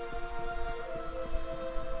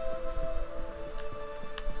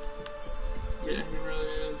 Yeah, he really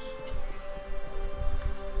is.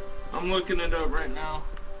 I'm looking it up right now.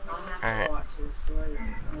 I'll have Alright. to watch his stories.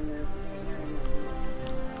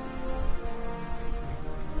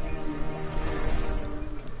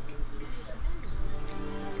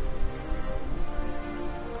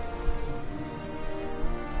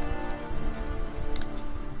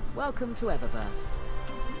 Welcome to Eververse.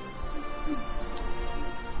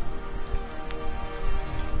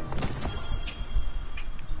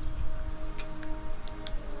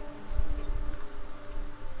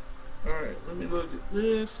 Alright, let me look at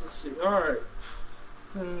this. Let's see. Alright.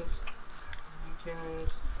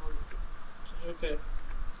 Okay.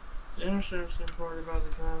 The interesting part about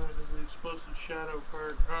the comment is the explosive shadow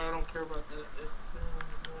part. Oh, I don't care about that.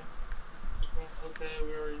 Okay,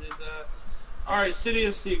 we already did that. Alright, City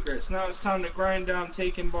of Secrets. Now it's time to grind down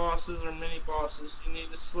taken bosses or mini bosses. You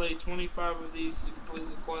need to slay 25 of these to complete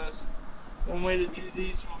the quest. One way to do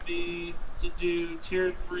these will be to do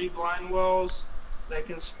tier 3 blind wells that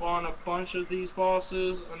can spawn a bunch of these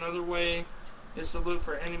bosses. Another way is to look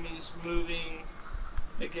for enemies moving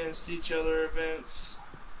against each other events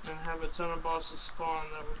and have a ton of bosses spawn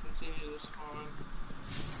that will continue to spawn.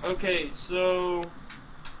 Okay, so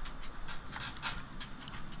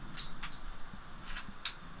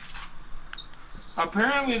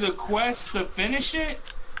apparently the quest to finish it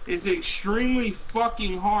is extremely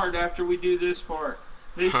fucking hard after we do this part.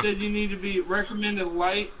 They said you need to be recommended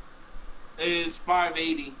light is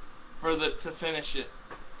 580 for to finish it.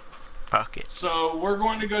 Fuck it. So we're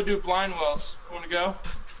going to go do blind wells. Want to go?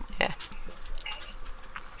 Yeah.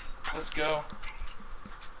 Let's go.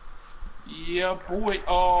 Yeah, boy.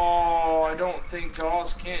 Oh, I don't think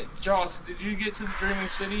Jaws can't. Jaws, did you get to the Dreaming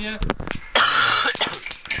City yet?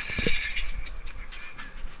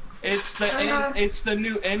 It's the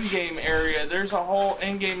new endgame area. There's a whole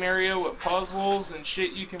endgame area with puzzles and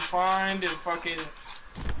shit you can find and fucking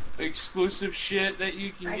exclusive shit that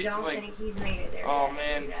you can get. I don't think he's made it there. Oh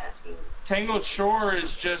man, Tangled Shore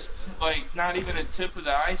is just like not even a tip of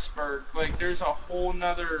the iceberg. Like there's a whole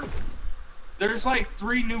nother. There's like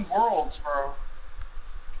 3 new worlds, bro.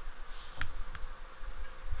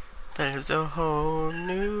 There's a whole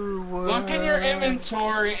new world. Look in your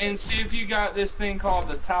inventory and see if you got this thing called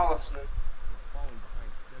the Talisman.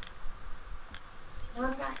 I'm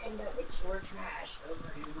not end up with your trash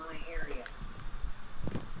over in my area.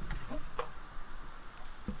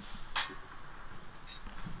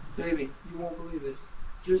 Baby, you won't believe this.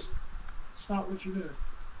 Just stop what you're doing.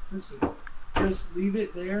 Listen, just leave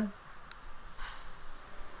it there.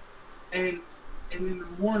 And in the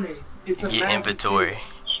morning, it's a your inventory.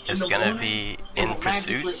 It's gonna be in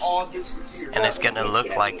pursuits, and it's gonna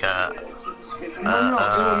look like a. No,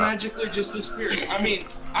 it'll magically just disappear. I mean,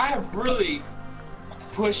 I have really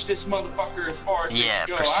pushed this motherfucker as far as yeah,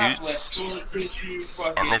 go. pursuits,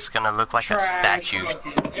 and it's gonna look like a statue,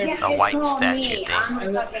 a white statue thing.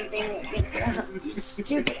 I'm a fucking thing that gets up.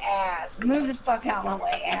 Stupid ass. Move the fuck out my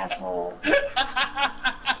way, asshole.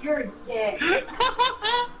 You're a dick.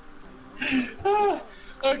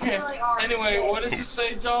 Okay. Anyway, what does it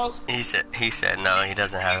say, Jaws? He said no, he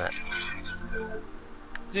doesn't have it.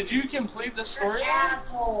 Did you complete the story?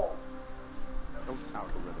 Asshole.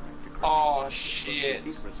 Oh shit.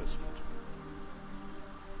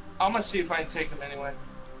 I'm gonna see if I can take him anyway.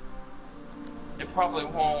 It probably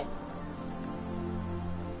won't.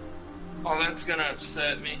 Oh, that's gonna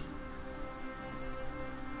upset me.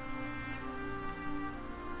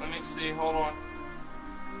 Let me see, hold on.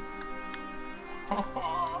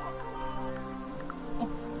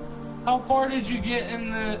 How far did you get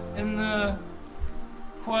in the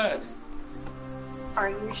quest? Are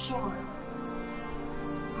you sure?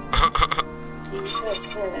 You put the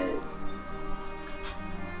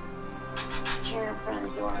chair in front of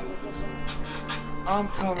the door in the kitchen. I'm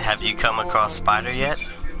coming. Have you come across Spider yet?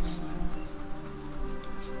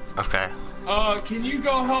 Okay. Can you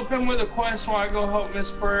go help him with a quest while I go help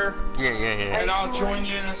Miss Prayer? Yeah. And I'll join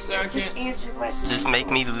you in a second. Just answer questions. Just make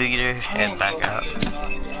me leader and back out. To be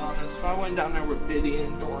honest, I went down there with Biddy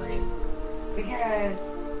and Dorian. Because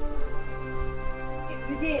if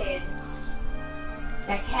you did,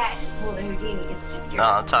 that cat just pulled a Houdini because it just scared No,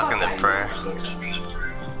 I'm talking to Prayer.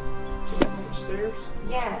 Upstairs?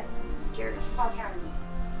 Yes, it just scared the fuck out of me.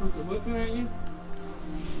 Was it looking at you?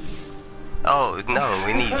 Oh no,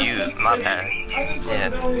 we need you. My bad. Yeah.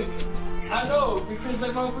 I know, because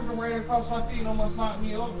that motherfucker ran across my feet and almost knocked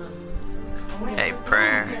me over. Hey,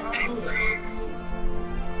 Prayer.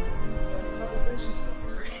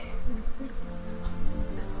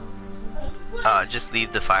 Just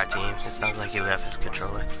leave the fire team. It sounds like he left his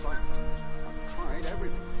controller.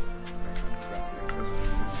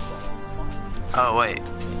 Oh wait,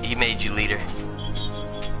 he made you leader.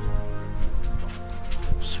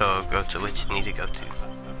 So go to what you need to go to.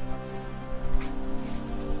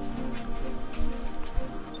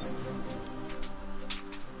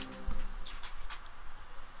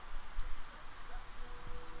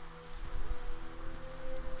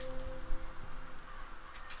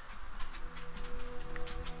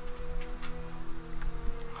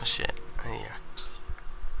 Oh shit, I need to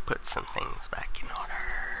put some things back in order.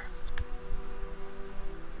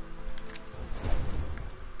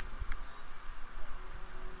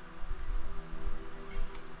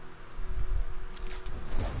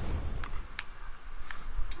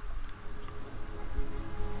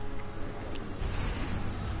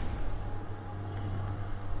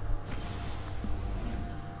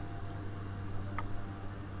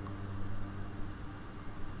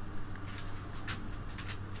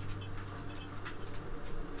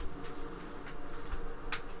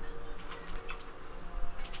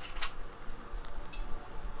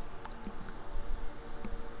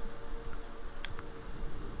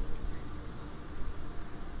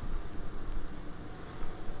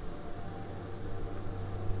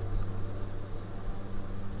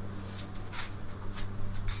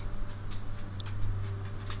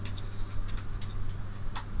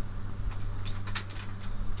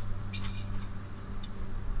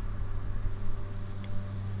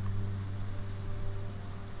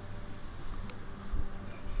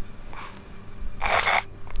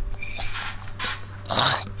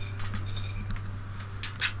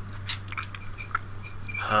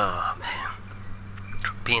 Oh man,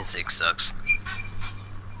 being sick sucks.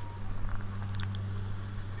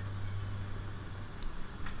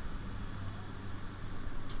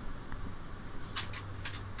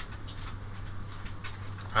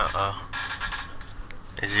 Uh-oh.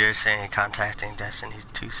 Is yours saying contacting Destiny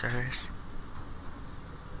 2 servers?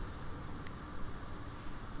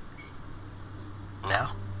 No?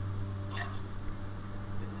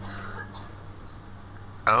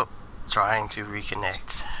 Oh, trying to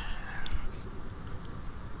reconnect.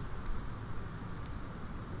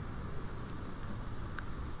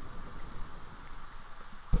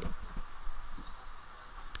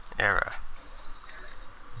 Error.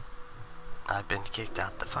 I've been kicked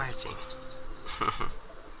out the fire team.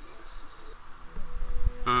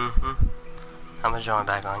 Mm-hmm. I'm gonna join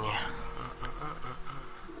back on you.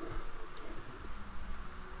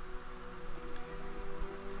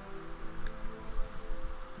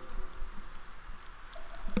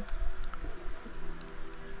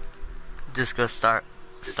 Just go start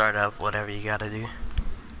up whatever you gotta do.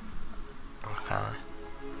 Okay.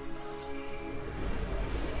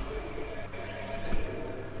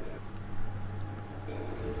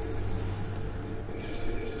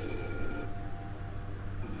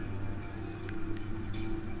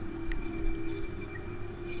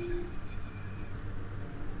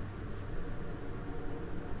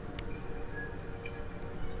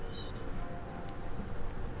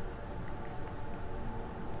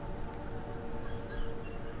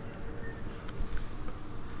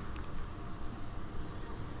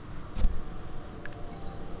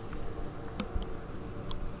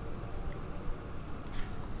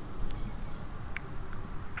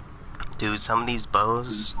 Dude, some of these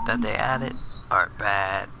bows that they added are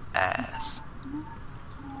bad ass.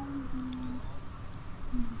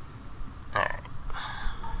 Alright.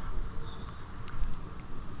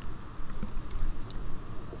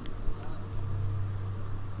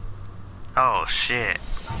 Oh shit.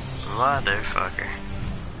 Motherfucker.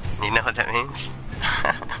 You know what that means?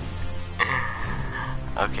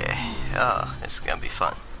 Okay. Oh, it's gonna be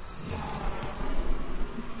fun.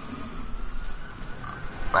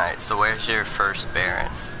 Alright, so where's your first Baron?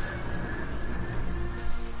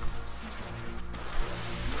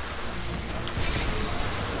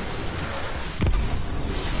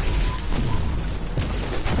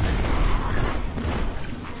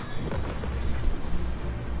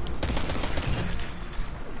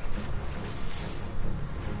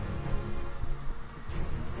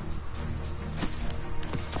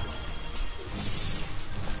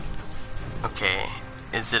 Okay,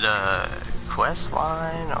 is it a quest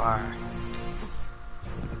line or?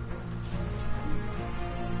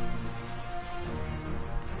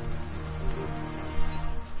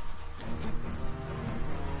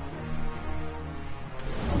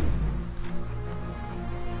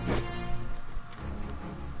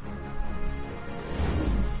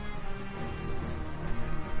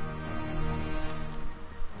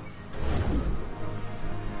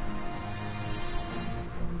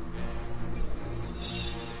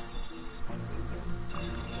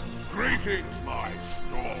 Greetings, my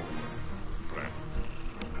stalwart friend.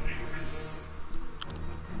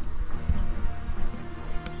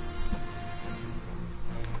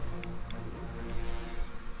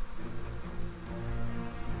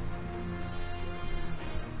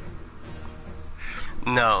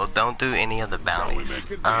 No, don't do any of the bounties.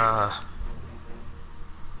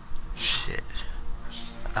 Shit.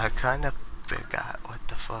 I kind of forgot what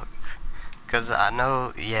the fuck. Cause I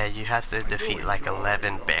know, yeah, you have to defeat like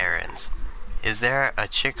 11 barons. Is there a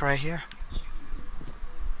chick right here?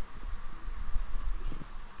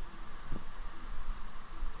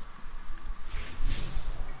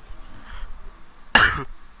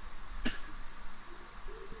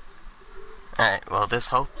 Alright, well this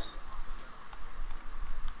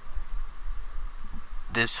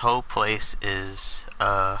whole place is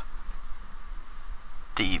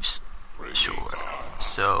thieves shore.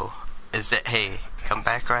 So is it, hey, come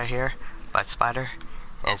back right here by Spider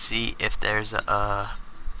and see if there's a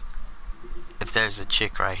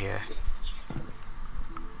chick right here.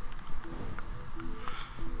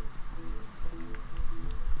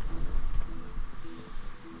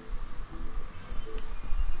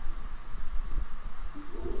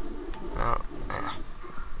 Oh,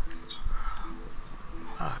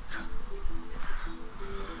 fuck.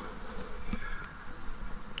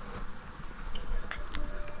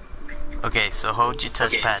 Okay, so hold your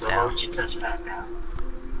touchpad down.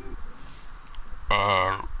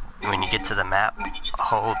 And when you get to the map,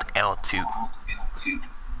 hold L2.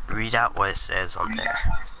 Read out what it says on there.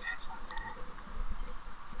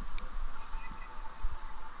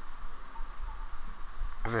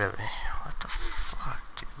 Really? What the fuck,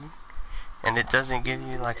 dude? And it doesn't give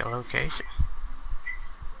you like a location.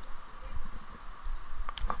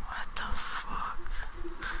 What the fuck?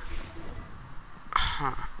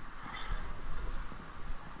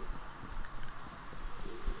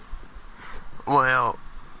 Well,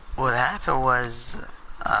 what happened was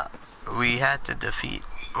we had to defeat,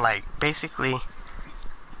 like, basically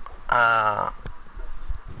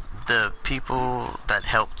the people that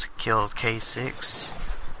helped kill K6.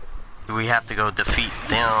 We have to go defeat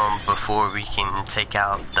them before we can take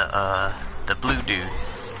out the blue dude.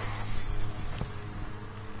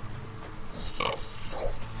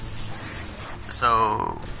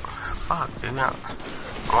 So, fuck, dude, I'm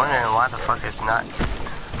wondering why the fuck it's not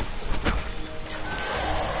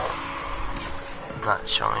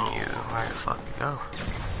showing you where the fuck to go.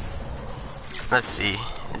 Let's see,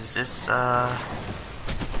 is this fucking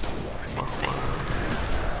thing?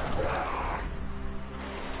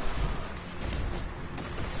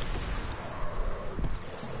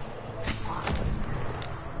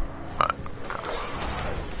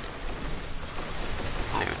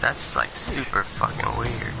 Dude, that's like super fucking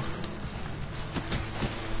weird.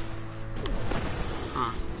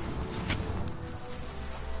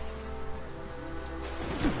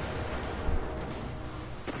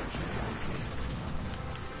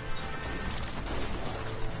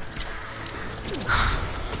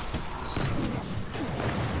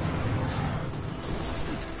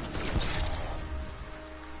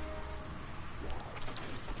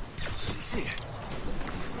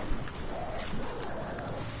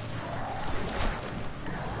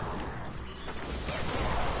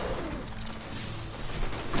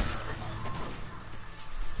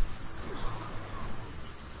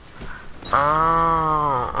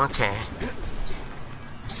 Oh, okay.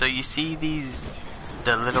 So you see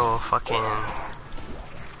the little fucking...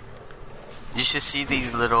 You should see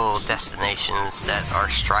these little destinations that are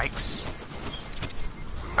strikes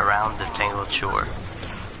around the Tangled Shore.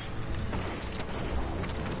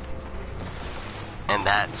 And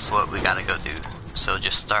that's what we gotta go do. So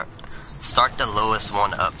just start the lowest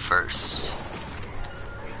one up first.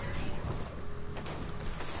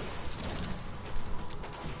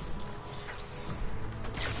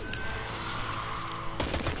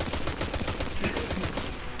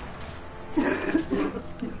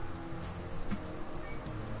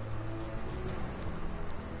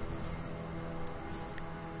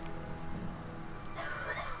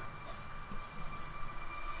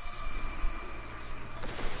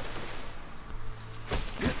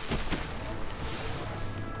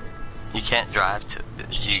 You can't drive to...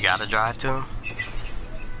 You gotta drive to him?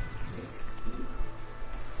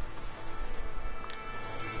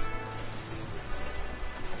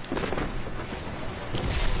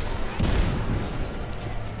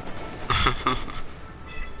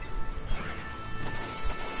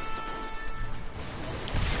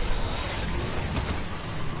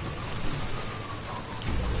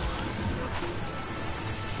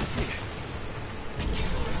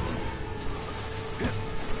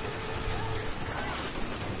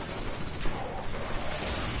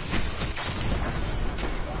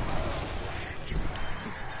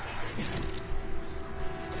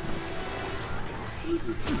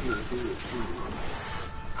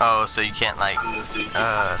 Oh, so you can't like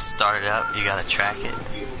start it up, you gotta track it.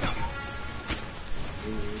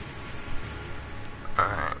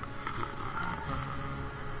 Alright.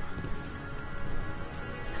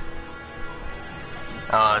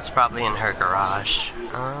 Oh, it's probably in her garage.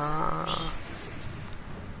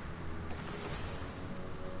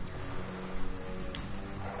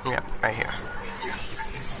 Yep, right here.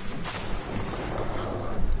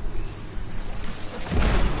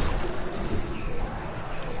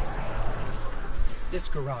 This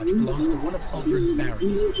garage belongs to one of Aldrin's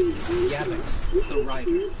barons, the Abex, the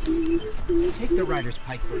Rider. Take the Rider's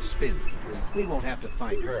pike for a spin. We won't have to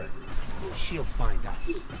find her. She'll find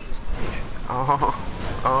us.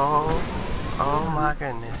 Oh my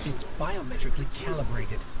goodness. It's biometrically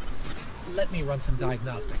calibrated. Let me run some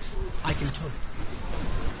diagnostics. I can tune it.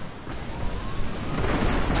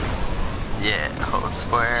 Yeah, hold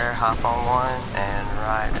square, hop on one, and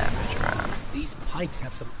ride that bitch around. These pikes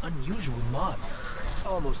have some unusual mods.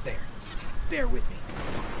 Almost there. Bear with me.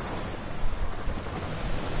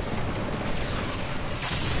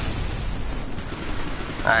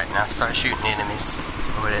 Alright, now start shooting enemies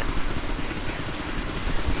with it.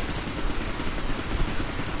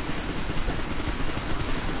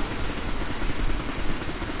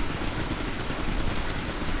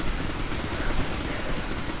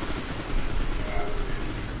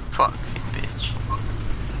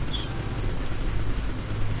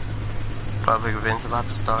 public event's about to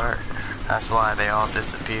start. That's why they all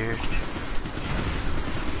disappeared.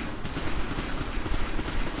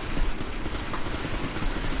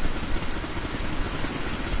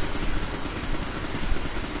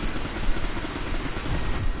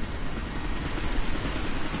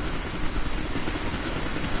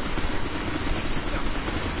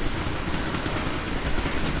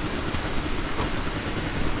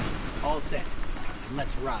 All set.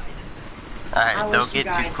 Let's ride. Alright, don't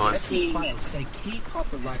get too close.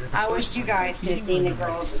 I wish you guys could have seen the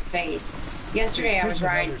girl's face. Yesterday I was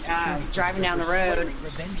driving down the road,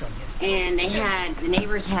 and the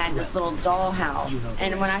neighbors had this little dollhouse.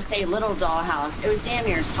 And when I say little dollhouse, it was damn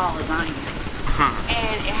near as tall as I am.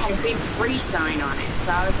 And it had a big free sign on it.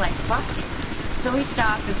 So I was like, fuck it. So we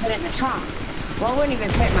stopped and put it in the trunk. Well, it wouldn't even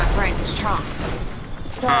fit in my friend's trunk.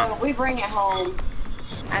 So we bring it home.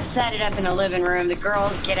 I set it up in the living room. The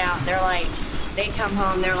girls get out. They come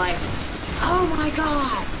home. They're like, oh my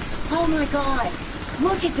God. Oh my God.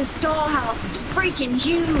 Look at this dollhouse. It's freaking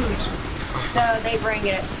huge. So they bring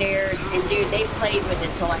it upstairs. And dude, they played with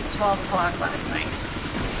it till like 12 o'clock last night.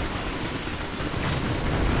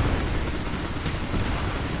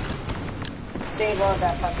 They love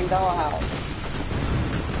that fucking dollhouse.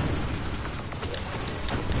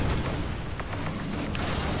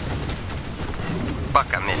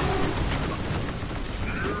 Fuck, I missed.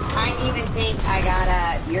 I even think I got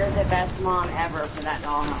a "You're the best mom ever" for that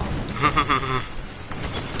dollhouse.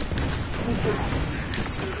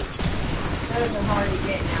 Those are hard to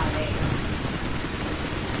get nowadays.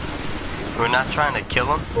 We're not trying to kill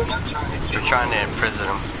him. We're trying to imprison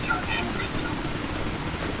him.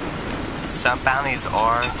 Some bounties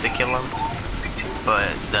are to kill him,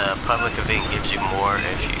 but the public event gives you more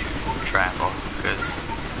if you travel, because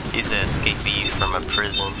he's an escapee from a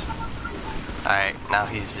prison. Alright, now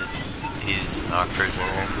he's our prisoner.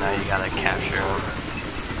 Now you gotta capture him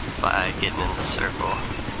by getting in the circle.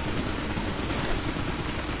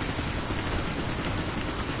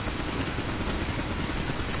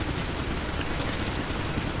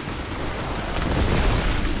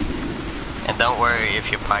 And don't worry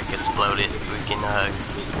if your pike exploded, we can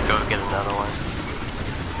go get another one.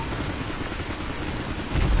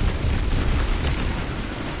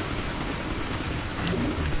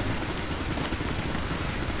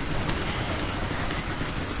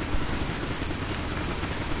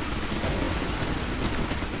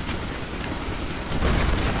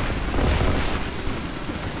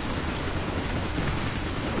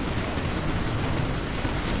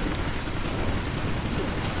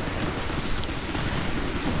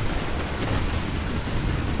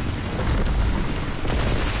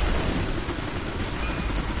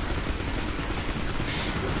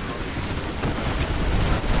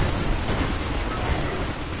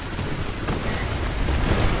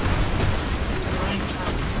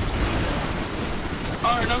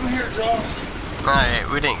 Alright,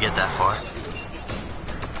 we didn't get that far.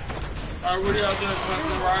 Alright, what are y'all doing? Hunting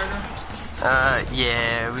the rider?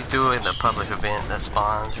 Yeah, we doing the public event that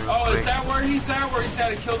spawns real quick. Is that where he's at? Where he's got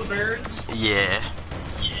to kill the Barons? Yeah.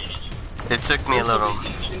 It took me a little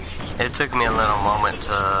moment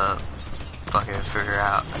to fucking figure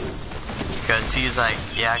out. Because he's like,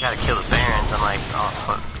 yeah, I gotta kill the Barons. I'm like, oh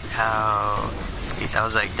fuck, how? I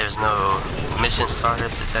was like, there's no mission starter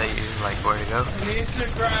to tell you like where to go. He needs to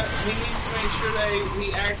make sure that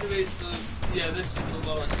he activates the. Yeah, this is the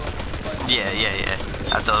lowest level. Yeah.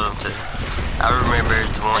 I told him to. I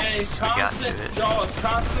remembered once we got to it. Jaws,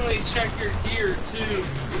 constantly check your gear too,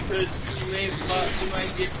 because you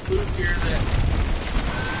might get food gear that.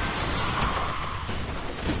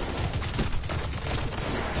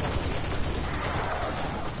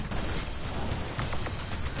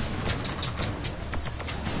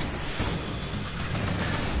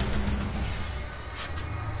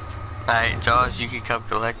 Alright, Josh, you can come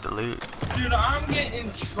collect the loot. Dude, I'm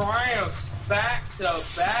getting triumphs back to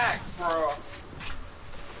back, bro.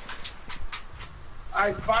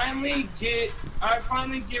 I finally get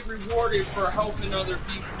rewarded for helping other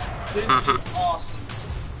people. This is awesome.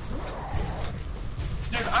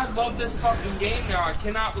 Dude, I love this fucking game now. I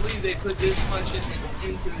cannot believe they put this much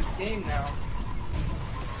into this game now.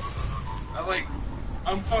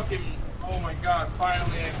 I'm fucking, oh my god,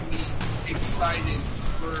 finally I can be excited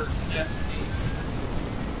for Destiny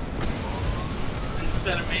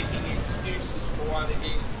instead of making excuses for why the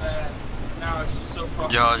game's bad. Now it's just so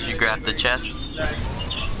fucking Jaws, you grabbed the chest?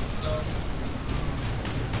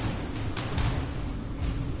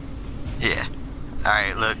 Yeah.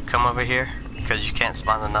 Alright, look, come over here, because you can't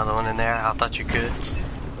spawn another one in there. I thought you could.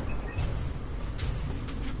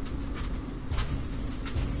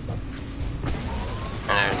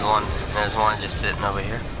 And There's one just sitting over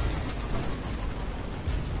here.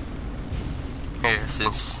 Here,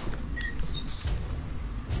 since.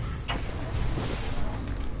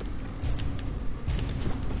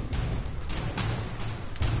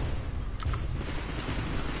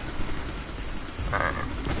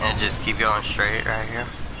 And just keep going straight right here.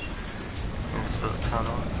 In this little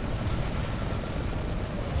tunnel.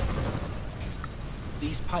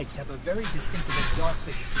 These pikes have a very distinctive exhaust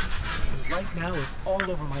signature, and right now it's all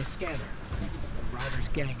over my scanner. The Riders'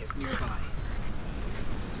 gang is nearby.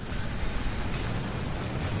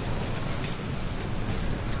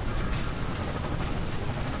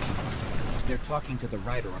 They're talking to the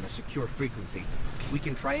Rider on a secure frequency. We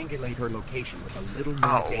can triangulate her location with a little more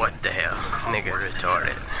Oh, data. what the hell? Nigga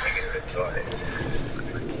retarded.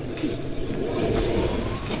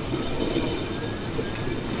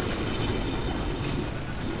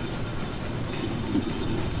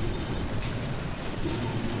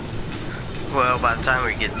 Well, by the time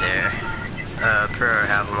we get there, Prayer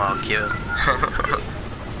have them all killed.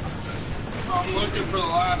 I'm looking for the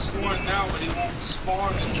last one now, but he won't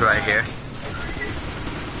spawn. It's right here.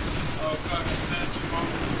 Oh, fuck,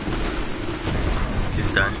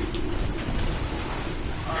 He's done.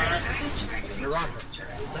 alright. You're on her.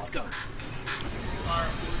 Let's go.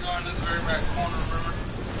 Alright, we're going to the very back corner, remember?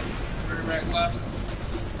 Very back left.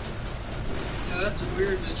 Yeah, that's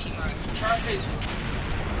weird that you're not. Try Facebook.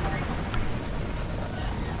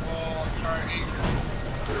 Oh, try Adrian.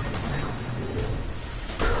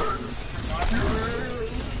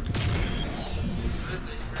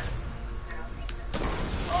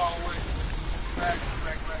 Oh, wait. Back.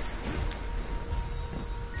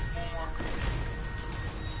 One more.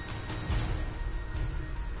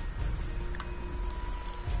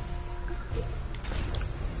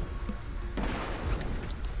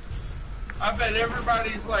 I bet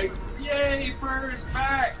everybody's like, yay, Prair's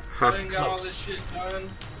back. I didn't got all this shit done.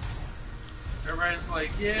 Everybody's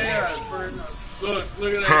like, yeah, Prair's. Look at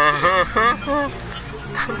that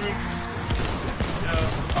shit.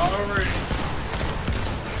 Yeah, already.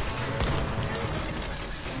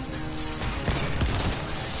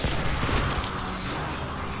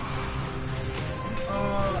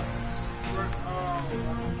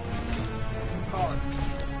 Call it.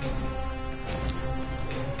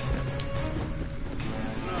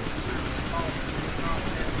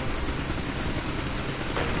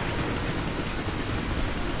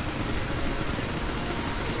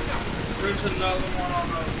 There's another one on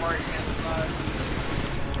the right hand side.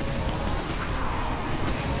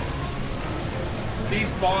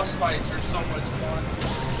 These boss fights are so much fun.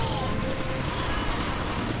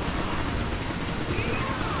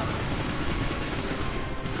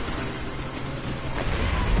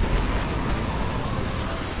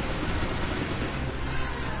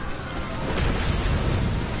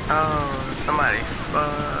 Oh, somebody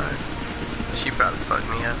fucked. She probably fucked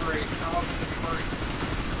me up. Great.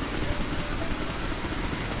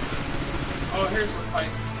 Oh, here's the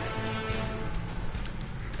pipe.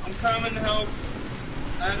 I'm coming to help.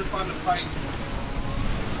 I had to find a pipe.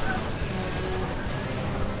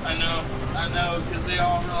 I know, because they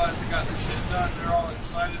all realize I got this shit done. They're all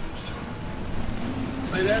excited and shit.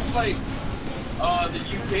 But that's like, the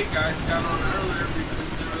UK guys got on earlier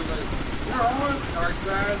because they were like, we're on Dark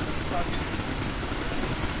Sides and fucking,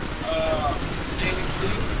 Sandy C.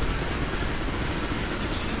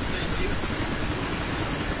 Thank you.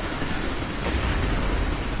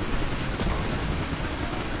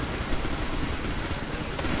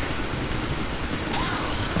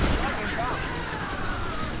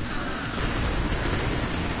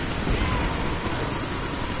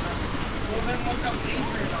 Well, then look up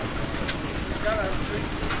Adrian on there. He's got a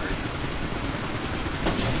Facebook page.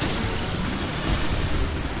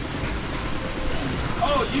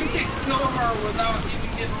 Oh, you can kill her without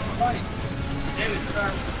even getting on the fight. And it's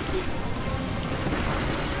fast.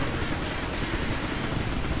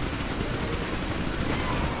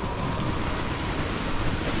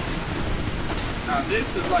 Now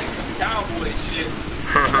this is like some cowboy shit.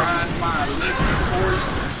 Riding my electric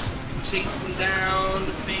horse, chasing down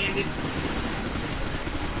the bandit.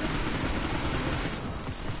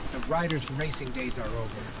 The Riders' racing days are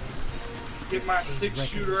over. Get my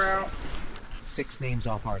 6-shooter out. 6 names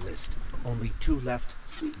off our list. Only 2 left,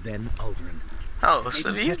 then Uldren. Oh,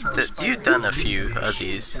 so you've done a few of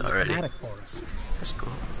these already. That's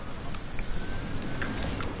cool.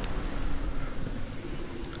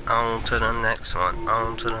 On to the next one.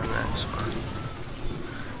 On to the next one.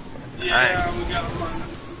 Yeah, we gotta run.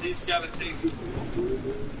 He's gotta take.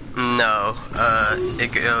 No,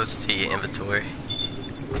 it goes to your inventory.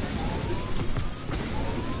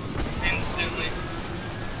 Instantly.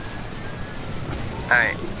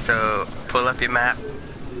 Alright, so pull up your map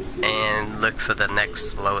and look for the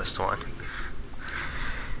next lowest one.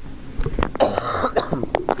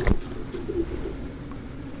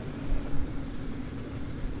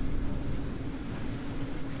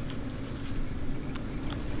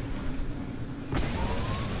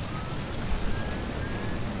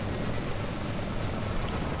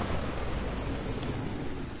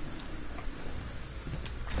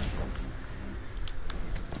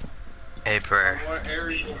 Hey, Prayer. What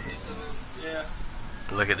area is it? Yeah.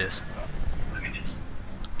 Look at this.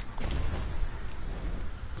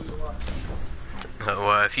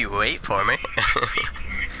 Well, if you wait for me.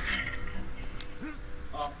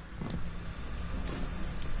 Oh.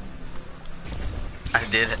 I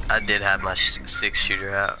did have my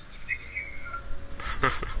 6-shooter out.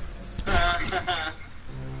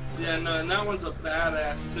 Yeah, no, and that one's a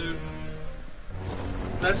badass too.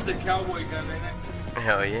 That's the cowboy gun, ain't it?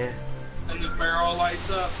 Hell yeah. And the barrel lights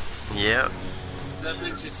up. Yep. That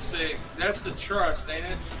bitch is sick. That's the trust, ain't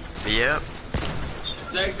it? Yep.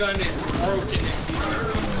 That gun is broken if you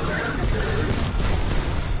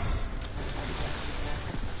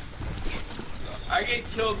I get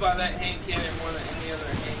killed by that hand cannon more than any other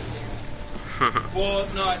hand cannon. Well,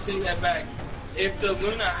 no, I take that back. If the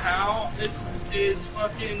Luna Howl is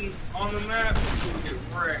fucking on the map, you'll get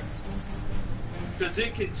wrecked. Because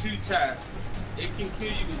it can 2-tap. It can kill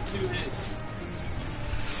you with 2 hits.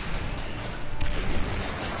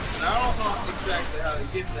 And I don't know exactly how to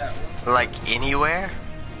get that one. Like anywhere?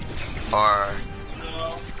 Or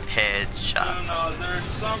No. headshots? No, there's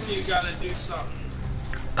some you gotta do something.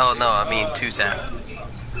 Oh no, I mean 2-tap.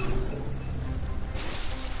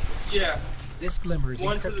 Yeah. This glimmer is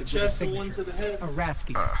One to the encrypted chest with and a one to signature. the head.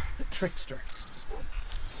 Araski, the trickster.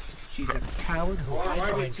 She's a coward who Or it hides might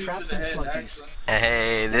be behind 2 to traps the and head, floodgates. actually.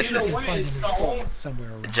 Hey, this Either is way, Find it's an the informant only, somewhere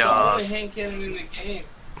around. it's the only Jaws. hand cannon in the game.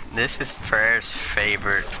 This is Prayer's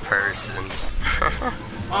favorite person.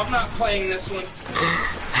 I'm not playing this one.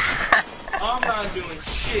 I'm not doing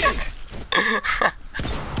shit.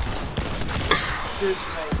 This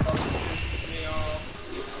motherfucker pisses me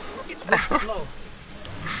off. It's real slow.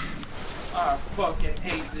 I fucking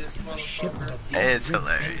hate this Shipment motherfucker. of these It's big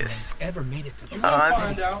hilarious. Bigmans ever made it to the You Oh, won't I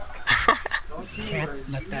find out. Don't you Can't worry.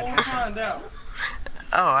 let You that won't happen. find out.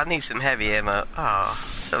 Oh, I need some heavy ammo. Oh,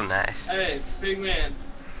 so nice. Hey, big man.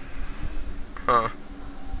 Huh.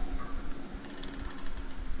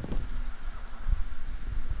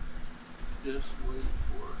 Just wait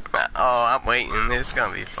for it. Oh, I'm waiting. It's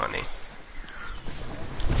gonna be funny.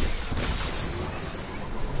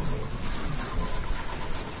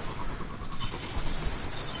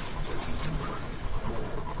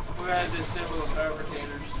 We gotta disable the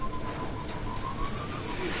fabricators.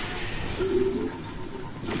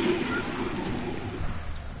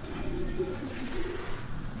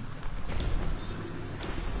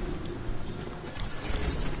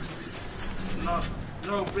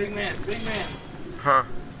 No, big man. Huh.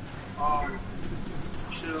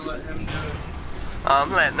 Should have let him do it. Oh,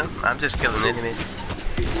 I'm letting them. I'm just killing enemies.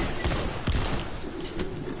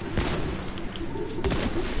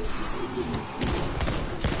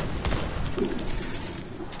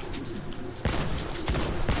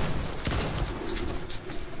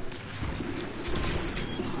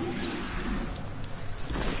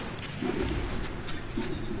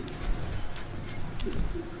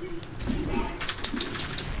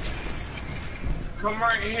 Come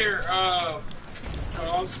right here,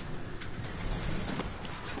 Charles.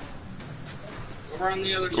 Over on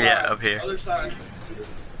the other side. Yeah, up here. Other side.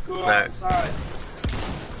 Go No. outside.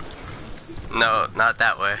 No, not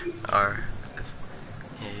that way. Or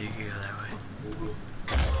yeah, you can go that way.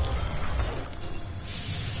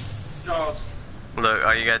 Charles. Look,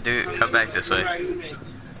 all you gotta do, come back this way. Come back to me.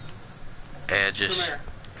 And just Come here.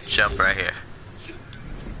 jump right here.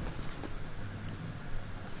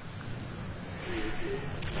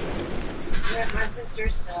 Yeah, my sister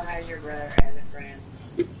still has your brother as a friend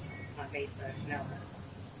on Facebook. No.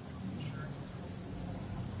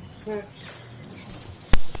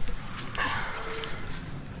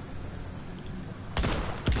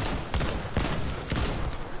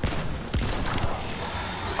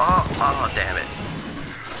 Oh, damn it.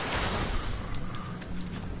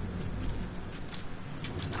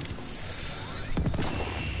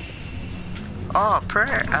 Oh,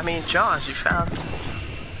 Prayer. I mean, Josh, you found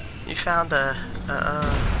a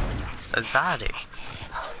Zodi.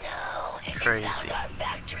 Oh no, Crazy. our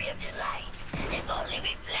factory of delights. If only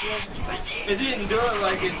we planned for this. It didn't do it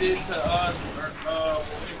like it did to us or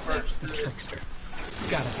when we first The did it. trickster.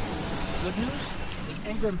 Got it. Good news? The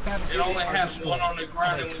Engram fabricators It only are has destroyed. one on the ground,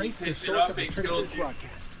 I and when you traced the picked it source up, of the it trickster's killed you.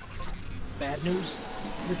 broadcast. bad news?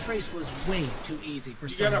 The trace was way too easy for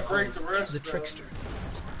You someone gotta break called the rest, the though. trickster.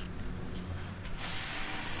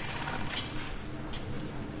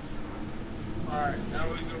 Alright, now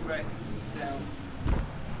we go back down.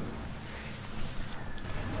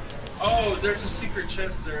 Oh, there's a secret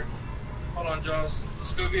chest there. Hold on, Jaws.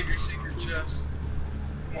 Let's go get your secret chest.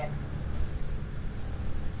 Come on.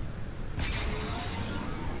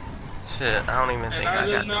 Shit, I don't even think I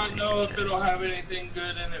And I got do the not secret know if chest. it'll have anything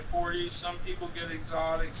good in it for you. Some people get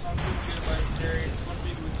exotic, some people get legendary, and some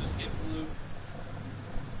people just get blue.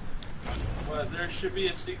 But there should be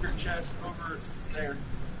a secret chest over there.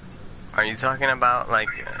 Are you talking about like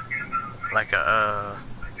a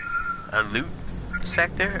loot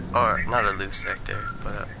sector, or not a loot sector,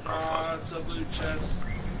 but a It's a blue chest.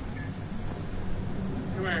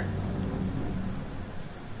 Come here.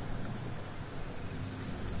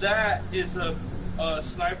 That is a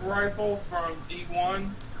sniper rifle from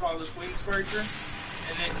D1 called the Queensbreaker,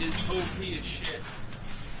 and it is OP as shit.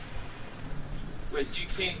 But you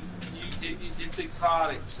can't. It's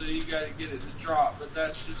exotic, so you gotta get it to drop. But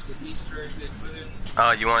that's just an Easter egg they put in.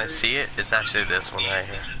 Oh, you want to see it? It's actually this one right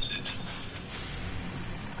here.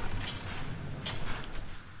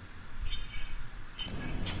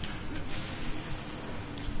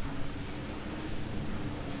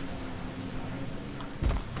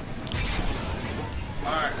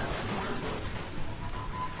 Alright.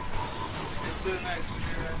 It's in next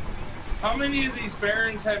year. How many of these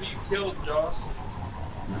barons have you killed, Joss?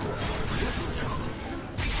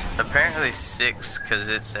 Apparently 6, because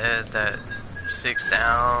it says that 6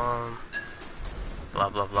 down, blah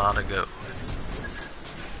blah blah to go.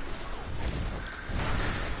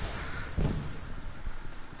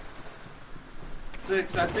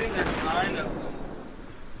 Six. I think there's 9 of them.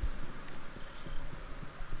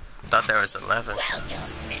 Thought there was 11.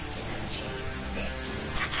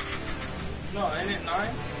 No, ain't it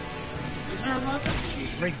 9? Is there 11?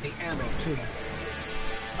 Bring the ammo to you.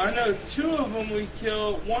 I know 2 of them we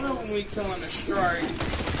kill. 1 of them we kill in a strike.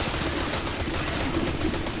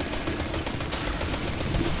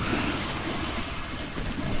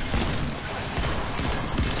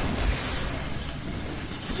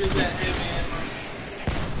 Get that heavy ammo.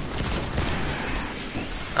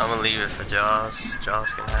 I'm gonna leave it for Jaws.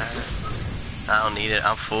 Jaws can have it. I don't need it.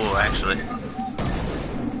 I'm full actually.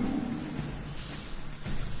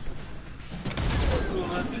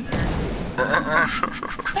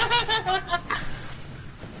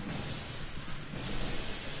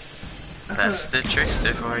 That's the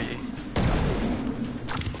trickster for you.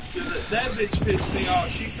 That bitch pissed me off.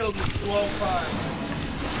 She killed me 12 times.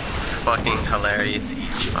 Fucking hilarious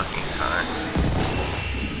each fucking time.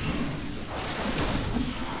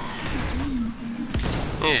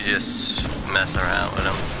 You just mess around with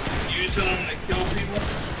them. Using them to kill people?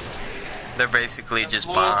 They're basically just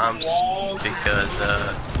blow up bombs walls. because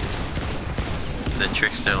the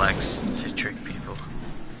trickster likes to trick people.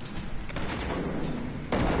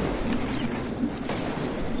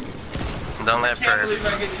 Don't let I can't Perf. believe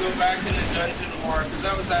I get to go back in the dungeon more, because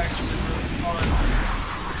that was actually really fun.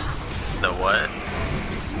 The what?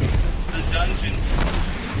 The dungeon.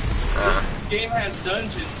 This game has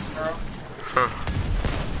dungeons, bro.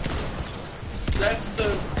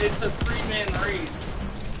 It's a 3-man raid.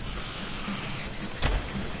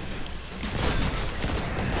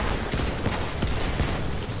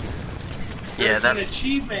 Yeah, There's an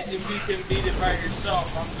achievement if you can beat it by yourself.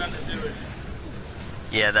 I'm gonna do it.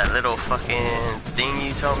 Yeah, that little fucking thing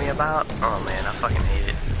you told me about. Oh man, I fucking hate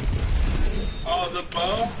it. Oh, the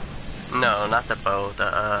bow? No, not the bow.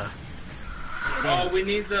 The Oh, we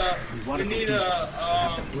need the. We need a.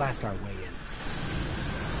 Have to blast our way in.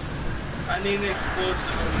 I need an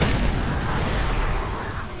explosive.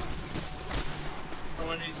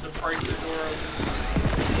 Someone needs to break the door open.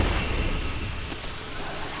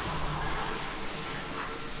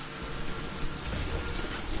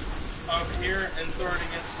 Up here and throw it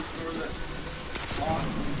against this door that's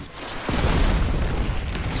locked.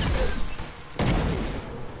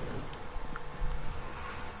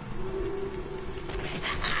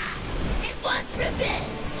 It wants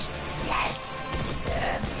revenge. Yes, we deserve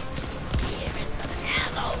it. Here is some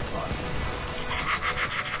ammo for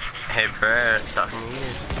hey, bro, it's talking to you.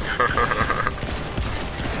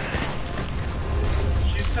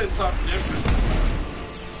 She said something different.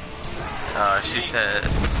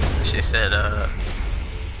 She said,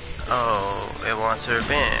 oh, it wants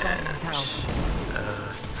revenge.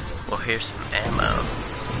 Well, here's some ammo.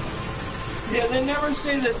 Yeah, they never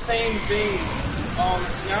say the same thing.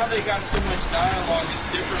 Now they got so much dialogue,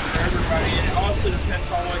 it's different for everybody, and it also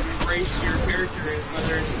depends on what race your character is,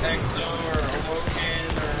 whether it's Exo or Awoken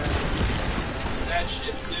or that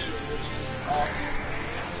shit too, which is awesome.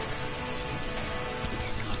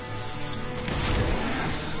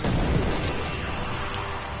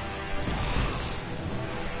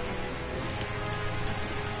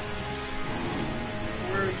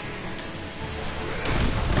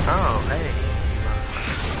 Oh, hey.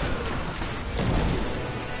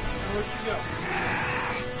 Where'd you go?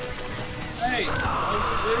 Hey,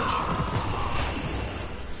 ugly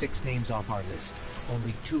bitch. 6 names off our list.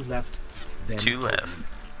 Only 2 left. Then 2 left.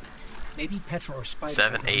 Maybe Petra or Spider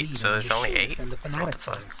 7, has a 8, lead so on there's the only shield 8? and the What fanatic the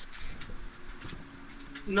fuck? boys.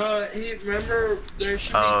 No, remember there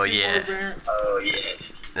should be 2 more variants. Oh yeah.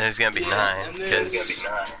 There's gonna be 9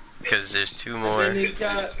 because there's 2 more. And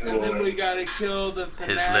then we gotta kill the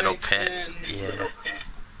fanatic. His little pet. And Yeah.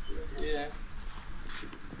 Yeah.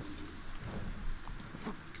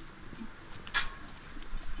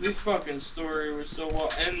 This fucking story was so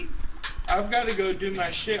well, and I've got to go do my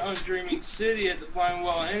shit on Dreaming City at the Blind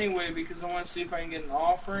Well anyway because I want to see if I can get an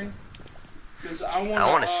offering. Because I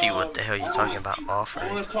want to see what the hell you're talking about I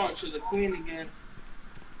offerings. want to talk to the Queen again.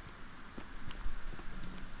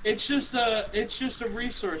 It's just a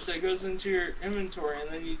resource that goes into your inventory, and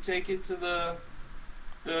then you take it to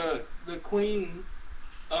the Queen,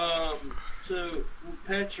 to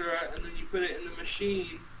Petra, and then you put it in the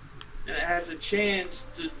machine, and it has a chance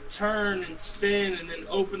to turn and spin, and then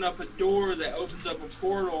open up a door that opens up a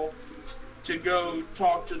portal to go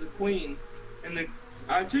talk to the Queen. And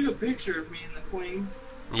I took a picture of me and the Queen.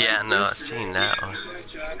 Yeah, no, I've seen that one.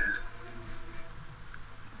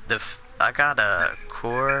 I got a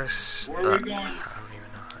course. Where are we going? I don't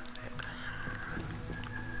even know.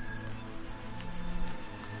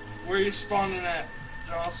 Where are you spawning at,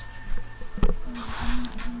 Joss?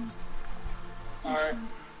 Alright.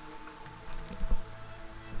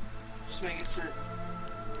 Just making sure.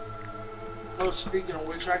 Oh, speaking of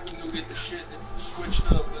which, I can go get the shit that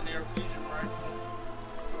switched up the near fusion rifle.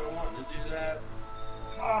 But I want to do that.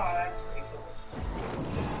 Oh, that's pretty cool.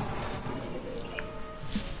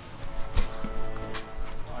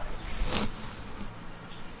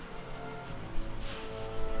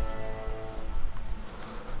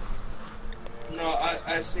 No,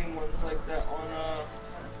 I seen ones like that on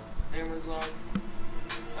Amazon.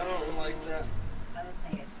 I don't like that. I was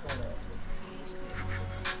saying it's cool.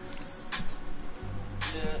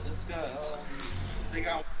 Yeah, it's got they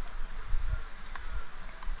got